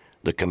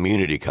 the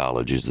community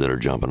colleges that are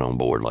jumping on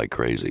board like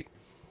crazy.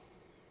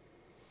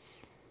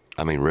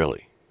 I mean,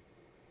 really.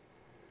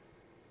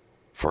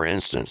 For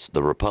instance,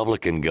 the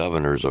Republican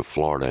governors of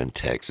Florida and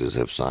Texas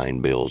have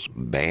signed bills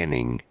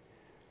banning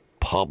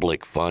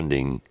public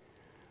funding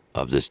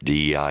of this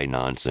DEI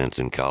nonsense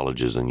in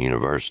colleges and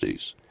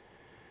universities.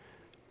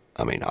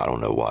 I mean, I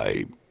don't know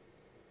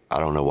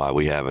why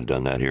we haven't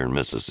done that here in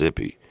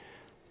Mississippi.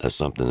 That's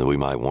something that we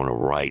might want to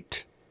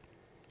write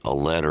a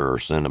letter or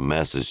send a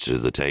message to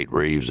the Tate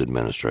Reeves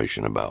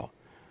administration about.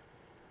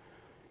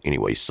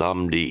 Anyway,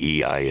 some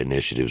DEI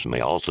initiatives may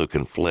also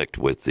conflict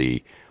with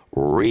the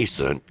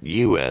recent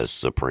U.S.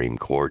 Supreme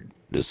Court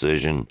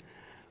decision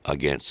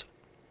against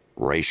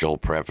racial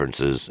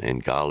preferences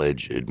in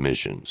college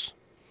admissions.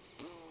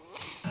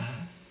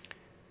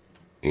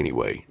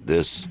 Anyway,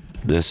 this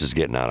is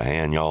getting out of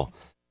hand, y'all.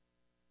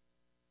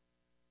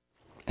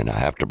 And I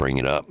have to bring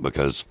it up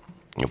because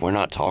if we're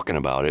not talking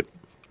about it,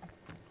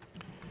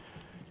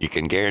 you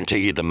can guarantee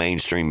you the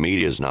mainstream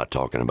media is not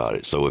talking about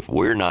it. So if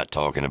we're not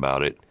talking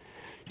about it,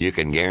 you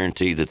can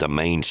guarantee that the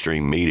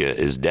mainstream media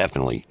is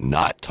definitely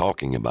not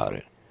talking about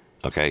it.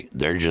 Okay?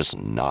 They're just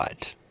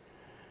not.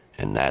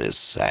 And that is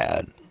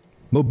sad.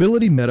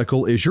 Mobility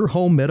Medical is your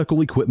home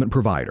medical equipment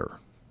provider.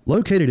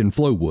 Located in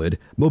Flowood,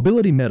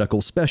 Mobility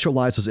Medical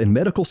specializes in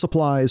medical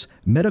supplies,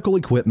 medical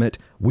equipment,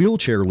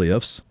 wheelchair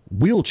lifts,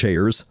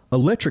 wheelchairs,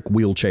 electric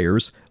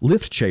wheelchairs,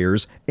 lift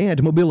chairs,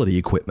 and mobility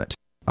equipment.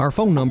 Our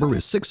phone number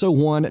is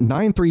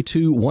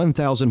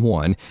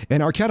 601-932-1001,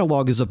 and our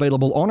catalog is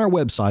available on our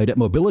website at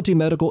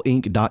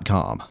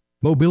mobilitymedicalinc.com.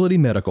 Mobility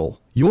Medical,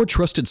 your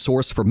trusted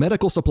source for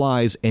medical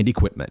supplies and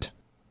equipment.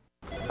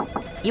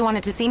 You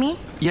wanted to see me?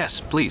 Yes,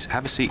 please,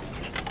 have a seat.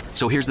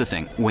 So here's the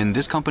thing. When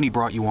this company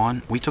brought you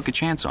on, we took a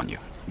chance on you.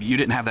 You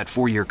didn't have that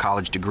 4-year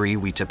college degree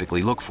we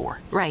typically look for.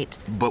 Right.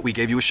 But we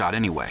gave you a shot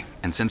anyway.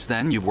 And since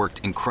then, you've worked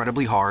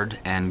incredibly hard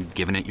and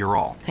given it your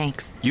all.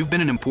 Thanks. You've been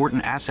an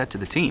important asset to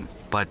the team,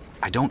 but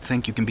I don't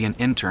think you can be an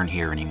intern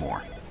here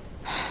anymore.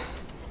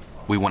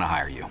 We want to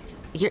hire you.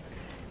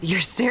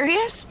 You're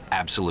serious?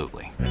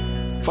 Absolutely.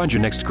 Find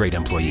your next great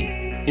employee.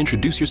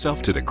 Introduce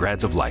yourself to the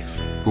grads of life.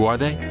 Who are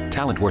they?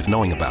 Talent worth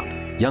knowing about.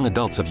 Young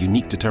adults of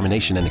unique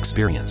determination and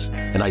experience.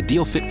 An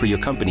ideal fit for your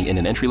company in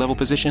an entry-level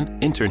position,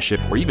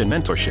 internship, or even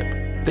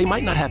mentorship. They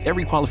might not have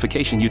every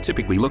qualification you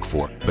typically look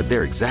for, but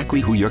they're exactly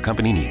who your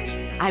company needs.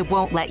 I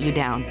won't let you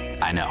down.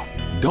 I know.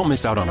 Don't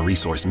miss out on a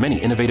resource many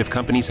innovative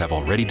companies have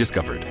already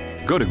discovered.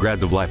 Go to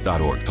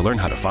gradsoflife.org to learn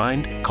how to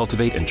find,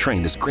 cultivate, and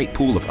train this great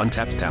pool of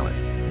untapped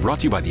talent. Brought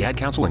to you by the Ad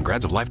Council and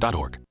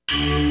gradsoflife.org.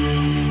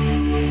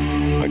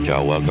 All right,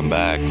 y'all, welcome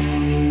back.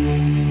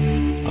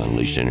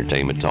 Unleashed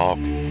Entertainment Talk.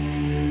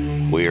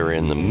 We are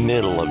in the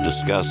middle of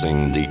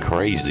discussing the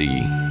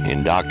crazy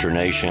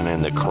indoctrination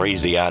and the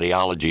crazy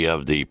ideology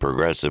of the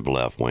progressive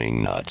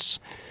left-wing nuts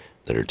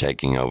that are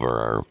taking over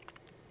our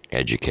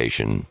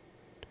education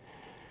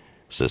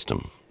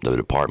system. The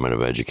Department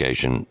of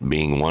Education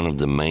being one of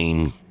the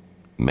main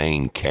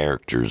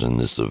characters in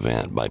this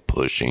event by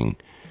pushing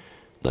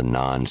the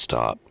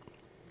nonstop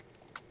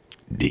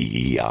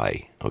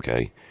DEI,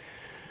 okay?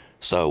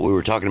 So we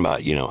were talking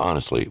about,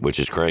 honestly, which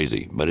is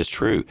crazy, but it's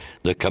true.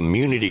 The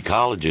community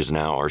colleges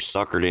now are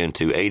suckered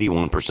into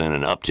 81%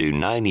 and up to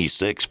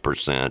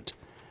 96%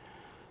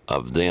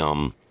 of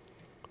them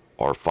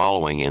are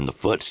following in the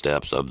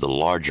footsteps of the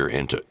larger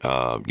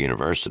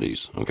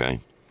universities, okay?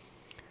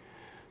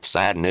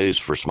 Sad news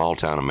for small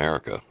town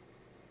America,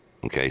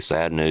 okay?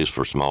 Sad news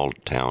for small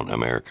town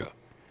America.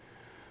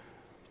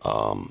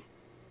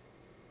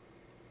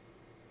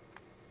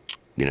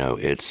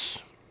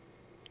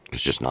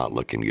 It's just not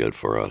looking good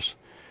for us.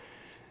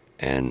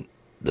 And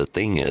the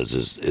thing is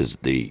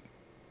the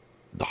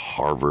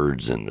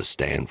Harvards and the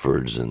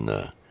Stanfords and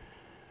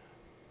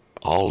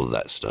all of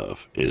that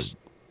stuff is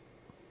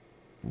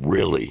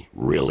really,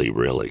 really,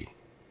 really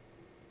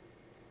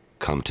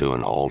come to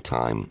an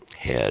all-time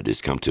head.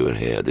 It's come to a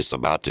head. It's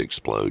about to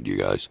explode, you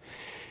guys.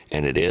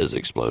 And it is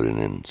exploding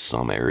in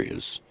some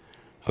areas.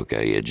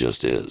 Okay, it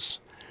just is.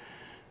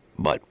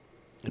 But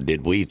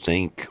did we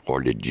think,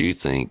 or did you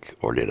think,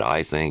 or did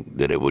I think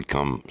that it would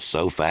come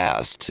so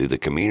fast to the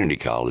community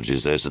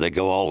colleges as they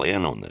go all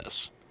in on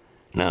this?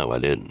 No, I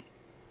didn't.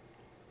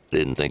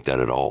 Didn't think that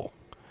at all.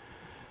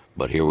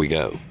 But here we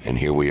go, and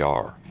here we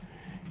are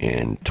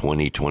in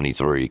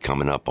 2023,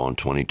 coming up on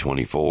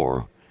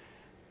 2024,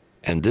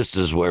 and this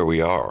is where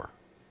we are.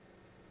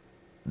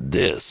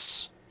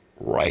 This,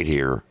 right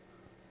here,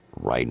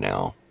 right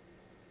now,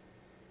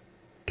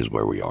 is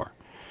where we are.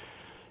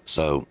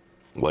 So,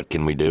 what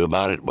can we do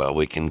about it? Well,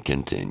 we can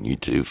continue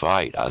to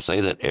fight. I say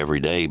that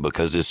every day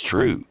because it's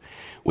true.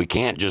 We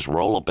can't just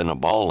roll up in a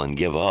ball and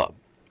give up.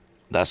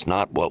 That's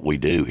not what we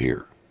do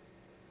here.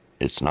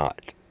 It's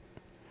not.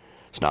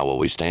 It's not what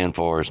we stand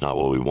for. It's not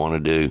what we want to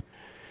do.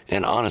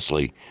 And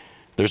honestly,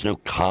 there's no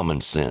common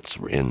sense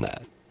in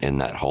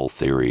that whole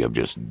theory of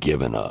just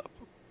giving up.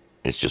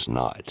 It's just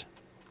not.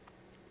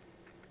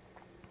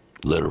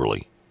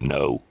 Literally,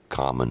 no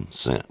common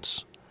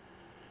sense.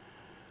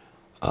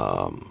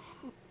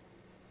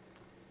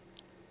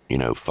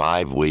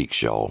 5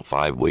 weeks, y'all,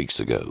 5 weeks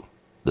ago,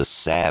 the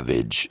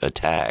savage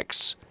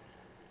attacks,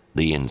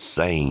 the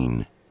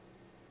insane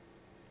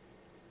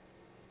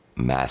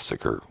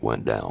massacre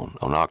went down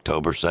on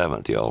October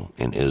 7th, y'all,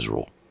 in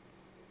Israel.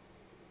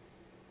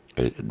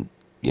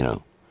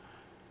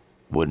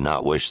 Would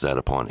not wish that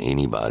upon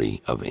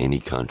anybody of any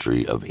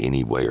country, of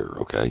anywhere,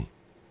 okay?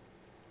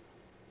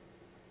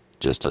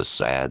 Just a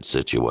sad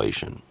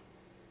situation.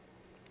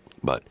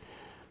 But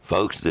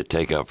folks that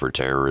take up for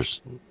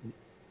terrorists,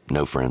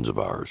 no friends of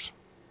ours,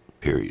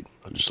 period.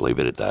 I'll just leave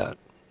it at that.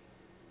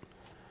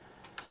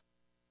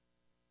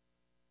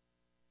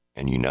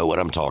 And you know what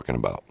I'm talking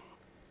about,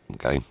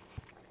 okay?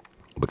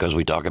 Because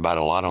we talk about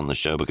it a lot on the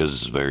show because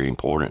it's very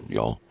important,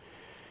 y'all.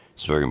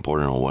 It's very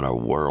important on what our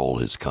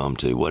world has come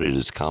to, what it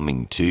is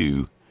coming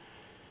to,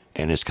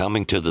 and it's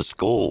coming to the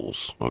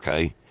schools,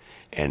 okay?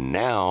 And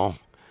now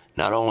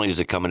Not only is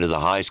it coming to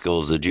the high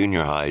schools, the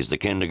junior highs, the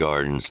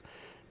kindergartens,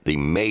 the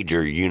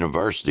major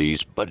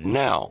universities, but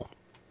now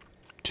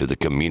to the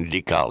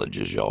community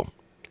colleges, y'all.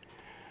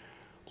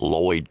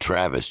 Lloyd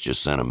Travis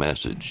just sent a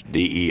message.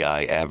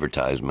 DEI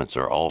advertisements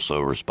are also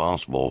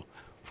responsible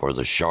for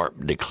the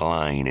sharp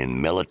decline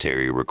in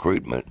military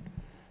recruitment.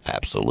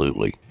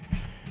 Absolutely.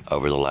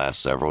 Over the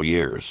last several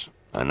years.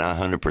 And I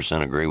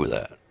 100% agree with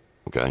that.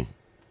 Okay?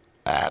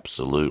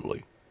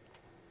 Absolutely.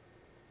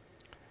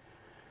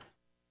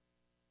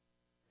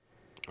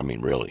 I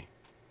mean, really.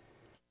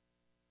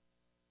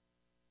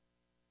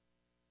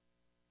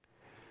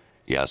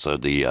 Yeah, so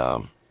the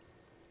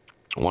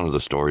one of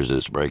the stories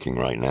that's breaking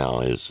right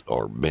now is,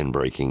 or been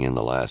breaking in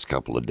the last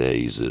couple of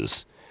days,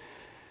 is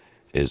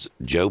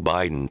Joe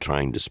Biden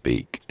trying to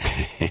speak.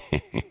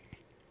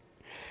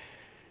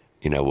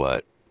 You know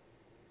what?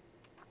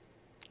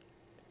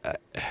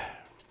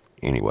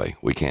 Anyway,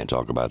 we can't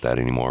talk about that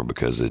anymore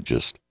because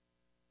it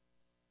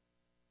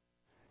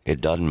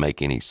doesn't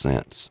make any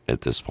sense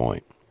at this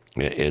point.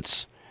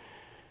 It's,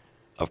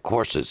 of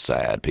course it's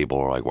sad. People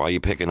are like, why are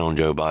you picking on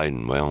Joe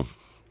Biden? Well,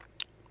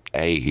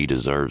 A, he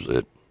deserves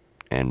it.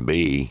 And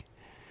B,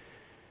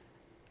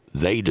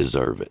 they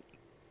deserve it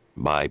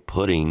by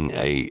putting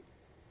a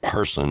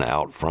person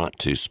out front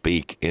to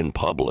speak in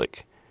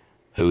public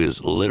who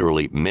is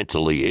literally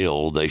mentally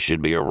ill. They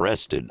should be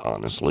arrested,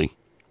 honestly,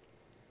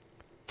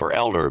 for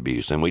elder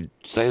abuse. And we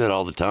say that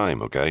all the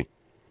time, okay?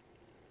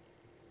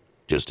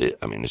 It's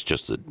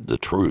just the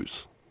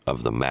truth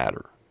of the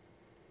matter.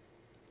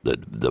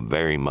 The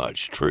very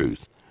much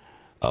truth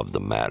of the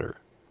matter.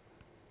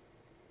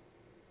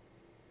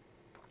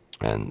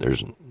 And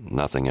there's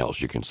nothing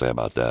else you can say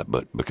about that,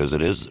 but because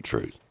it is the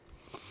truth.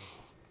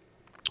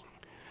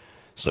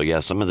 So yeah,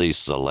 some of these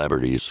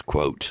celebrities,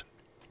 quote,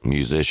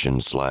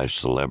 musicians /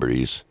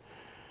 celebrities,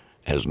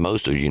 as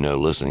most of you know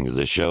listening to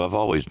this show, I've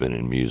always been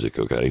in music,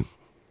 okay?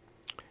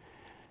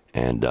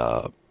 And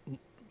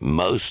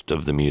most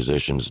of the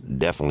musicians,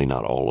 definitely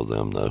not all of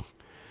them though,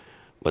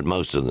 but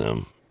most of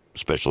them,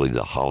 especially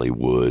the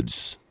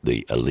Hollywoods,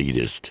 the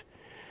elitist,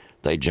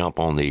 they jump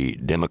on the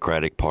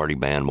Democratic Party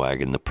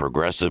bandwagon, the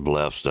progressive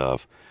left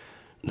stuff,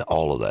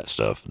 all of that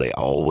stuff. They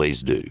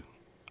always do.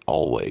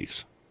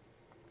 Always.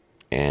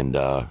 And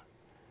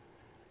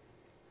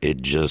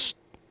it just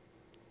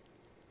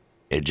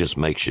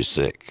makes you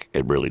sick.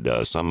 It really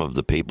does. Some of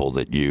the people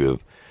that you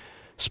have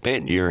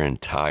spent your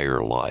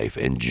entire life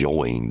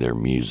enjoying their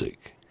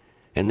music.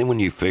 And then when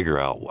you figure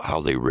out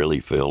how they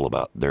really feel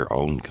about their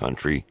own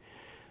country,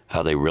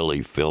 how they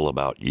really feel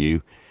about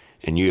you,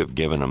 and you have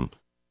given them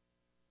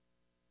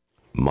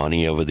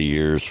money over the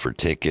years for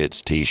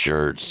tickets,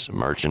 T-shirts,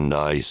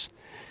 merchandise.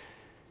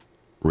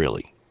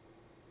 Really,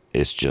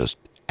 it's just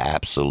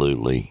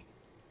absolutely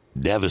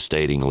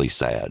devastatingly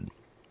sad.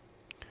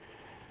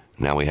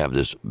 Now we have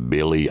this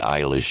Billie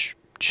Eilish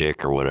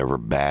chick or whatever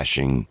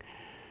bashing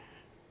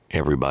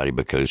everybody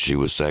because she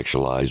was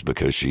sexualized,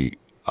 because she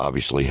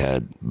obviously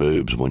had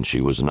boobs when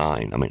she was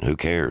 9. I mean, who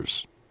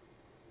cares?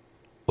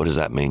 What does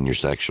that mean, you're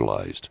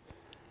sexualized?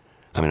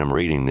 I mean, I'm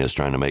reading this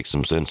trying to make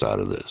some sense out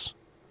of this.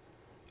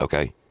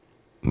 Okay,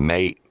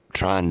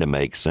 trying to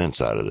make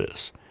sense out of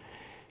this.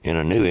 In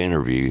a new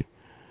interview,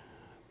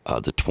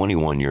 the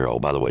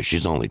 21-year-old, by the way,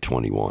 she's only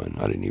 21,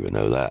 I didn't even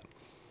know that,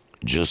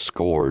 just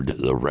scored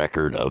the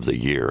record of the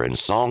year and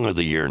Song of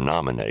the Year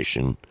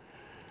nomination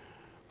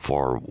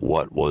for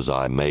What Was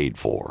I Made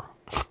For?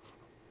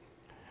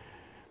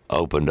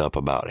 Opened up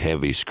about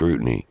heavy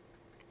scrutiny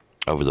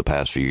over the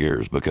past few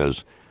years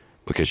because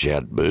she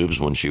had boobs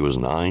when she was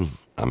 9.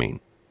 I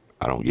mean,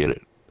 I don't get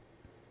it.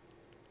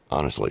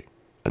 Honestly.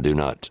 I do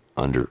not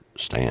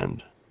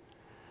understand.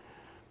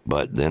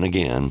 But then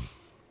again,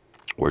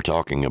 we're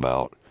talking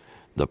about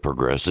the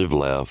progressive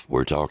left.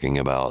 We're talking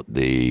about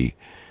the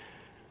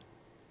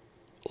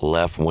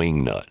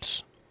left-wing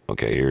nuts.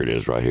 Okay, here it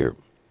is right here.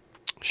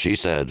 She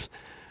said,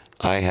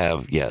 I've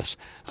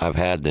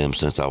had them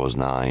since I was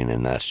 9,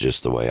 and that's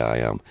just the way I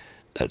am.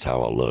 That's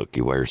how I look.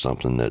 You wear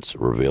something that's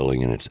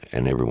revealing,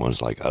 and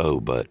everyone's like,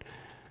 oh, but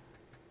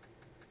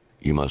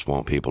you must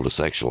want people to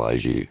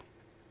sexualize you.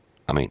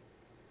 I mean,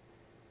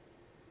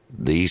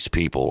 these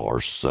people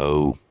are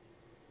so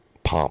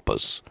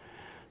pompous,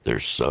 they're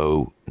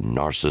so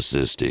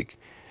narcissistic,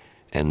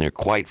 and they're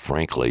quite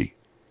frankly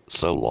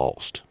so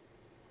lost.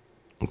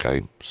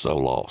 Okay, so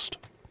lost.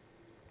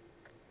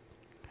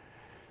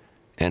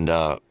 And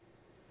I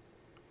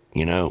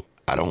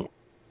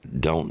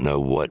don't know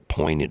what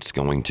point it's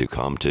going to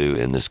come to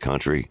in this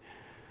country,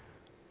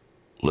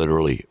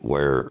 literally,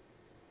 where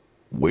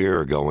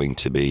we're going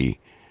to be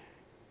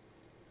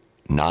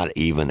not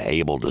even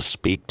able to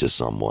speak to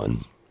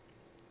someone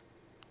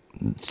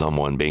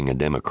being a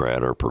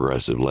Democrat or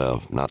progressive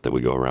left, not that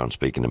we go around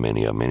speaking to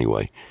many of them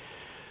anyway,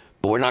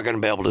 but we're not going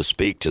to be able to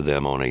speak to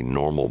them on a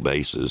normal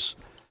basis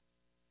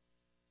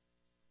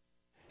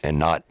and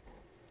not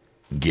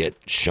get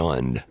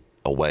shunned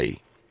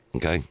away,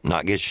 okay?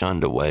 Not get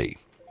shunned away.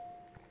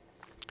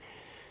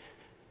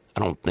 I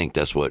don't think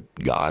that's what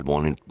God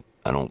wanted.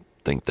 I don't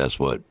think that's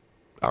what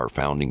our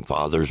founding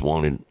fathers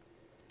wanted.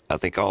 I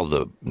think all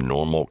the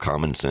normal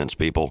common sense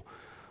people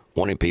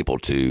wanted people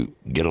to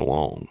get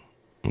along,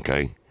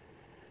 okay?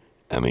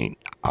 I mean,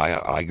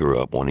 I grew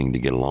up wanting to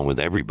get along with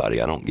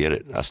everybody. I don't get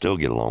it. I still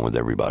get along with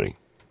everybody,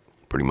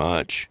 pretty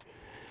much.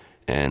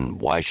 And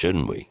why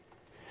shouldn't we?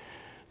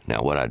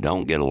 Now, what I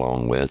don't get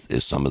along with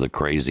is some of the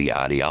crazy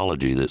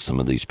ideology that some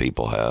of these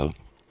people have,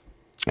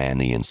 and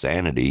the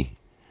insanity,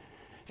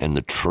 and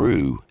the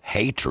true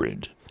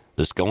hatred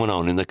that's going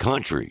on in the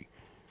country.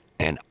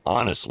 And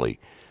honestly,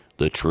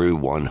 the true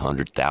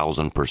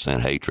 100,000%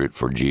 hatred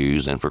for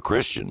Jews and for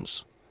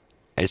Christians.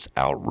 It's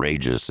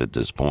outrageous at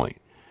this point.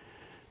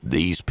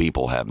 These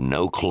people have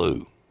no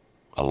clue,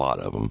 a lot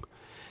of them.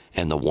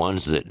 And the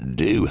ones that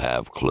do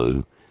have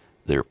clue,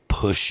 they're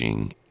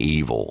pushing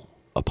evil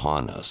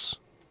upon us.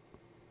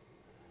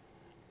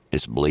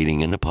 It's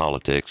bleeding into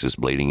politics, it's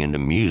bleeding into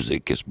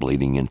music, it's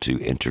bleeding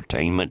into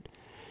entertainment,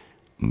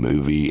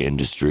 movie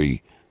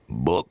industry,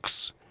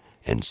 books,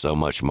 and so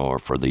much more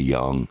for the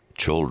young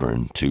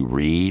children to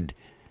read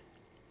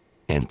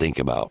and think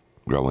about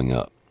growing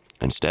up.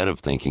 Instead of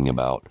thinking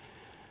about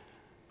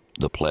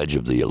the Pledge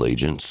of the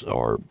Allegiance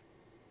or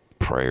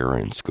prayer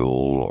in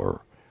school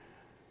or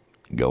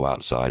go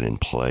outside and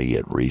play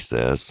at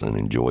recess and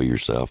enjoy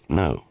yourself.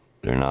 No,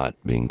 they're not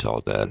being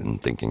taught that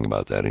and thinking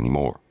about that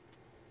anymore.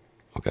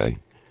 Okay?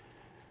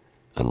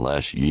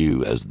 Unless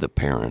you as the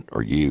parent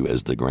or you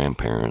as the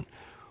grandparent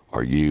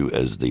or you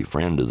as the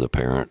friend of the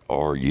parent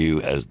or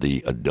you as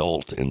the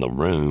adult in the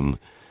room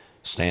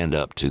stand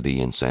up to the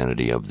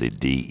insanity of the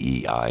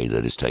DEI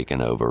that is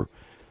taken over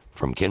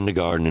from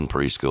kindergarten and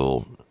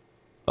preschool,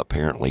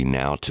 apparently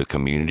now to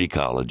community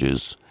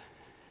colleges,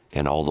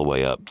 and all the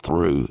way up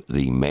through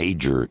the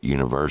major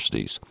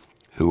universities,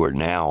 who are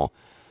now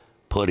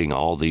putting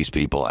all these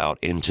people out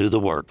into the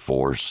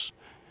workforce,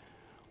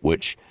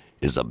 which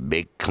is a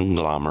big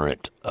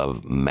conglomerate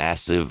of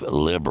massive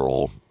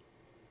liberal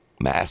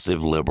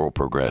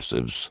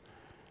progressives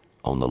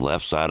on the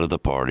left side of the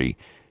party,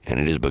 and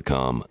it has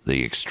become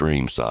the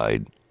extreme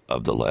side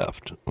of the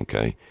left,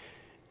 okay?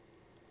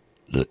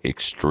 The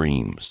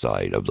extreme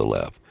side of the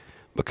left,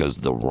 because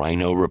the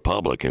Rhino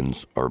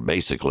Republicans are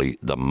basically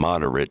the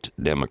moderate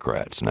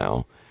Democrats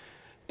now,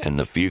 and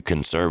the few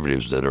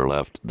conservatives that are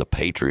left, the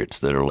patriots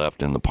that are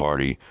left in the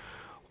party,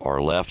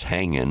 are left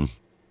hanging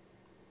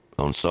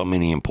on so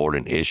many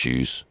important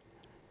issues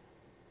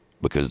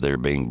because they're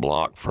being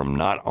blocked from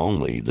not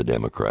only the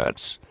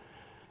Democrats,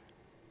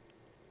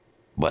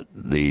 but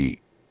the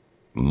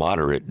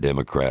moderate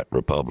Democrat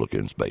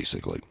Republicans,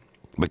 basically,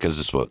 because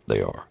it's what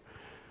they are.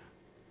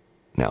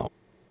 Now,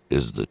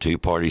 is the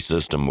two-party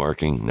system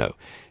working? No.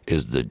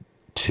 Is the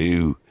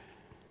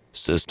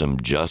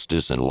two-system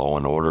justice and law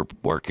and order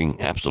working?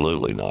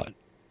 Absolutely not.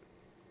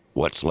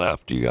 What's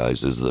left, you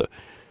guys? Is the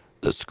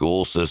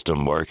school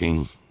system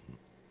working?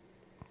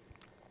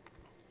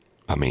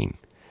 I mean,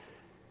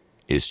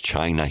 is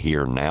China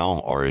here now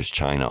or is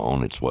China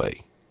on its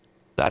way?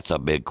 That's a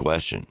big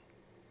question.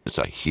 It's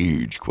a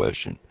huge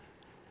question.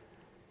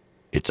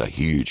 It's a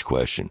huge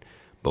question.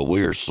 But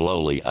we are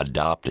slowly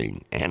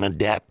adopting and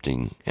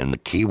adapting, and the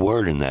key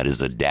word in that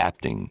is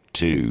adapting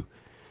to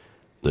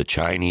the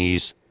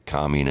Chinese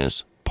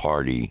Communist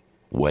Party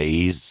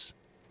ways,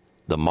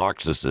 the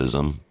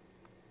Marxism.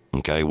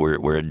 Okay,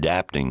 we're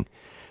adapting.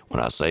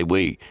 When I say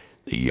we,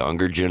 the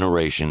younger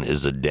generation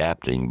is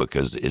adapting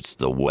because it's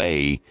the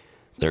way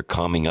they're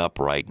coming up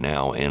right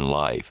now in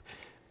life.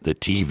 The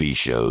TV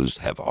shows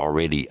have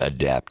already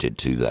adapted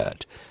to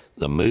that.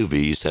 The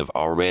movies have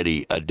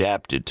already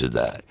adapted to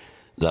that.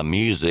 The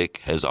music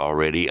has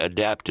already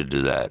adapted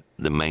to that.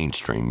 The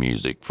mainstream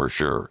music, for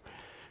sure.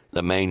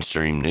 The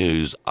mainstream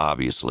news,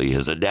 obviously,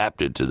 has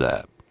adapted to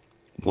that.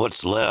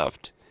 What's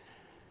left?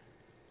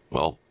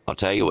 Well, I'll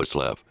tell you what's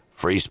left.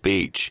 Free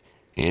speech,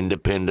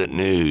 independent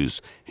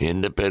news,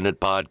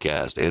 independent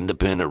podcast,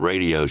 independent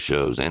radio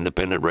shows,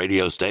 independent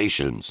radio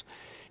stations,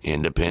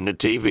 independent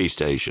TV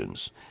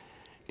stations,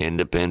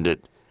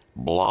 independent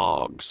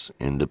blogs,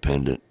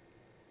 independent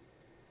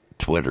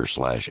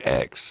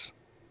Twitter/X.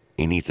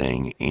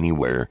 Anything,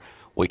 anywhere,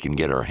 we can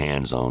get our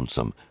hands on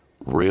some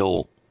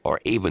real or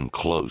even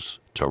close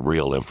to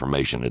real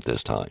information at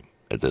this time,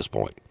 at this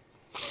point.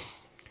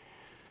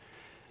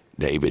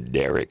 David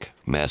Derrick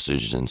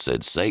messaged and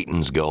said,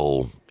 Satan's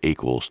goal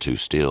equals to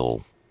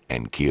steal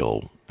and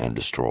kill and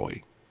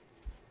destroy.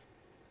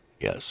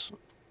 Yes.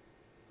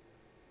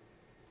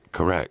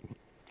 Correct.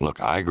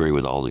 Look, I agree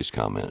with all these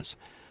comments.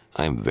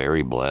 I'm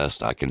very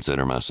blessed. I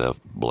consider myself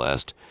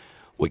blessed.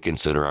 We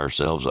consider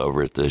ourselves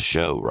over at this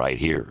show right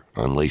here,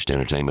 Unleashed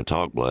Entertainment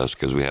Talk, blessed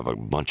because we have a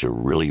bunch of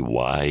really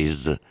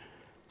wise,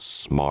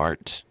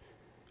 smart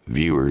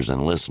viewers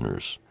and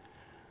listeners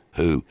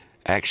who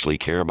actually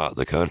care about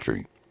the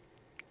country.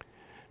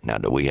 Now,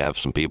 do we have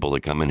some people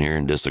that come in here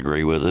and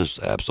disagree with us?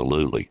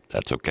 Absolutely.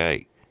 That's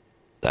okay.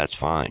 That's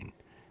fine.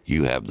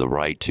 You have the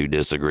right to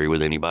disagree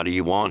with anybody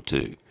you want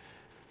to.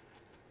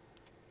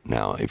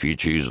 Now, if you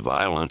choose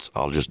violence,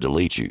 I'll just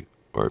delete you.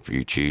 Or if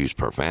you choose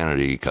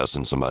profanity,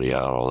 cussing somebody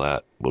out, all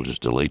that, we'll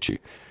just delete you.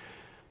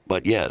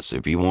 But yes,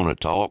 if you want to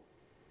talk,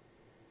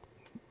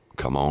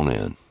 come on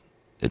in.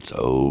 It's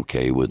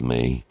okay with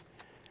me,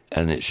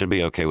 and it should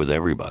be okay with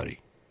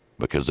everybody.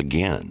 Because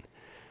again,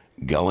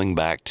 going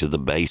back to the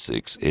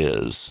basics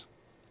is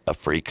a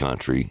free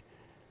country,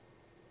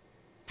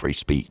 free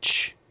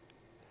speech.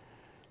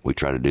 We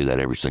try to do that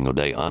every single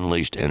day.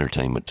 Unleashed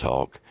Entertainment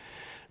Talk.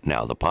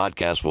 Now, the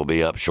podcast will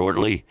be up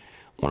shortly.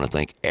 I want to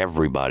thank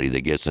everybody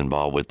that gets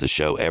involved with the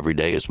show every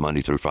day. It's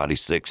Monday through Friday,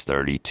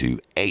 6:30 to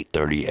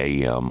 8:30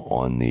 a.m.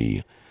 on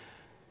the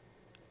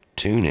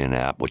TuneIn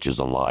app, which is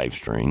a live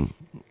stream.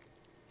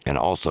 And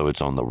also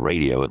it's on the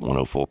radio at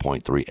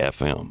 104.3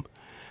 FM.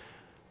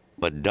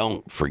 But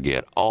don't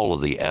forget, all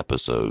of the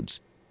episodes,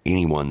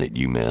 anyone that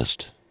you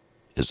missed,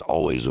 is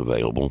always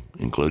available,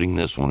 including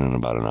this one in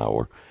about an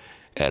hour,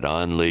 at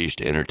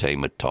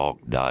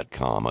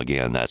UnleashedEntertainmentTalk.com.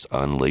 Again, that's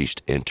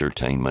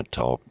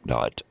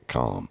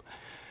UnleashedEntertainmentTalk.com.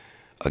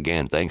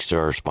 Again, thanks to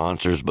our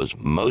sponsors, but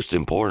most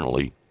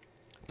importantly,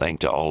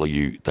 thanks to all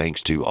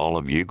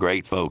of you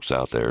great folks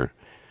out there,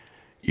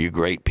 you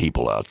great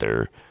people out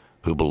there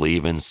who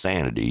believe in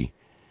sanity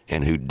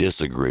and who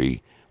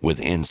disagree with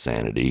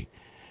insanity,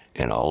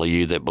 and all of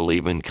you that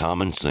believe in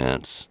common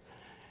sense,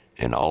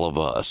 and all of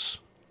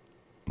us,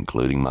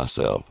 including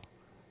myself,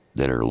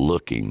 that are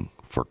looking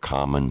for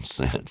common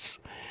sense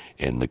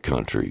in the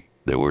country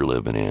that we're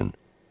living in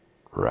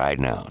right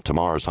now.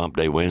 Tomorrow's Hump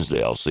Day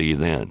Wednesday. I'll see you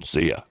then.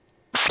 See ya.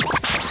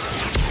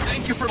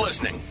 Thank you for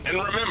listening.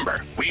 And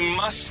remember, we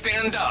must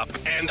stand up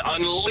and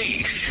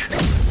unleash.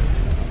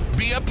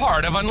 Be a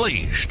part of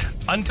Unleashed.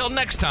 Until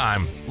next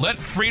time, let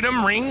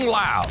freedom ring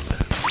loud.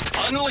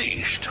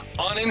 Unleashed,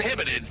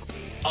 uninhibited,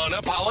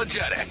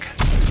 unapologetic.